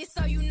money,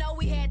 so you know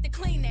we had to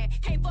clean that.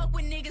 Can't fuck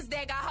with niggas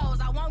that got hoes,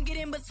 I won't get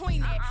in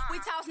between that. We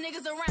toss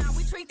niggas around,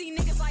 we treat these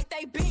niggas like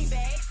they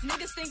beanbags.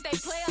 Niggas think they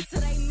play up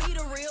till they meet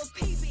a real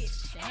P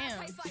bitch.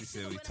 Damn. He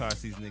said we toss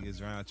these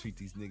niggas around, treat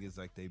these niggas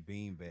like they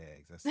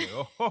beanbags. I said,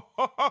 oh, ho,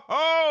 ho, ho,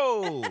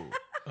 ho.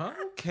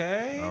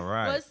 Okay. All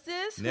right. What's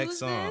this? Next Who's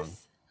song.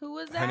 this? Who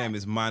was that? Her name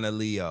is Mana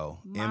Leo.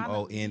 Mana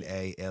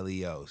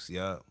Monaleos.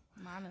 Yup.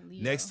 Mana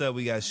Leo. Next up,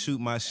 we got Shoot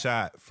My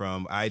Shot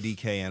from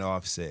IDK and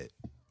Offset.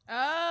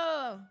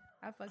 Oh,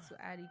 I fucks with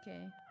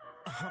IDK.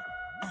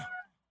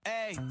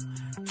 Hey,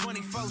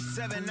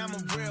 24/7, I'm a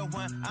real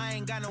one. I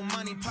ain't got no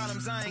money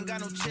problems, I ain't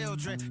got no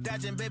children.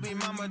 Dodging baby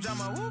mama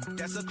drama, whoop,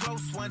 that's a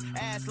close one.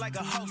 Ass like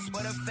a host,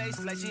 but her face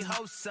like she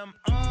hosts some.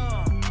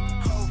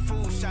 Whole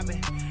food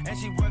shopping, and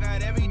she work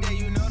out every day.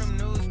 You know them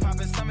news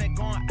popping, stomach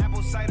going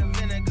apple cider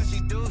vinegar. She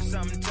do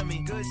something to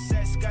me. Good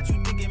sex got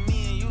you thinking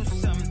me and you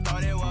something.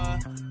 Thought it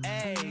was,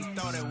 ayy,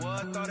 thought it was.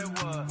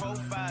 4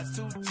 5s,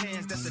 2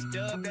 10s, that's a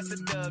dub, that's a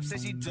dub.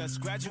 Said she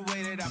just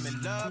graduated, I'm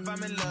in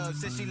love.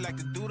 Said she like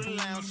to do the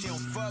lounge, she don't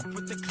fuck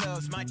with the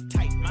clubs. My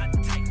type,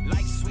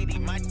 like Sweetie,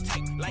 my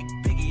type, like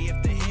Biggie.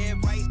 If the head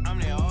right, I'm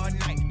there all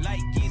night. Like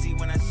Yeezy,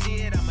 when I see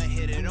it, I'ma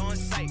hit it on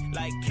sight.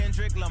 Like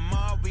Kendrick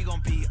Lamar, we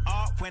gon' be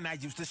off. When I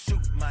used to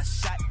shoot my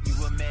shot, you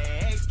a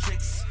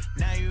matrix.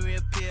 Now you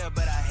reappear,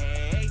 but I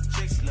hate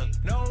tricks. Look,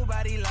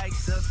 nobody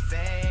likes a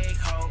fake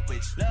hoe.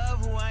 Bitch, love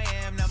who I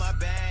am, not my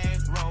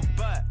bankroll.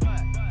 But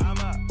I'm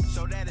up,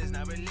 so that is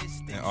not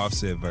realistic. And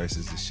Offset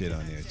versus the shit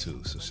on there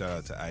too. So shout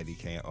out to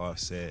IDK and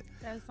Offset.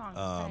 That song is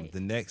tight.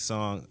 The next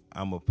song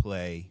I'm gonna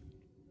play.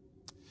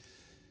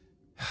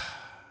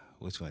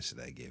 Which one should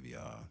I give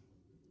y'all?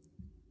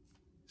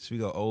 Should we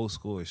go old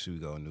school or should we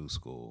go new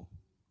school?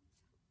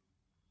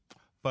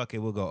 Fuck it,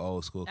 we'll go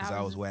old school because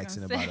I was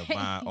waxing about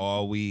Avant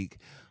all week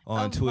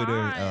on Twitter.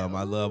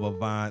 I love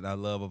Avant. I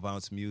love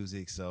Avant's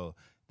music. So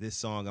this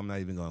song, I'm not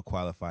even gonna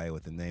qualify it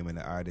with the name of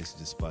the artist.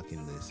 Just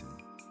fucking listen.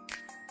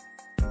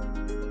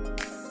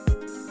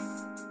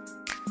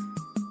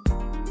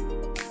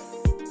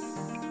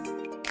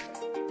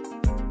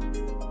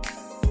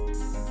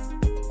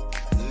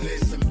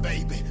 Listen,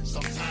 baby,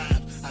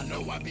 sometimes I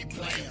know I be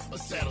playing, but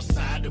set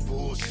aside the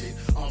bullshit.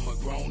 I'm a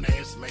grown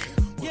ass man.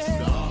 Want you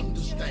to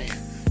understand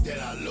that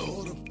I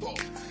love the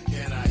fuck.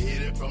 Can I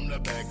hit it from the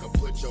back or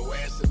put your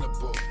ass in the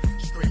book?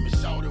 Screaming,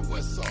 shout it,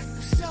 what's up?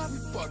 We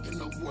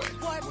fucking or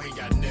what? We ain't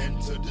got nothing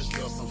to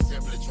discuss. I'm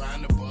simply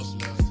trying to bust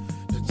nuts.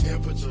 The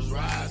temperature's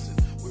rising.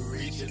 We're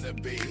reaching the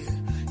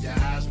bed. Your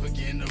eyes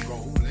begin to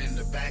roll in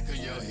the back of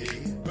your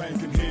head.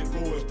 Banking head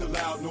voice, the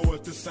loud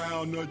noise, the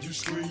sound of you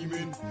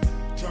screaming.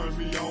 Turn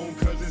me on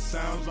cause it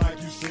sounds like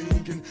you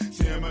singing.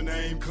 Saying my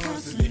name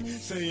constantly,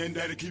 saying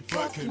that it keep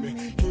fucking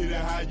me. Get it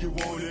how you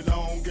want it,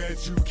 long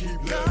as you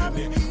keep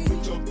loving it.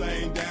 Put your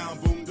thing down,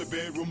 boom, the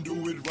bedroom,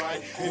 do it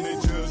right. And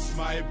it just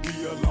might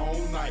be a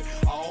long night.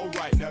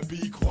 Alright, now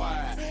be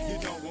quiet.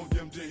 You don't want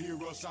them to hear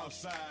us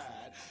outside.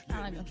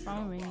 Sound like a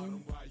phone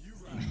ringing.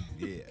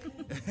 Yeah,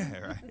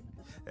 right.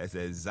 That's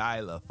a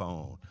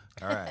xylophone.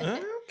 All right.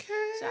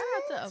 Okay. Shout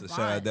out to Avant. So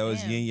shout out, that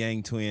was Yin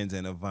Yang Twins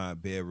and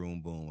Avant,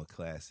 Bedroom Boom, a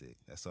classic.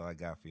 That's all I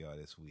got for y'all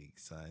this week,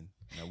 son.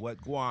 Now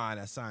what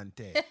guan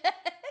asante?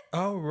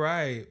 All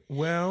right.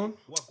 Well,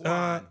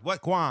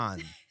 what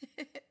guan?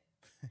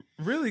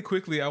 Really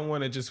quickly, I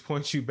want to just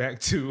point you back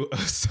to a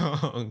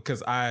song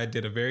because I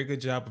did a very good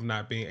job of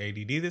not being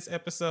ADD this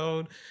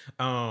episode.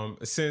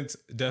 Since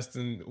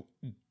Dustin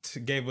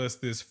gave us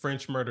this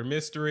French murder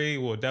mystery,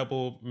 or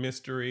double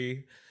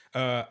mystery,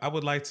 I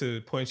would like to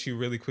point you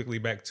really quickly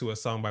back to a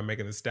song by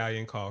Megan Thee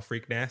Stallion called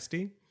Freak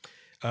Nasty.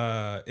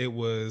 It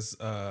was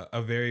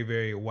a very,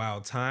 very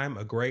wild time,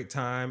 a great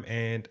time,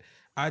 and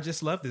I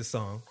just love this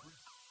song.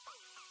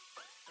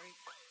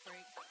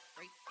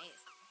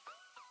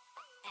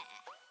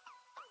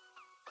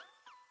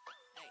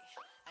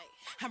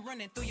 I'm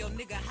running through your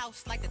nigga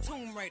house like the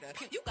Tomb Raider.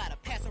 You gotta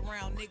pass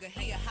around, nigga,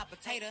 he a hot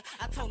potato.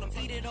 I told him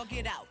eat it or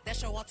get out,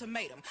 that's your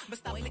ultimatum. But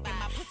stop licking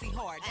my pussy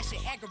hard, that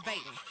shit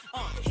aggravating.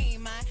 He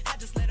ain't mine, I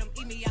just let him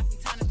eat me out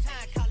from time to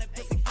time. Call it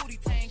pussy booty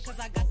tang, cause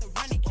I got the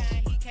runny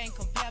kind. He can't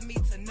compare me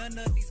to none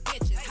of these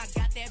bitches. I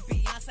got that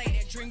Beyonce,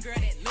 that dream girl,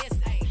 that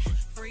list.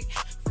 Freak,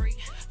 freak,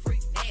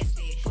 freak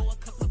nasty. Go a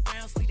couple of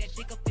rounds, leave that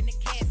dick up in the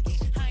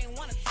casket. I ain't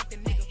wanna take the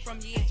nigga from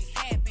you, it just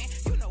happened.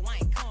 You know I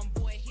ain't come,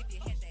 boy, if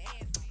you had to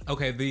ask me.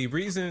 Okay, the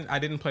reason I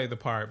didn't play the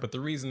part, but the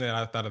reason that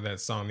I thought of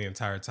that song the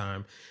entire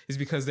time is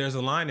because there's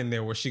a line in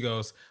there where she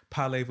goes,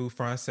 "Parlez-vous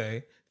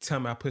français? Tell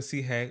my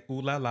pussy hey,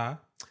 ooh la la,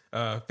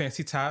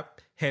 fancy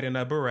top, head in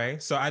a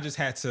beret." So I just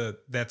had to,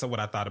 that's what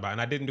I thought about. And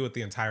I didn't do it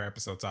the entire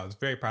episode, so I was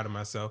very proud of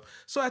myself.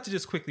 So I had to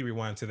just quickly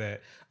rewind to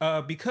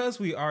that. Because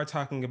we are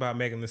talking about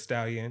Megan Thee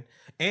Stallion,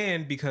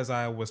 and because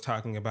I was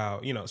talking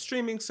about,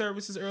 streaming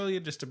services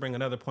earlier, just to bring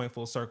another point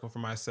full circle for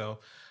myself.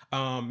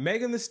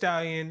 Megan Thee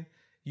Stallion,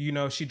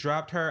 she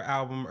dropped her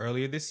album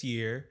earlier this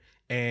year,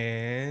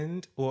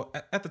 and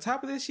at the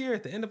top of this year,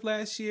 at the end of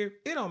last year,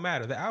 it don't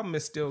matter. The album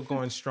is still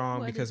going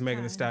strong because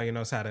Megan Thee Stallion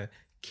knows how to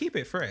keep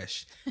it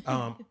fresh.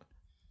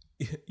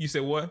 You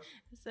said what?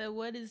 I said,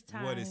 what is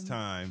time? What is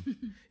time?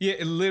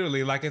 Yeah,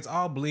 literally, like it's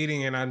all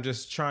bleeding and I'm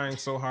just trying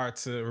so hard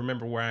to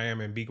remember where I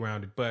am and be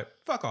grounded, but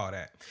fuck all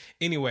that.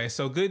 Anyway,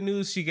 so good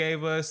news she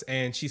gave us,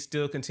 and she's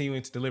still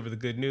continuing to deliver the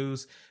good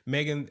news.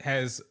 Megan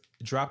has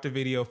dropped a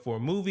video for a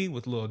movie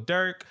with Lil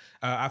Durk.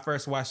 I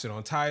first watched it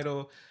on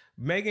Tidal.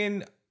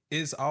 Megan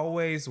is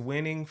always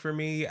winning for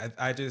me. I'm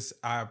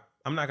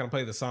not going to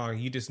play the song.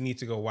 You just need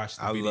to go watch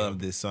the video. I love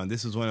this song.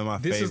 This was one of my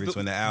favorites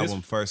when the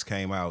album first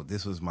came out.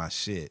 This was my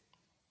shit.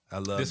 I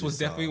love this. This was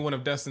definitely one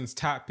of Dustin's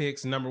top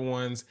picks, number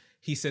ones.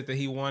 He said that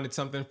he wanted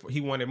something.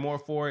 He wanted more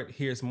for it.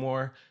 Here's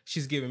more.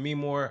 She's giving me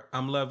more.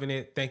 I'm loving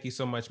it. Thank you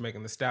so much,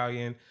 Megan Thee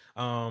Stallion.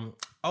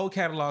 Old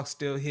catalog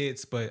still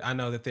hits, but I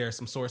know that there are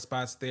some sore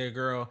spots there,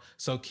 girl.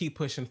 So keep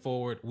pushing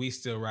forward. We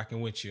still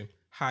rocking with you.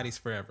 Hotties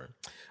forever.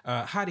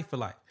 Hottie for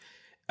life.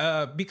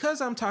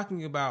 Because I'm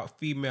talking about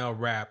female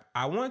rap,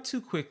 I want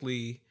to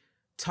quickly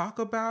talk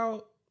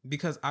about,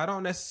 because I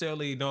don't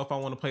necessarily know if I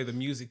want to play the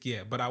music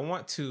yet, but I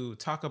want to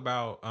talk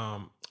about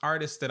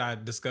artists that I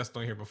discussed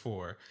on here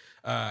before.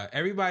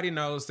 Everybody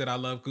knows that I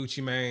love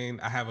Gucci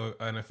Mane. I have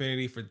an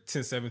affinity for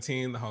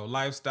 1017, the whole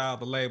lifestyle,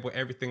 the label,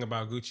 everything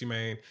about Gucci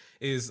Mane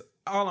is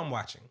all I'm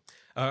watching.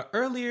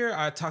 Earlier,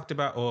 I talked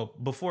about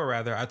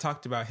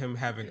him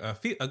having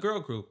a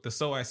girl group, the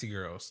So Icy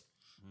Girls.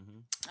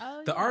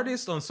 Oh, the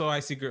artists on So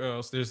Icy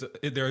Girls,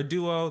 they're a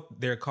duo.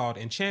 They're called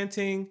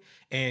Enchanting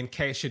and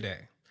K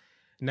Shade.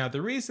 Now,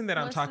 the reason that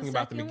I'm talking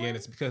about them again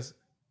is because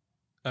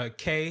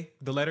K,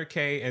 the letter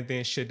K, and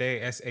then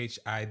Shaday,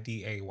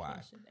 Shiday.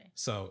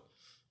 So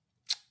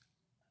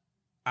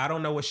I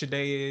don't know what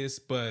Shaday is,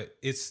 but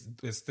it's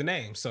the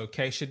name. So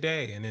K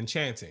Shaday and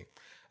Enchanting.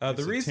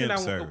 The reason I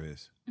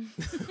service.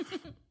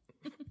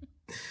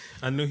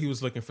 I knew he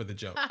was looking for the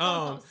joke. I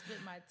almost spit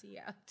my tea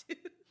out too.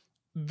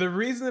 The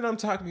reason that I'm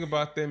talking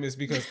about them is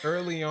because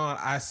early on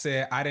I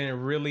said I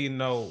didn't really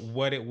know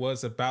what it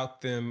was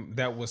about them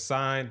that was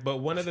signed. But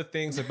one of the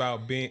things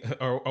about being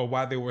or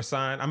why they were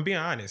signed, I'm being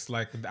honest.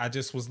 Like I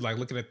just was like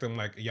looking at them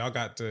like y'all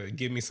got to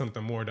give me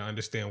something more to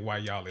understand why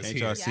y'all is Can't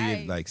here. y'all see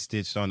it like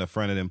stitched on the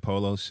front of them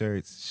polo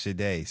shirts?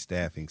 Shaday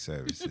Staffing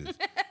Services.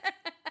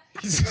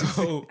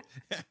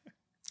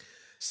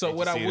 So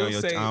what I will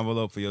say,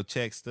 envelope for your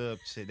check stub,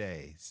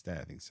 Shaday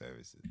Staffing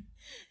Services.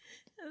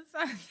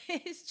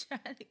 He's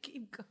trying to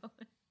keep going.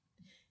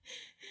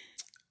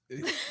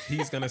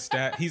 He's gonna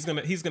staff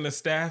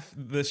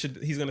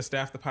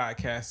the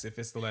podcast if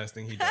it's the last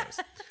thing he does.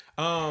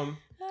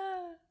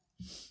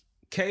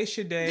 K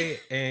Shaday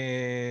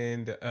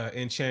and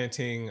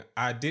Enchanting,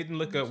 I didn't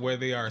look up where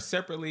they are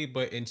separately,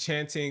 but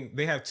Enchanting,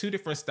 they have two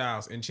different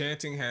styles.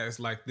 Enchanting has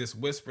like this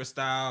whisper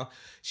style.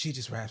 She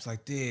just raps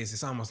like this.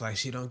 It's almost like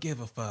she don't give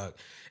a fuck.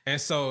 And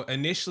so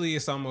initially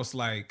it's almost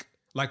like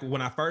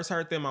when I first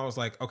heard them, I was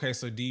like, okay,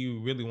 so do you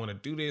really want to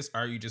do this?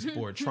 Or are you just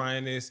bored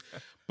trying this?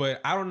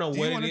 But I don't know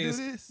what it is.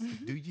 Do you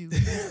want to do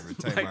this?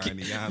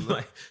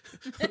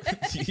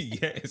 Do you?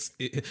 Yes.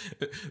 It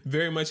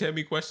very much had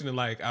me questioning.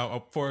 Like,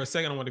 for a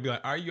second, I wanted to be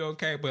like, are you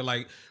okay? But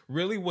like,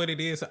 really what it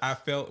is, I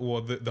felt,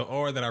 well, the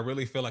aura that I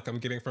really feel like I'm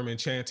getting from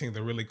Enchanting,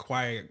 the really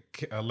quiet,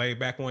 laid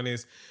back one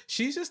is,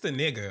 she's just a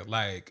nigga.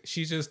 Like,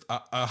 she's just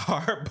a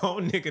hard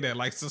bone nigga that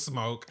likes to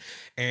smoke.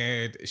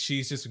 And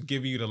she's just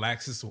giving you the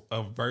laxest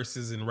of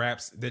verses and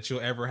raps that you'll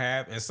ever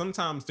have. And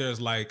sometimes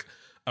there's like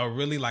a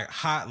really like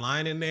hot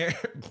line in there,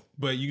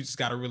 but you just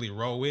got to really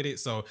roll with it.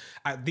 So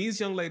these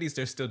young ladies,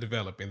 they're still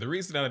developing. The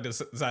reason that I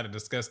decided to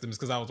discuss them is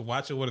because I was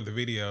watching one of the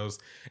videos,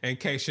 and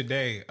K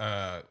Shaday,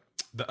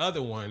 the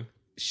other one,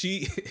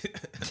 she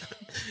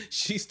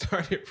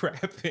started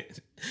rapping,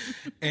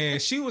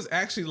 and she was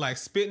actually like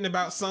spitting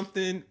about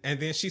something, and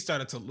then she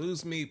started to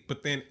lose me.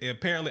 But then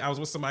apparently I was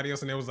with somebody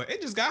else, and they was like,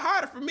 it just got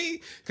harder for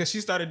me, because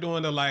she started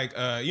doing the like,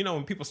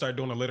 when people start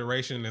doing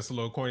alliteration and it's a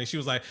little corny. She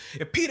was like,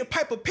 if Peter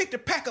Piper picked a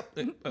pack up,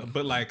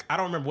 but like I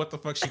don't remember what the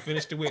fuck she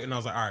finished it with, and I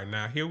was like, all right,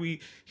 now here we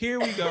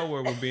go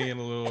where we're being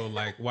a little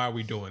like, why are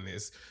we doing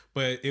this?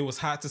 But it was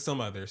hot to some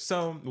others.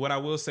 So what I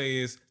will say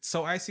is,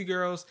 So Icy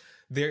Girls,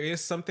 there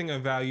is something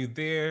of value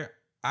there.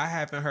 I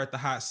haven't heard the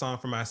hot song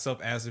for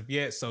myself as of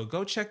yet, so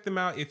go check them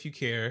out if you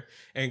care,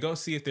 and go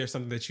see if there's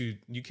something that you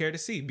care to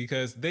see,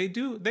 because they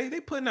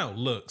putting out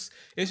looks.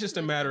 It's just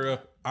a matter of,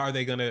 are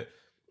they gonna?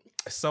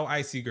 So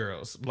Icy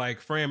Girls, like,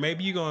 Fran,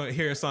 maybe you gonna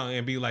hear a song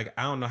and be like,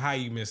 I don't know how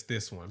you missed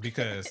this one,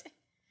 because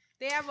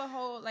they have a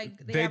whole they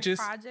have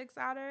projects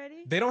out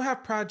already. They don't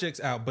have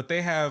projects out, but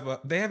they have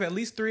at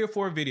least 3 or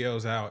 4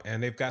 videos out,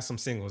 and they've got some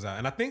singles out,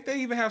 and I think they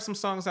even have some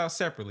songs out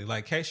separately.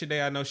 Like K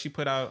Shaday, I know she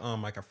put out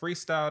like a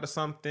freestyle or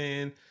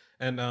something,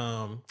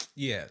 and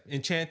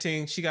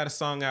Enchanting, she got a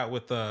song out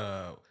with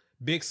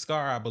Big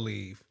Scar, I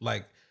believe.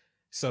 Like,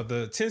 so the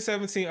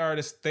 1017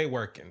 artists, they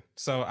working.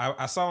 So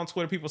I saw on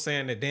Twitter people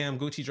saying that damn,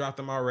 Gucci dropped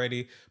them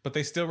already, but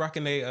they still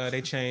rocking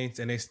they chains,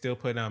 and they still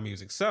putting out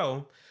music.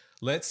 So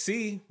let's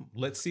see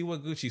what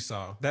Gucci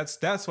saw.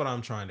 That's what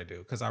I'm trying to do,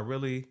 because I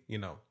really,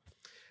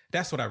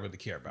 that's what I really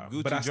care about.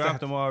 Gucci but I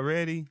dropped them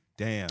already?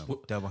 Damn,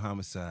 double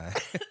homicide.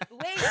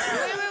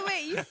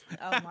 Wait.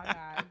 Oh my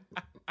God.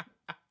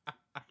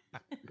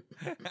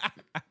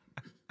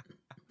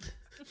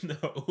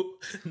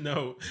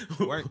 No.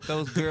 Weren't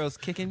those girls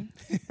kicking?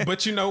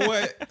 But you know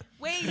what?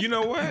 Wait. You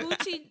know what?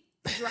 Gucci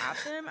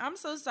dropped them? I'm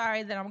so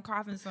sorry that I'm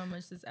coughing so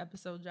much this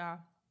episode, y'all.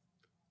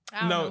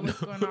 I don't know what's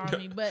going on with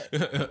me,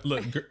 but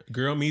look,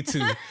 girl, me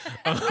too.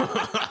 I'm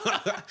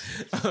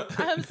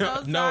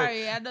so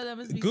sorry. I know that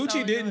must be Gucci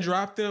so didn't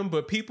drop them,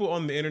 but people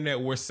on the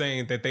internet were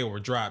saying that they were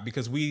dropped,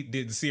 because we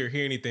didn't see or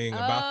hear anything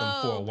about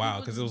them for a while.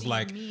 Because it was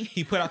like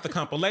he put out the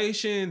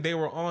compilation, they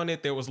were on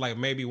it. There was like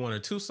maybe 1 or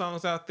 2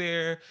 songs out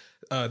there.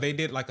 They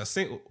did like a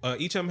single.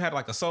 Each of them had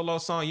like a solo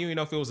song. You didn't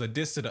know if it was a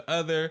diss to the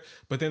other,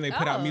 but then they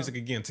put out music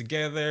again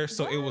together.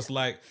 So it was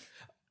like.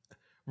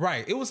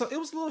 Right. It was a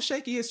little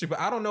shaky history, but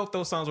I don't know if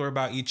those songs were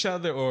about each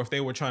other or if they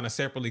were trying to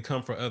separately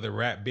come for other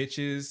rap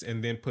bitches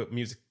and then put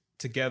music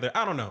together.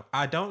 I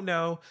don't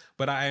know,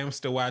 but I am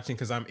still watching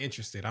because I'm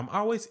interested. I'm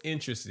always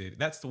interested.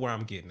 That's where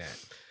I'm getting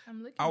at.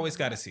 Always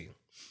got to see.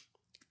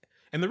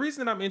 And the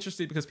reason that I'm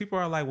interested, because people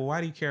are like, well, why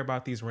do you care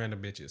about these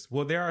random bitches?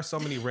 Well, there are so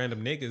many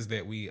random niggas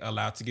that we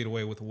allow to get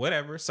away with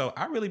whatever. So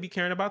I really be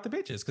caring about the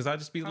bitches, because I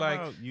just be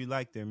you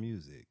like their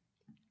music.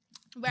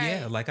 Right.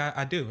 Yeah, like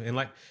I do. And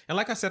like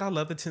I said, I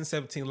love the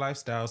 1017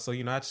 lifestyle. So,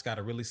 I just got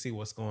to really see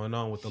what's going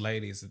on with the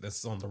ladies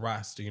that's on the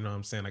roster. You know what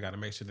I'm saying? I got to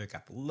make sure they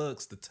got the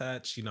looks, the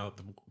touch,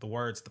 the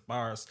words, the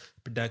bars,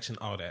 production,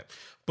 all that.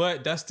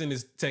 But Dustin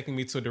is taking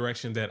me to a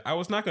direction that I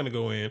was not going to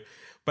go in.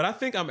 But I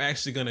think I'm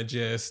actually going to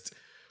just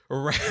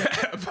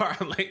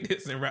parlay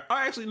this and rap. Oh,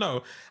 actually,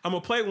 no. I'm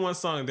gonna play one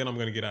song, then I'm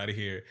gonna get out of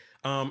here.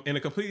 In a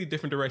completely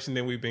different direction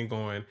than we've been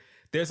going.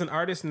 There's an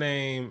artist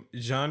named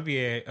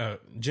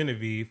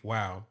Genevieve.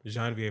 Wow,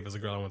 Genevieve is a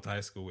girl I went to high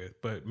school with,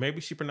 but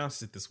maybe she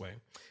pronounces it this way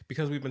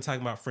because we've been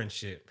talking about French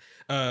shit.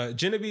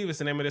 Genevieve is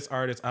the name of this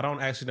artist. I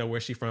don't actually know where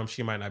she's from.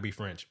 She might not be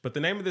French, but the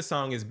name of this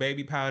song is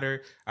Baby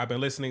Powder. I've been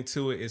listening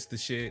to it. It's the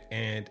shit,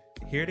 and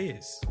here it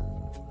is.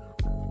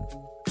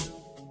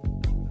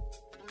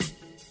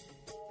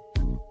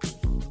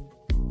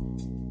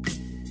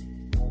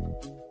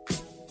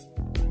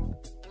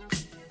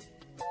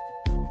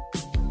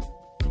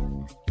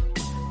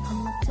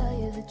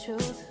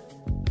 Truth,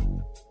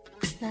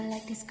 not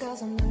like these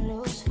girls on the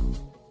loose.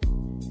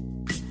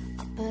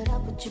 I'll put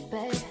up with you,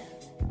 babe.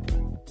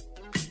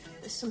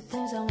 There's some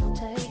things I won't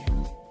take.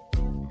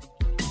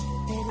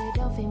 Baby,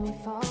 don't feed me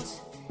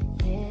false.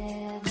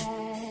 Yeah,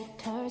 that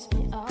turns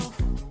me off.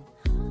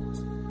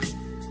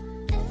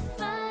 If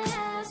I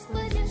ask,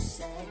 would you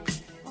say?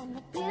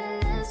 Wanna be a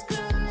last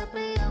girl, I'll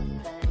be your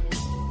babe.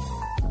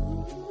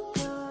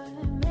 You're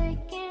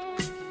making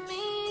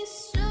me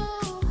so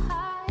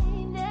high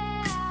now.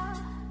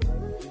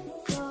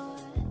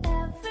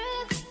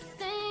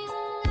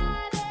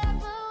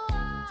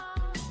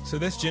 So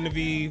that's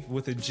Genevieve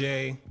with a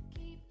J.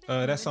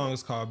 That song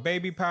is called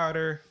Baby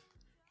Powder.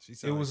 She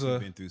sounds like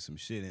she's been through some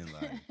shit in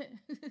life.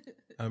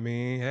 I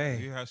mean, hey. You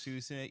hear how she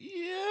was saying,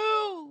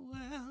 you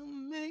will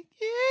make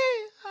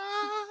it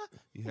hard.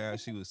 You hear how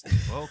she was singing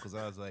vocals.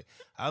 I was like,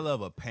 I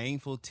love a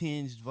painful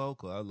tinged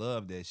vocal. I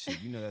love that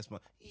shit. You know, that's my,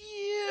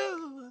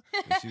 you.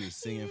 And she was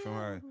singing from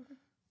her,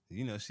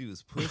 you know, she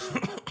was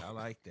pushing. I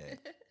like that.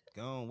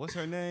 Go on. What's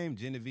her name?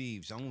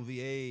 Genevieve.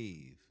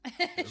 Genevieve.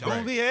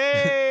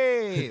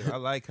 Genevieve. I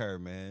like her,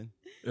 man.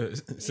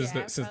 Since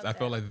I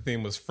felt like the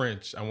theme was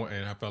French,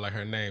 I felt like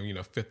her name, you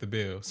know, fit the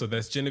bill. So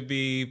that's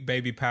Genevieve,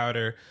 Baby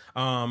Powder.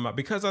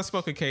 Because I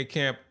spoke of K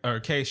Camp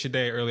or K Shade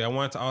earlier, I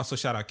wanted to also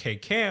shout out K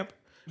Camp,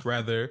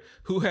 rather,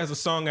 who has a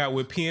song out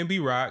with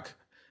PNB Rock.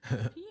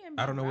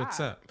 I don't know what's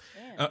up.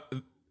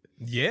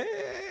 Yeah.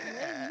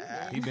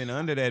 He been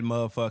under that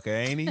motherfucker,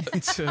 ain't he?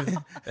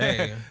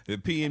 Hey, the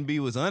PNB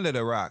was under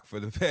the rock for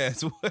the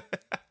past.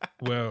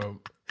 Well,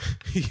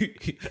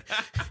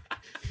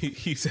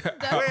 he's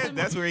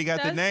that's where he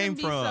got the name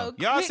from. So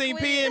Y'all seen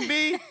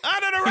PNB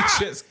under the rock?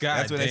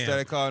 That's where they damn.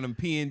 started calling him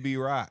PNB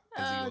Rock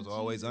because he was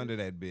always under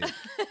that bitch.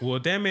 Well,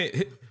 damn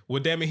it,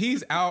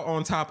 he's out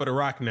on top of the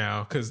rock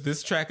now because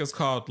this track is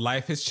called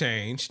 "Life Has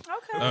Changed."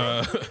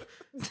 Okay.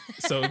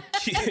 So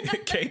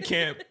K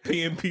Camp,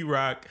 PNB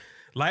Rock,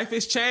 life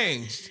has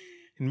changed.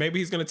 And maybe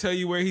he's gonna tell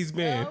you where he's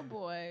been. Oh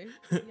boy,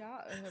 y'all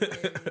are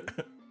hilarious.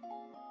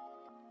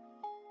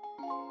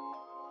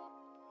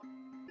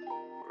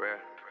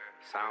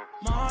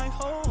 My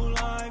whole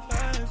life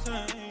has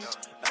changed.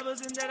 Ever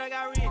since that I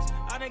got rich,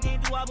 I done came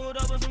through, I pulled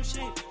up with some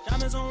shit.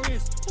 Diamonds on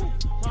wrist. Ooh.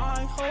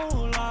 My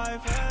whole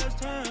life has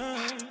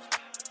changed.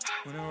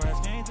 When the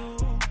rest came through,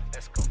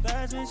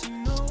 that's when she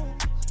knew.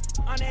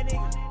 On that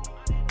nigga.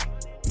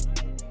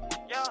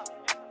 Yeah.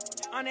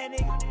 On that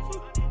nigga.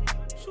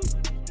 Shoot.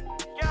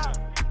 Yeah.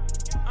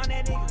 On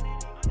that nigga.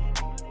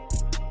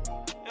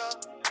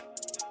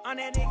 Yeah. On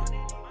that nigga.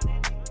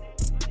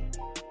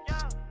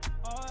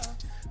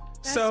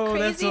 That's So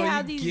crazy that's all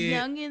how you these get.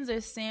 youngins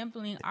are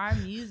sampling our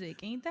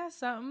music. Ain't that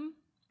something?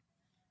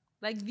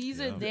 Like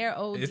these are their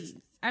oldies.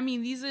 I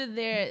mean, these are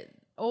their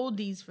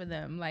oldies for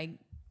them. Like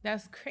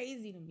that's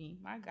crazy to me.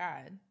 My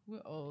God,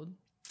 we're old.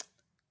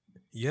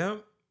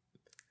 Yep.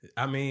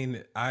 I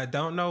mean, I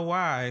don't know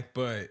why,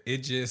 but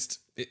it's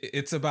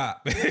a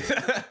bop.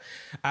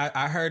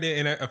 I heard it,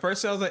 and at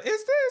first I was like,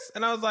 "Is this?"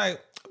 And I was like,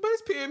 "But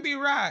it's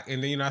PNB Rock."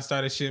 And then I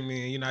started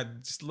shimmying,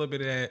 just a little bit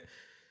of that.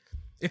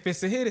 If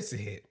it's a hit, it's a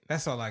hit.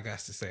 That's all I got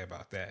to say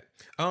about that.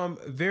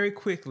 Very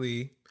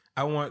quickly,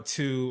 I want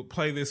to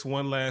play this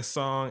one last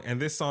song, and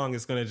this song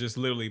is going to just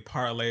literally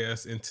parlay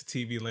us into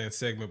TV Land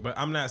segment, but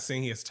I'm not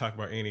saying he has to talk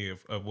about any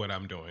of what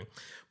I'm doing.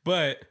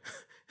 But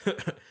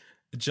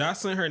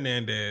Jocelyn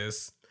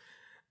Hernandez,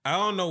 I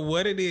don't know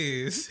what it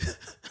is.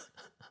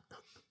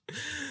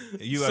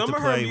 You have to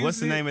play.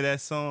 What's the name of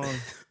that song?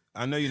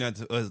 I know you're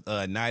not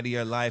Night of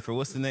Your Life, or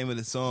what's the name of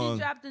the song?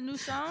 She dropped a new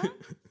song?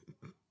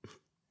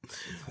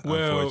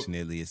 Well,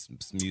 unfortunately, it's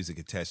music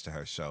attached to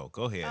her show.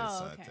 Go ahead,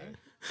 Asante.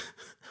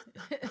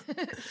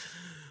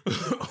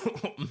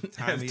 Okay.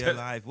 Time of Your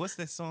Life. What's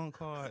that song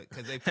called?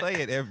 Because they play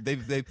it.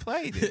 They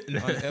played it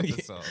on the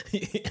episode.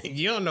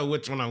 You don't know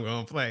which one I'm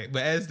gonna play,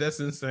 but as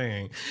that's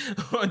insane.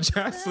 On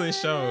Jocelyn's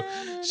show,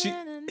 she.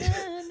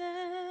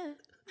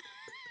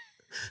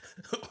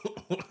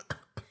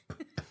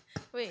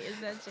 Wait, is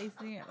that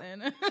Chasing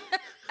Atlanta?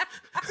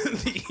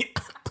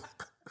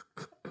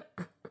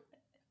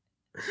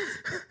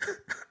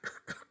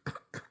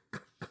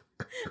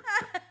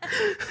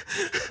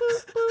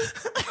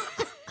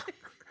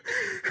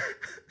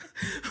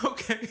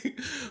 Okay,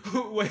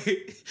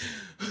 wait,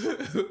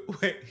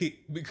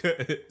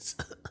 because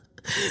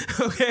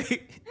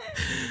okay.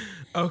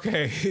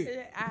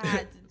 I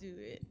had to do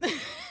it.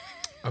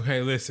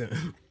 Okay,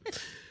 listen.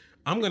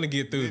 I'm gonna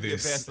get through Live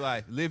this. Your best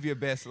life. Live your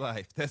best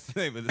life. That's the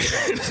name of the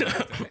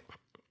song.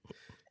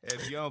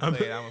 If you don't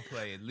play it, I'm gonna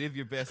play it. Live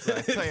your best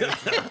life. Play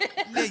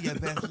it. Live your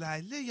best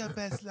life. Live your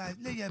best life.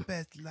 Live your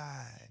best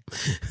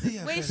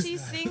life. Wait, she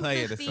sings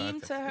the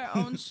theme to her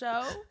own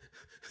show?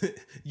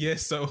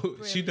 Yes, so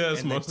she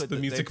does And most of the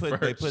music for her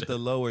They put show. the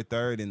lower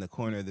third in the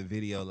corner of the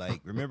video. Like,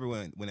 remember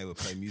when they would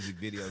play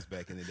music videos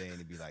back in the day, and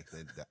it'd be like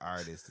the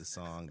artist, the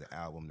song, the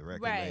album, the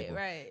record label.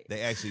 Right.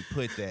 They actually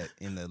put that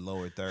in the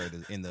lower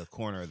third, in the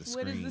corner of the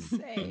What screen does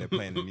it say? when they're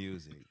playing the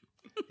music.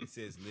 It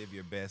says "Live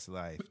your best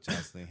life,"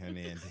 Jocelyn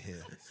Hernandez.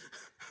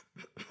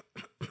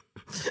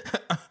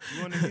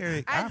 You want to hear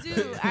it? I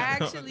do. I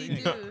actually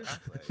do.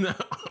 No,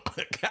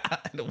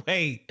 God,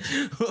 wait.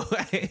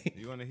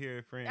 You want to hear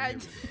it, friend? I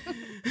Here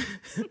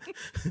we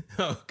go.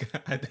 Oh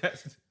God,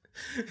 that's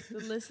The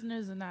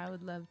listeners and I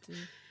would love to.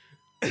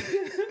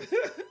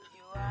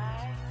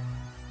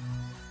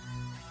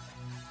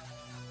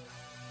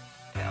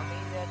 Tell me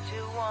that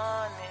you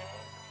want it,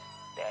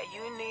 that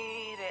you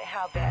need it,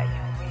 how bad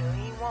you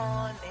really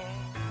want it.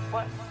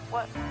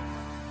 What?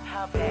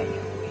 How bad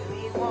you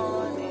really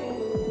want it.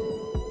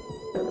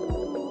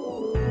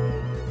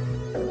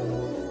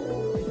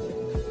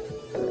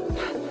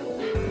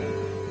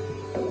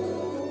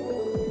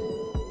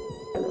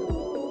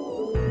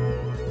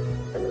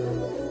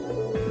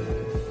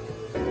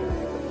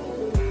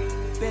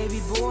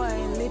 Baby boy,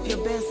 live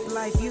your best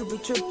life, you be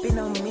tripping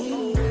on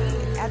me.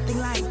 Acting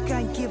like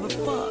I give a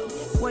fuck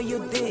where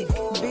your dick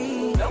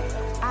be.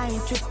 I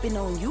ain't tripping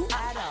on you.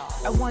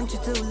 I want you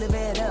to live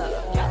it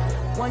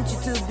up. Want you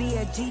to be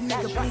a G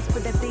nigga, please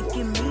put that dick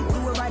in me.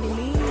 Do it right in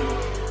me.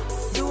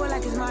 Do it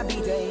like it's my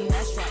B-day.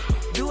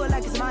 Do it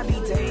like it's my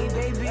B-day,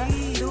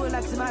 baby. Do it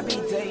like it's my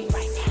B-day.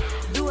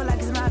 Do it like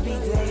it's my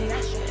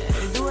B-day.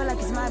 Do it like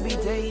it's my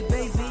B-day,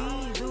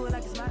 baby. Do it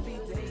like it's my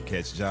B-day.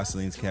 Catch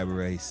Jocelyn's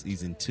Cabaret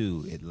Season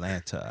 2,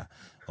 Atlanta,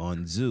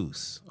 on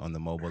Zeus, on the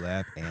mobile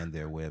app and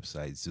their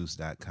website,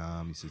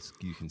 Zeus.com.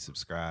 You can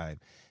subscribe.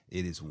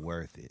 It is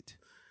worth it.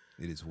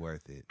 It is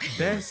worth it.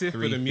 That's it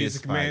for the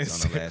Music Man on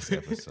the last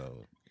segment.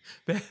 episode.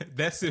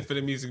 That's it for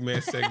the Music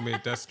Man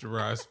segment. Dustin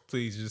Ross,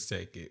 please just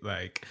take it.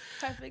 Like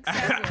perfect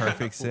segue.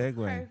 Perfect segue.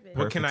 Perfect.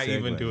 What can I Perfect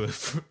even segue. do?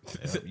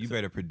 For You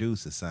better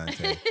produce,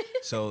 Asante.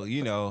 So,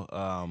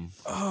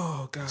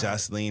 oh God,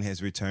 Jocelyn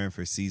has returned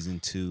for season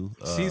 2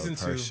 of Season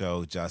her 2.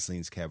 show,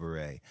 Jocelyn's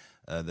Cabaret.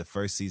 The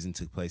first season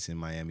took place in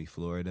Miami,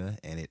 Florida,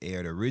 and it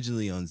aired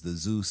originally on the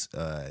Zeus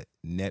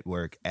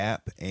network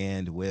app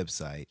and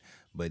website,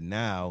 but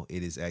now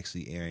it is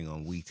actually airing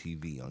on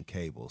WeTV on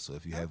cable. So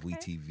if you have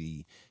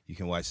WeTV, you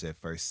can watch that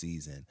first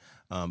season.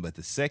 But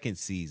the second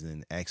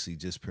season actually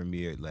just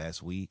premiered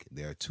last week.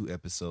 There are 2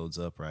 episodes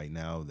up right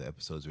now. The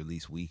episodes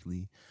released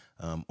weekly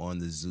on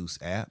the Zeus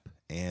app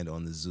and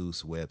on the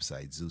Zeus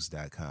website,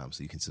 Zeus.com.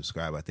 So you can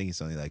subscribe. I think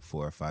it's only like $4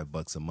 or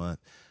 $5 a month.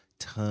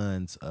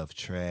 Tons of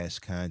trash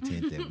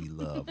content that we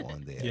love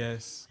on there.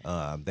 Yes.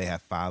 They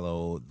have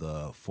followed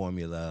the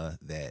formula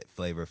that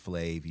Flavor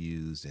Flav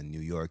used and New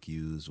York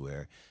used,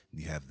 where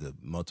you have the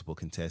multiple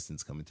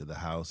contestants come into the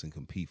house and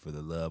compete for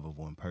the love of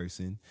one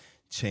person.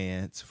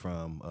 Chance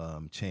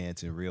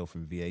and Real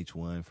from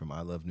VH1 from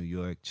I Love New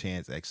York.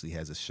 Chance actually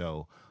has a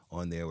show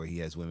on there where he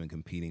has women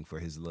competing for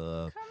his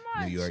love. Come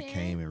on, New York Chance.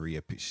 came and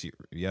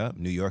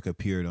New York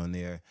appeared on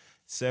there.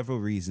 Several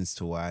reasons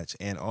to watch,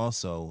 and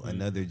also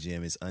another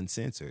gem is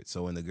uncensored.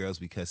 So when the girls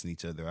be cussing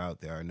each other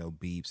out, there are no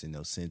beeps and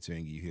no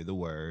censoring. You hear the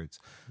words.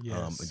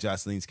 Yes.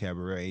 Jocelyn's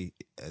Cabaret,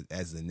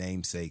 as the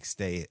namesake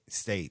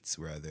states,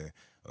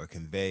 or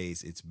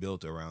conveys, it's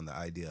built around the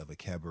idea of a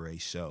cabaret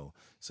show.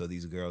 So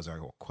these girls are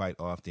quite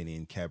often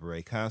in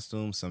cabaret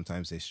costumes.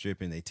 Sometimes they're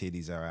stripping, their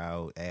titties are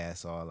out,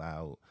 ass all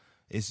out.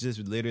 It's just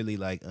literally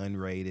like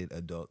unrated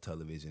adult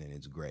television, and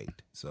it's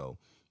great. So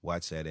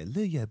watch that and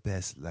live your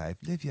best life.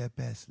 Live your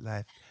best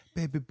life.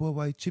 Baby boy,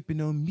 why you tripping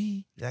on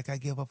me? Like I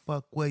give a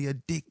fuck where your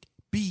dick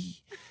be.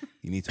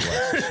 You need to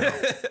watch the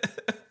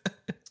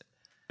show.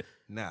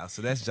 Now,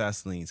 so that's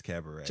Jocelyn's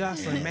Cabaret.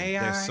 Jocelyn, And may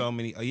There's I? so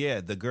many. Oh, yeah.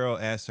 The girl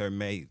asked her,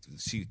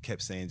 she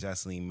kept saying,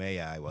 Jocelyn, may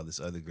I? While this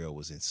other girl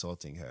was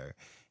insulting her.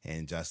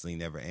 And Jocelyn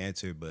never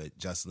answered, but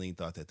Jocelyn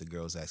thought that the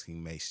girl was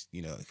asking,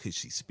 could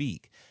she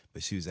speak?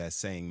 But she was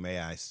saying, may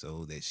I,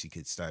 so that she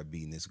could start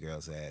beating this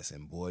girl's ass.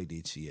 And boy,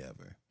 did she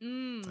ever.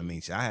 I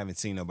mean, I haven't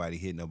seen nobody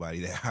hit nobody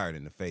that hard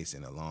in the face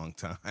in a long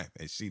time.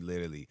 And she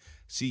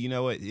you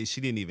know what? She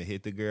didn't even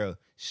hit the girl.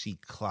 She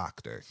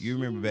clocked her. You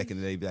remember back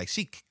in the day, be like,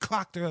 she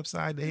clocked her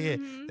upside the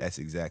head. That's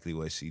exactly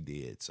what she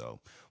did. So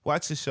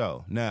watch the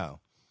show.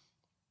 Now,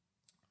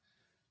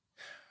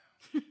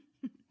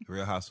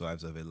 Real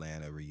Housewives of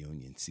Atlanta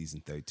reunion,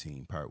 season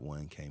 13, part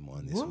 1 came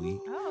on this week.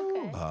 Oh,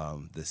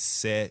 okay. The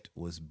set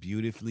was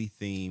beautifully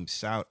themed.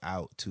 Shout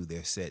out to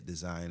their set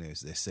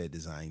designers, their set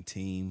design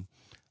team.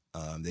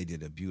 They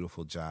did a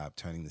beautiful job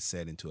turning the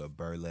set into a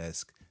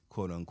burlesque,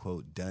 quote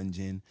unquote,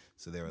 dungeon.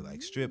 So there were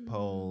like strip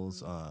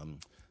poles,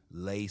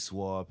 lace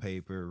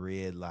wallpaper,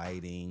 red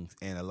lighting,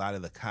 and a lot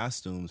of the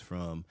costumes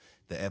from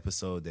the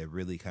episode that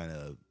really kind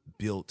of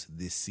built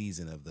this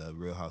season of the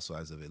Real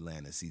Housewives of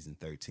Atlanta, season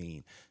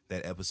 13.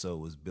 That episode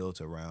was built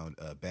around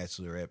a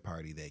bachelorette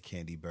party that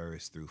Kandi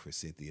Burruss threw for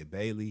Cynthia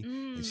Bailey,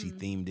 and she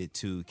themed it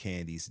to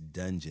Kandi's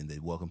Dungeon, the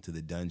Welcome to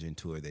the Dungeon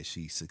tour that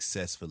she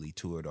successfully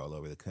toured all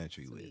over the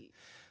country with.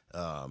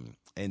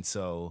 And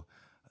so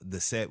the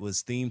set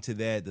was themed to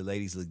that. The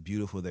ladies looked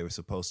beautiful. They were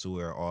supposed to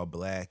wear all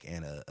black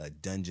and a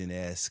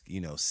dungeon-esque,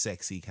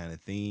 sexy kind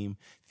of theme,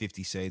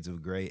 50 Shades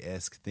of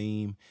Grey-esque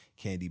theme.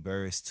 Kandi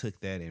Burruss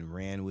took that and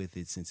ran with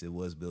it since it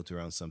was built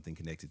around something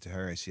connected to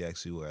her, and she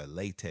actually wore a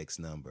latex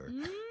number,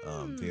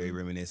 very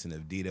reminiscent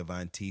of Dita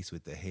Von Teese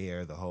with the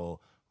hair, the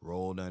whole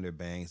rolled under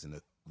bangs and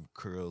the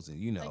curls,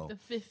 and like the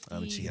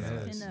 50s. She had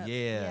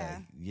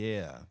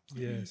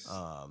Yes.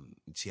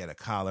 She had a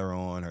collar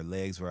on, her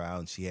legs were out,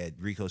 and she had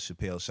Rico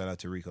Chappelle. Shout out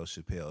to Rico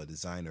Chappelle, a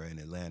designer in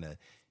Atlanta.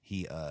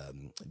 He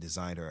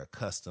designed her a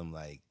custom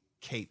like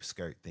cape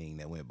skirt thing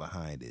that went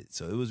behind it.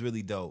 So it was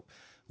really dope.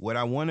 What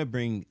I want to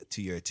bring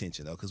to your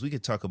attention, though, because we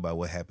could talk about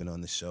what happened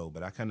on the show,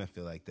 but I kind of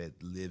feel like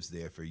that lives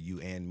there for you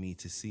and me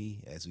to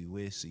see as we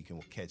wish. So you can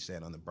catch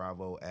that on the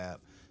Bravo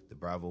app, the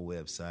Bravo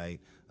website.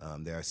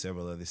 There are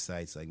several other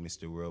sites like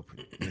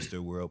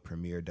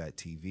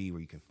MrWorldPremiere.tv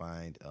where you can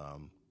find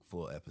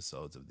full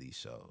episodes of these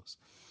shows.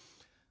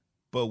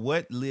 But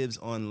what lives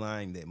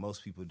online that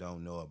most people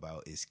don't know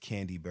about is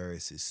Kandi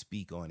Burruss's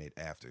Speak On It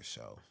after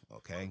show,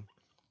 okay?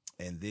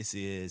 And this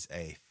is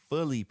a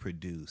fully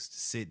produced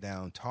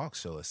sit-down talk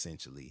show,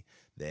 essentially,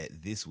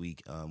 that this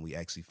week we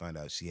actually found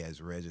out she has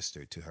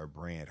registered to her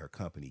brand, her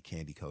company,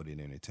 Kandi Coded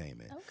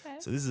Entertainment. Okay.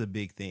 So this is a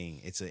big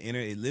thing.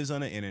 It lives on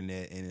the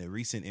internet. In a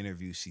recent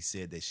interview, she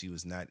said that she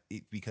was not,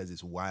 because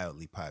it's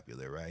wildly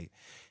popular, right?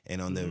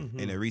 And on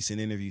in a recent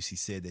interview, she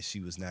said that she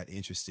was not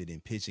interested in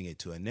pitching it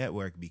to a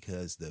network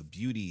because the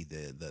beauty,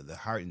 the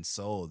heart and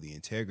soul, the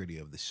integrity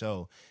of the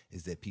show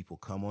is that people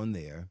come on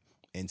there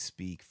and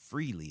speak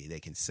freely. They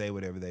can say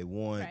whatever they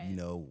want,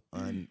 right.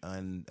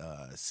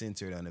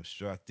 Uncensored,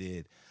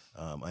 unobstructed,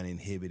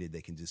 uninhibited.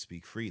 They can just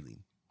speak freely.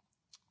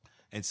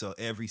 And so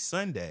every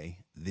Sunday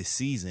this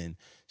season,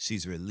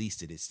 she's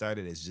released it. It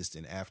started as just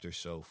an after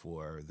show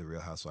for The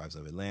Real Housewives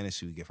of Atlanta.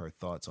 She would give her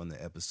thoughts on the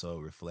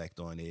episode, reflect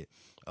on it,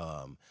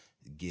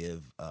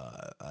 give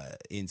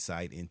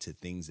insight into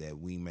things that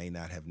we may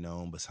not have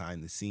known,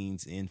 behind the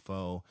scenes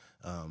info,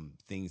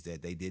 things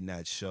that they did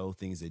not show,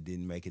 things that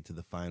didn't make it to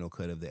the final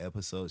cut of the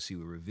episode. She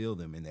would reveal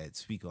them in that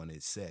Speak On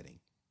It setting.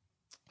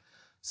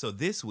 So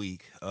this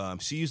week,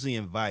 she usually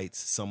invites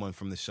someone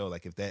from the show.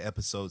 Like if that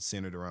episode's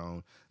centered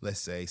around, let's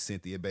say,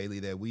 Cynthia Bailey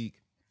that week,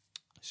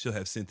 she'll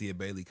have Cynthia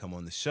Bailey come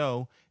on the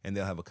show and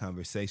they'll have a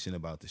conversation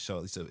about the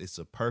show. It's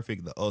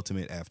the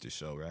ultimate after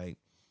show, right?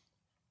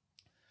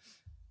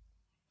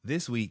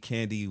 This week,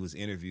 Kandi was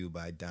interviewed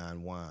by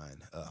Don Juan,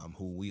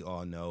 who we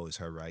all know is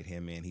her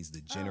right-hand man. He's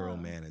the general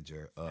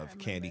manager of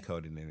Kandi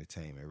Coded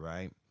Entertainment,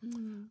 right?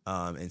 Mm-hmm.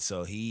 And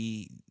so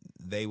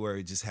they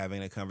were just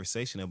having a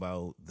conversation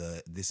about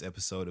this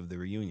episode of the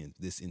reunion,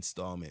 this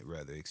installment,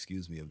 rather,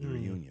 of the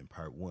reunion,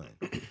 part 1.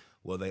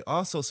 Well, they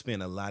also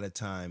spent a lot of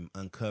time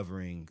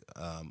uncovering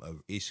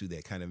an issue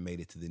that kind of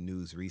made it to the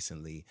news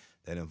recently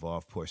that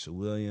involved Portia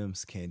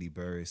Williams, Kandi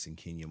Burruss, and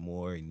Kenya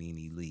Moore, and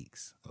Nene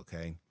Leakes,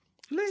 okay?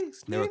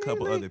 There were a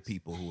couple other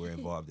people who were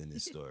involved in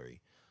this story.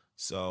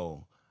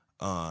 So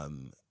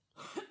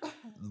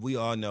we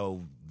all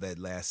know that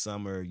last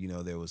summer,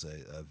 there was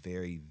a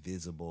very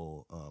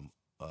visible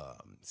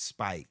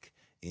spike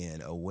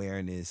in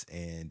awareness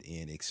and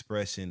in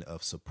expression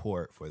of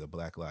support for the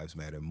Black Lives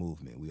Matter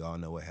movement. We all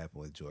know what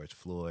happened with George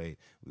Floyd.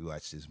 We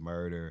watched his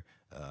murder,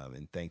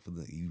 and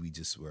thankfully we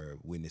just were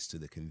witness to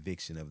the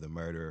conviction of the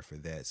murderer for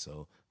that.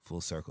 So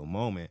full circle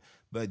moment.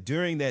 But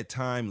during that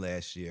time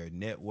last year,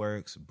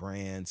 networks,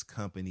 brands,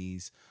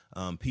 companies,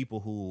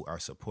 people who are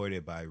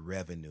supported by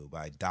revenue,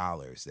 by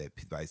dollars,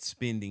 by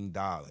spending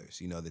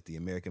dollars, that the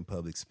American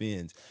public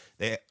spends,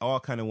 they all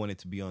kind of wanted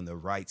to be on the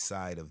right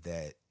side of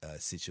that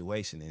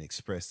situation and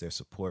express their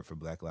support for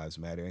Black Lives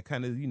Matter and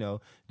kind of,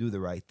 do the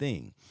right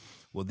thing.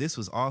 Well, this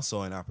was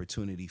also an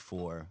opportunity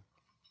for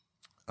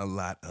a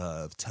lot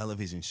of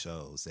television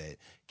shows that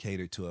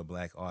cater to a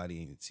Black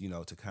audience,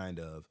 to kind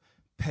of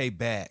pay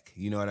back,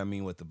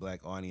 what the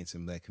Black audience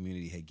and Black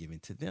community had given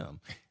to them.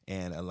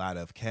 And a lot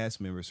of cast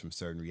members from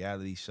certain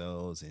reality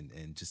shows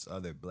and just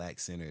other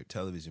Black-centered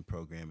television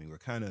programming were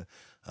kind of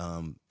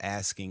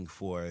asking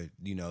for,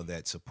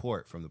 that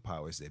support from the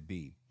powers that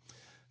be.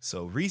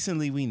 So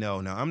recently we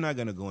know, now I'm not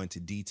going to go into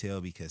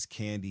detail because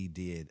Kandi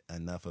did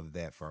enough of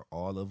that for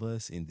all of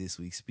us in this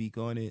week's Speak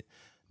On It.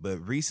 But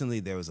recently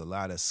there was a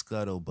lot of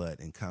scuttlebutt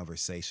and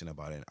conversation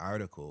about an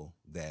article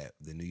that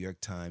the New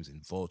York Times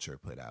and Vulture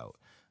put out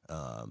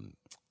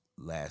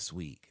last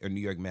week, or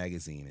New York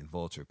Magazine and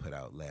Vulture put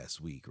out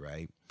last week,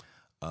 right?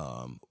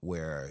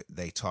 where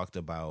they talked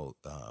about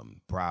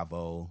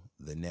Bravo,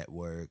 the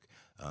network,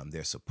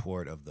 their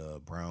support of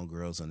the brown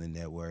girls on the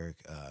network.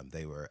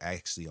 They were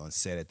actually on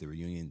set at the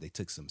reunion. They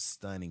took some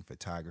stunning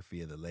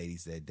photography of the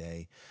ladies that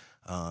day.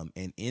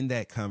 And in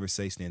that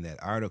conversation, in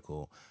that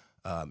article,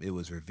 it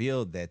was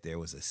revealed that there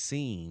was a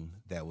scene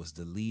that was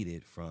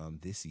deleted from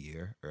this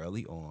year,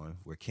 early on,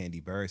 where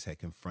Kandi Burruss had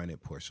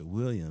confronted Portia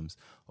Williams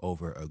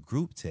over a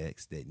group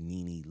text that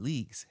Nene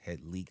Leakes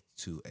had leaked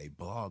to a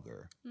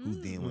blogger, who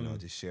then went on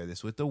to share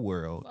this with the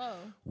world,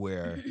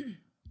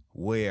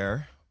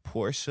 where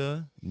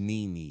Portia,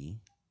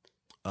 Nene,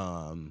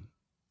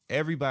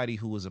 everybody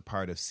who was a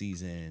part of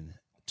season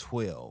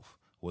 12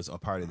 was a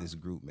part of this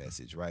group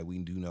message, right? We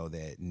do know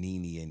that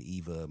Nene and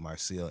Eva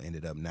Marcille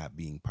ended up not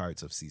being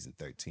parts of season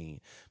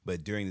 13.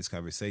 But during this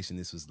conversation,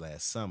 this was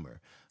last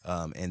summer,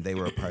 and they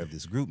were a part of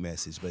this group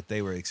message, but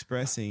they were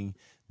expressing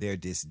their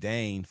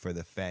disdain for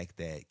the fact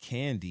that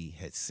Kandi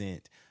had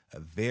sent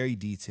a very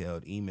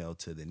detailed email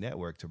to the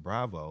network, to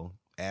Bravo,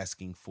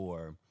 asking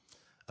for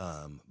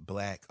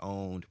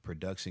Black-owned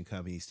production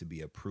companies to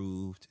be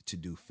approved to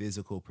do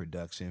physical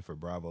production for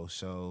Bravo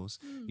shows,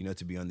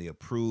 to be on the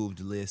approved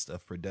list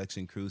of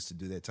production crews to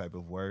do that type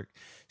of work.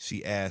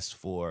 She asked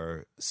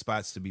for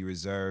spots to be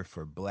reserved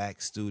for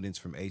Black students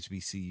from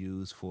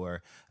HBCUs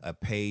for a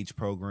PAGE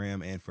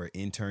program and for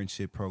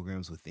internship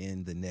programs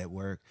within the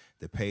network.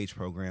 The PAGE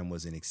program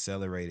was an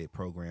accelerated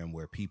program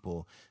where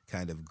people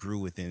kind of grew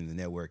within the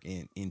network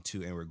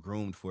into and were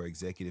groomed for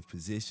executive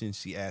positions.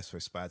 She asked for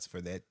spots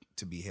for that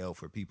to be held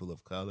for people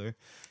of color.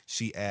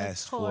 She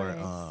asked for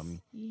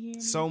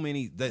so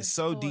many,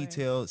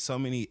 detailed, so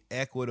many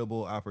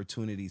equitable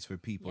opportunities for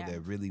people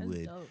that really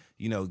would,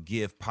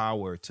 give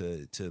power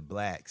to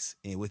Blacks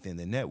within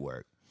the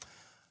network.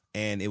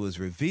 And it was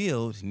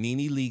revealed,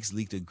 Nene Leakes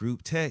leaked a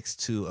group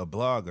text to a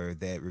blogger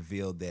that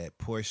revealed that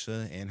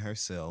Portia and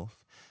herself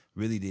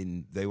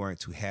they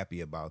weren't too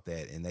happy about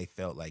that, and they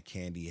felt like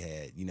Kandi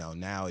had,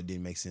 now it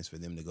didn't make sense for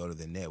them to go to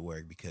the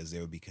network because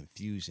there would be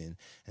confusion,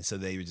 and so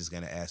they were just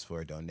going to ask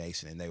for a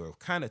donation, and they were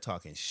kind of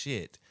talking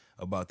shit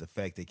about the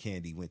fact that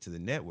Kandi went to the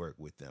network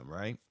with them,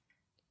 right?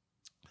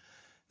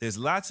 There's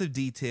lots of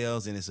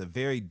details, and it's a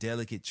very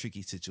delicate,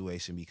 tricky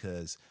situation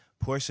because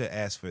Portia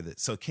asked for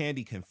so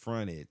Kandi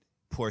confronted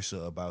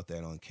Portia about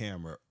that on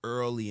camera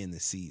early in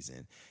the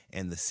season,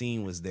 and the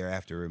scene was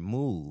thereafter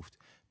removed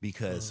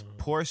because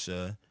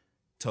Portia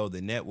told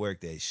the network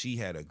that she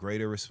had a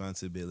greater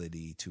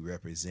responsibility to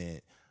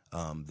represent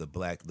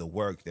the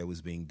work that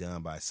was being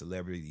done by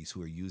celebrities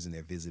who are using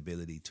their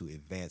visibility to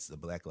advance the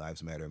Black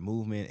Lives Matter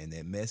movement and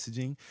their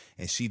messaging.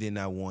 And she did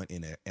not want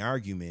an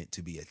argument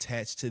to be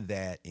attached to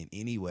that in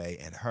any way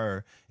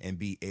and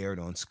be aired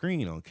on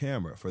screen, on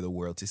camera for the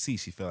world to see.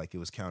 She felt like it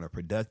was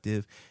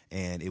counterproductive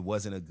and it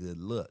wasn't a good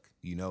look,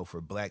 for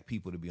Black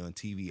people to be on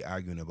TV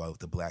arguing about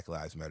the Black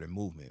Lives Matter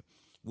movement,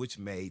 which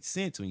made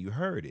sense when you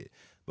heard it.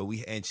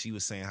 And she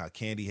was saying how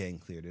Kandi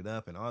hadn't cleared it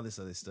up and all this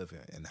other stuff,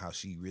 and how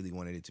she really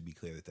wanted it to be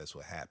clear that that's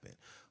what happened.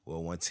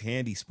 Well, once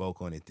Kandi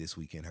spoke on it this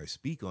week in her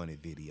Speak On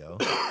It video,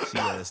 she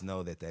let us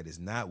know that that is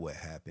not what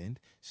happened.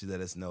 She let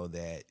us know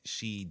that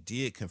she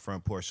did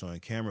confront Portia on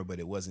camera, but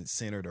it wasn't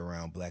centered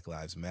around Black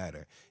Lives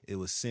Matter. It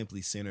was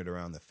simply centered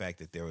around the fact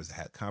that there was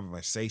a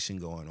conversation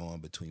going on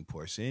between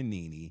Portia and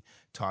Nene,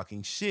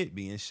 talking shit,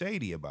 being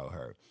shady about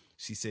her.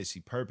 She said she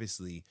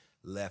purposely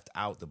left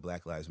out the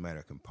Black Lives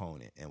Matter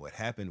component. And what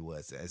happened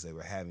was, as they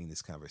were having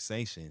this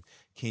conversation,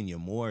 Kenya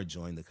Moore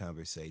joined the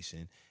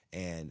conversation.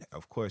 And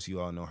of course, you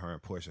all know her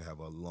and Portia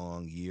have a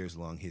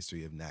years-long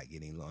history of not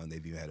getting along.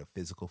 They've even had a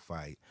physical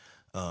fight.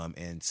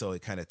 And so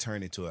it kind of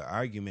turned into an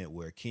argument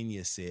where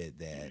Kenya said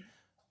that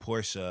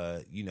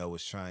Portia,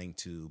 was trying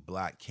to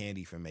block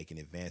Kandi from making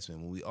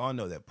advancement. When we all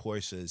know that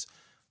Portia's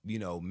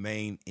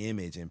main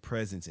image and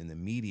presence in the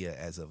media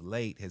as of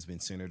late has been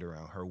centered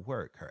around her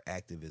work, her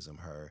activism,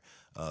 her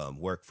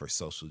work for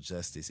social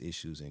justice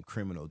issues and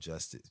criminal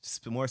justice,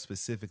 more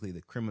specifically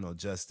the criminal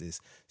justice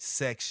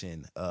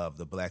section of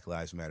the Black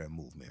Lives Matter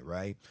movement,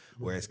 right?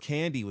 Whereas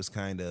Kandi was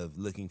kind of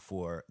looking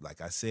for, like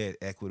I said,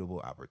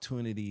 equitable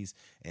opportunities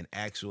and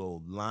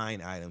actual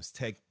line items,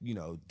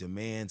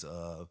 demands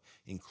of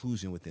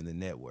inclusion within the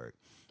network.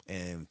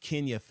 And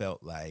Kenya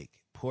felt like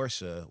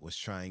Portia was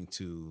trying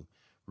to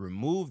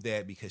remove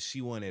that because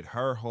she wanted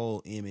her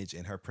whole image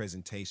and her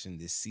presentation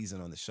this season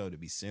on the show to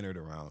be centered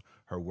around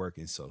her work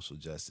in social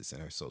justice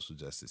and her social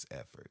justice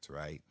efforts,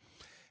 right?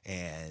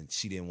 And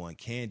she didn't want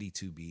Kandi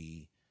to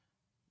be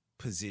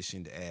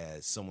positioned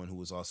as someone who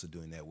was also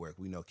doing that work.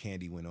 We know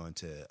Kandi went on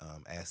to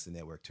ask the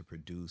network to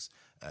produce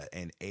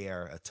and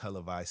air a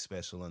televised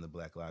special on the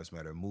Black Lives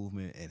Matter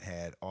movement, and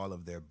had all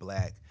of their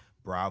Black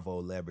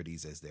Bravo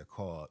celebrities, as they're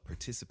called,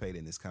 participate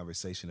in this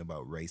conversation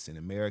about race in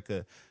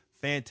America.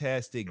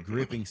 Fantastic,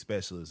 gripping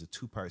special. It was a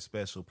 2-part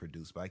special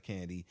produced by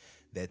Kandi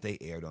that they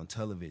aired on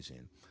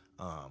television.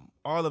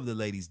 All of the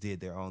ladies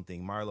did their own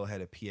thing. Marlo had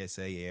a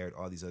PSA aired,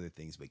 all these other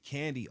things. But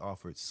Kandi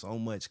offered so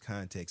much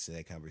context to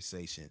that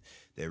conversation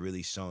that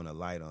really shined a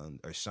light on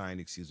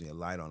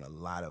a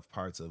lot of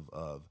parts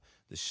of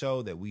the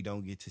show that we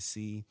don't get to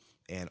see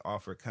and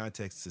offer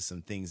context to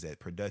some things that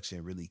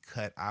production really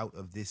cut out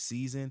of this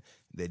season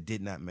that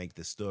did not make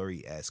the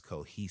story as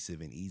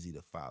cohesive and easy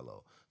to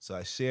follow. So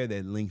I share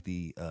that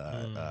lengthy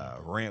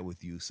rant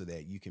with you so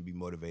that you can be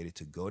motivated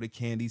to go to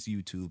Candy's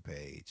YouTube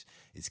page.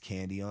 It's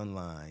Candy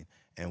Online,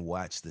 and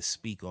watch the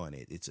Speak on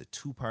It. It's a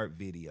 2-part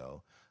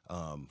video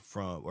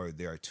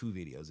there are 2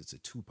 videos. It's a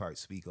 2-part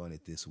Speak on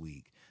It this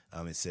week.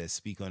 It says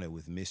Speak on It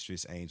with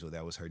Mistress Angel.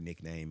 That was her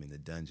nickname in the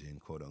dungeon,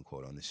 quote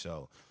unquote, on the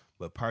show.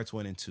 But parts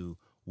 1 and 2,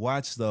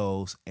 watch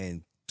those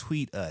and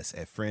tweet us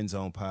at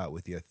FriendZone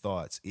with your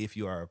thoughts if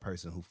you are a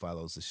person who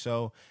follows the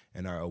show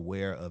and are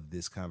aware of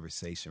this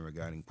conversation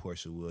regarding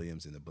Porsha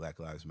Williams and the Black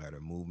Lives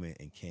Matter movement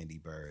and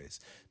Kandi Burruss,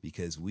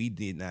 because we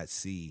did not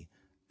see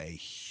a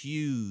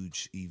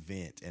huge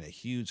event and a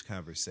huge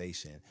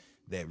conversation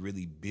that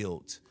really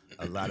built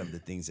a lot of the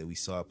things that we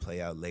saw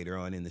play out later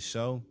on in the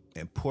show.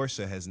 And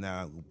Porsha has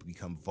now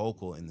become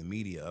vocal in the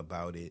media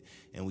about it.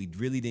 And we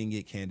really didn't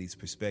get Candy's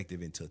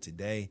perspective until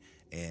today.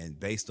 And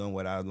based on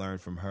what I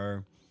learned from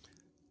her,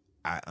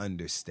 I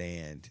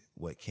understand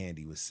what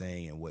Kandi was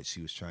saying and what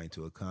she was trying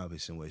to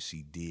accomplish and what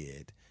she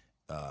did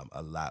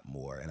a lot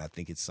more. And I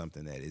think it's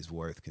something that is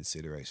worth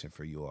consideration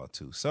for you all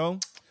too. So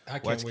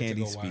watch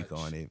Kandi Speak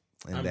on It.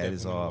 And that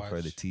is all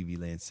for the TV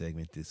Land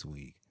segment this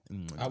week.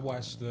 I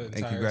watched the entire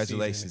and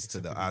congratulations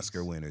season to the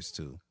Oscar winners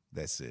too.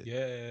 That's it.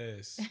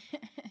 Yes.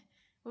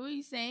 What were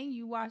you saying?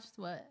 You watched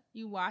what?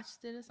 You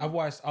watched it or something? I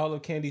watched all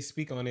of Candy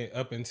Speak on It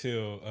up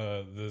until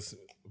this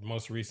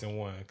most recent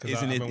one.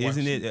 Isn't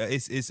it?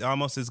 It's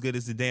almost as good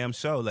as the damn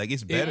show. Like,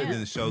 it's better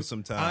than the show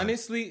sometimes.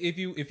 Honestly, if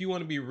you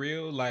want to be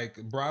real, like,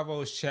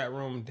 Bravo's chat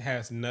room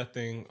has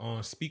nothing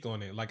on Speak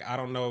on It. Like, I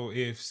don't know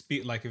if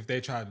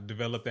they try to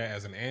develop that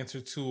as an answer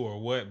to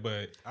or what,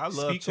 but I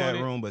love chat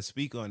room, but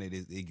Speak on It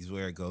is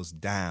where it goes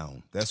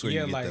down. That's where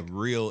you get the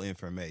real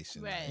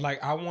information. Right.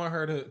 Like, I want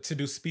her to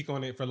do Speak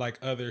on It for like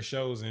other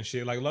shows and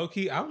shit. Like, low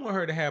key, I want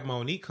her to have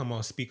Monique come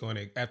on Speak on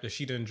It after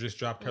she done just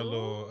dropped her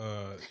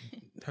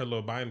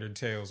little binder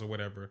tales or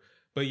whatever.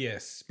 But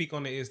yes, Speak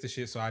on It is the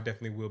shit. So I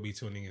definitely will be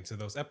tuning into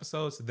those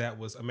episodes. That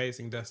was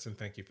amazing, Dustin.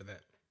 Thank you for that.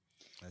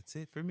 That's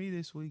it for me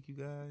this week, you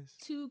guys.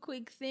 2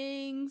 quick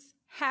things.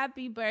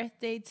 Happy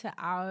birthday to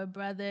our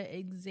brother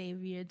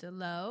Xavier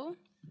Delowe.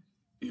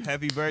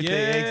 Happy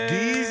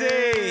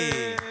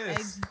birthday,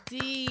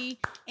 XD.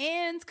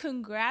 And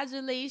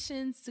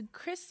congratulations to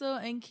Crystal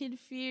and Kid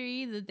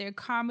Fury that their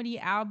comedy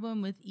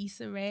album with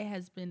Issa Rae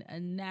has been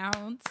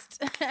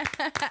announced.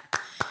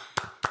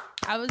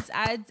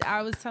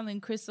 I was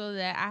telling Crystal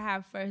that I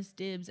have first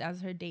dibs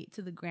as her date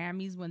to the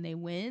Grammys when they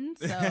win.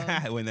 So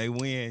when they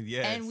win,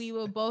 yes. And we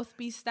will both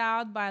be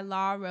styled by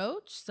Law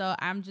Roach. So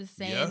I'm just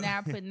saying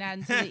that, putting that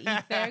into the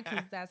ether,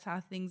 because that's how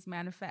things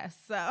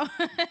manifest. So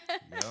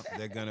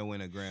they're gonna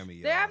win a Grammy.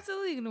 Y'all. They're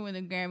absolutely gonna win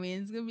a Grammy,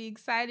 and it's gonna be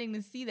exciting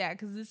to see that,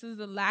 because this is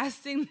the last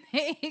thing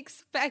they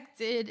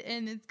expected,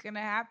 and it's gonna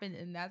happen,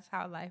 and that's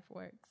how life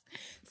works.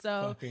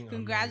 So fucking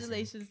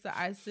congratulations to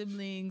our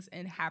siblings,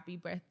 and happy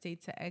birthday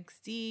to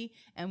XD.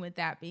 And with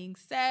that being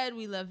said,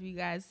 we love you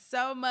guys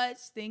so much.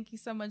 Thank you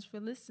so much for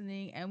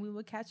listening, and we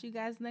will catch you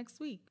guys next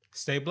week.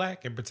 Stay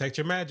black and protect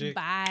your magic.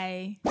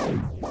 Bye.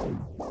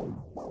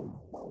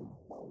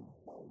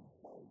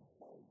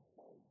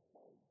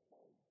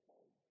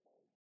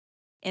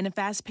 In a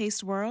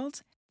fast-paced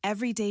world,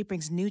 every day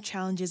brings new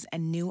challenges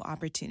and new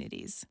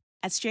opportunities.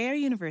 At Strayer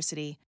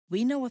University,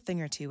 we know a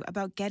thing or two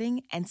about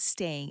getting and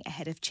staying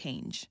ahead of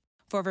change.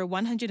 For over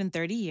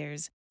 130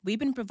 years, we've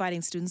been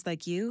providing students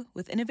like you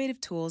with innovative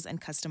tools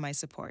and customized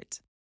support,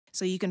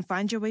 so you can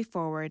find your way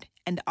forward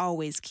and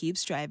always keep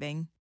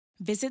striving.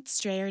 Visit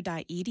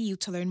strayer.edu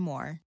to learn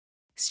more.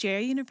 Strayer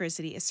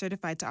University is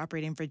certified to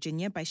operate in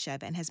Virginia by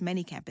Chev and has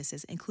many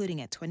campuses,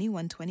 including at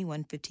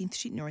 2121 15th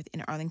Street North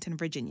in Arlington,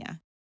 Virginia.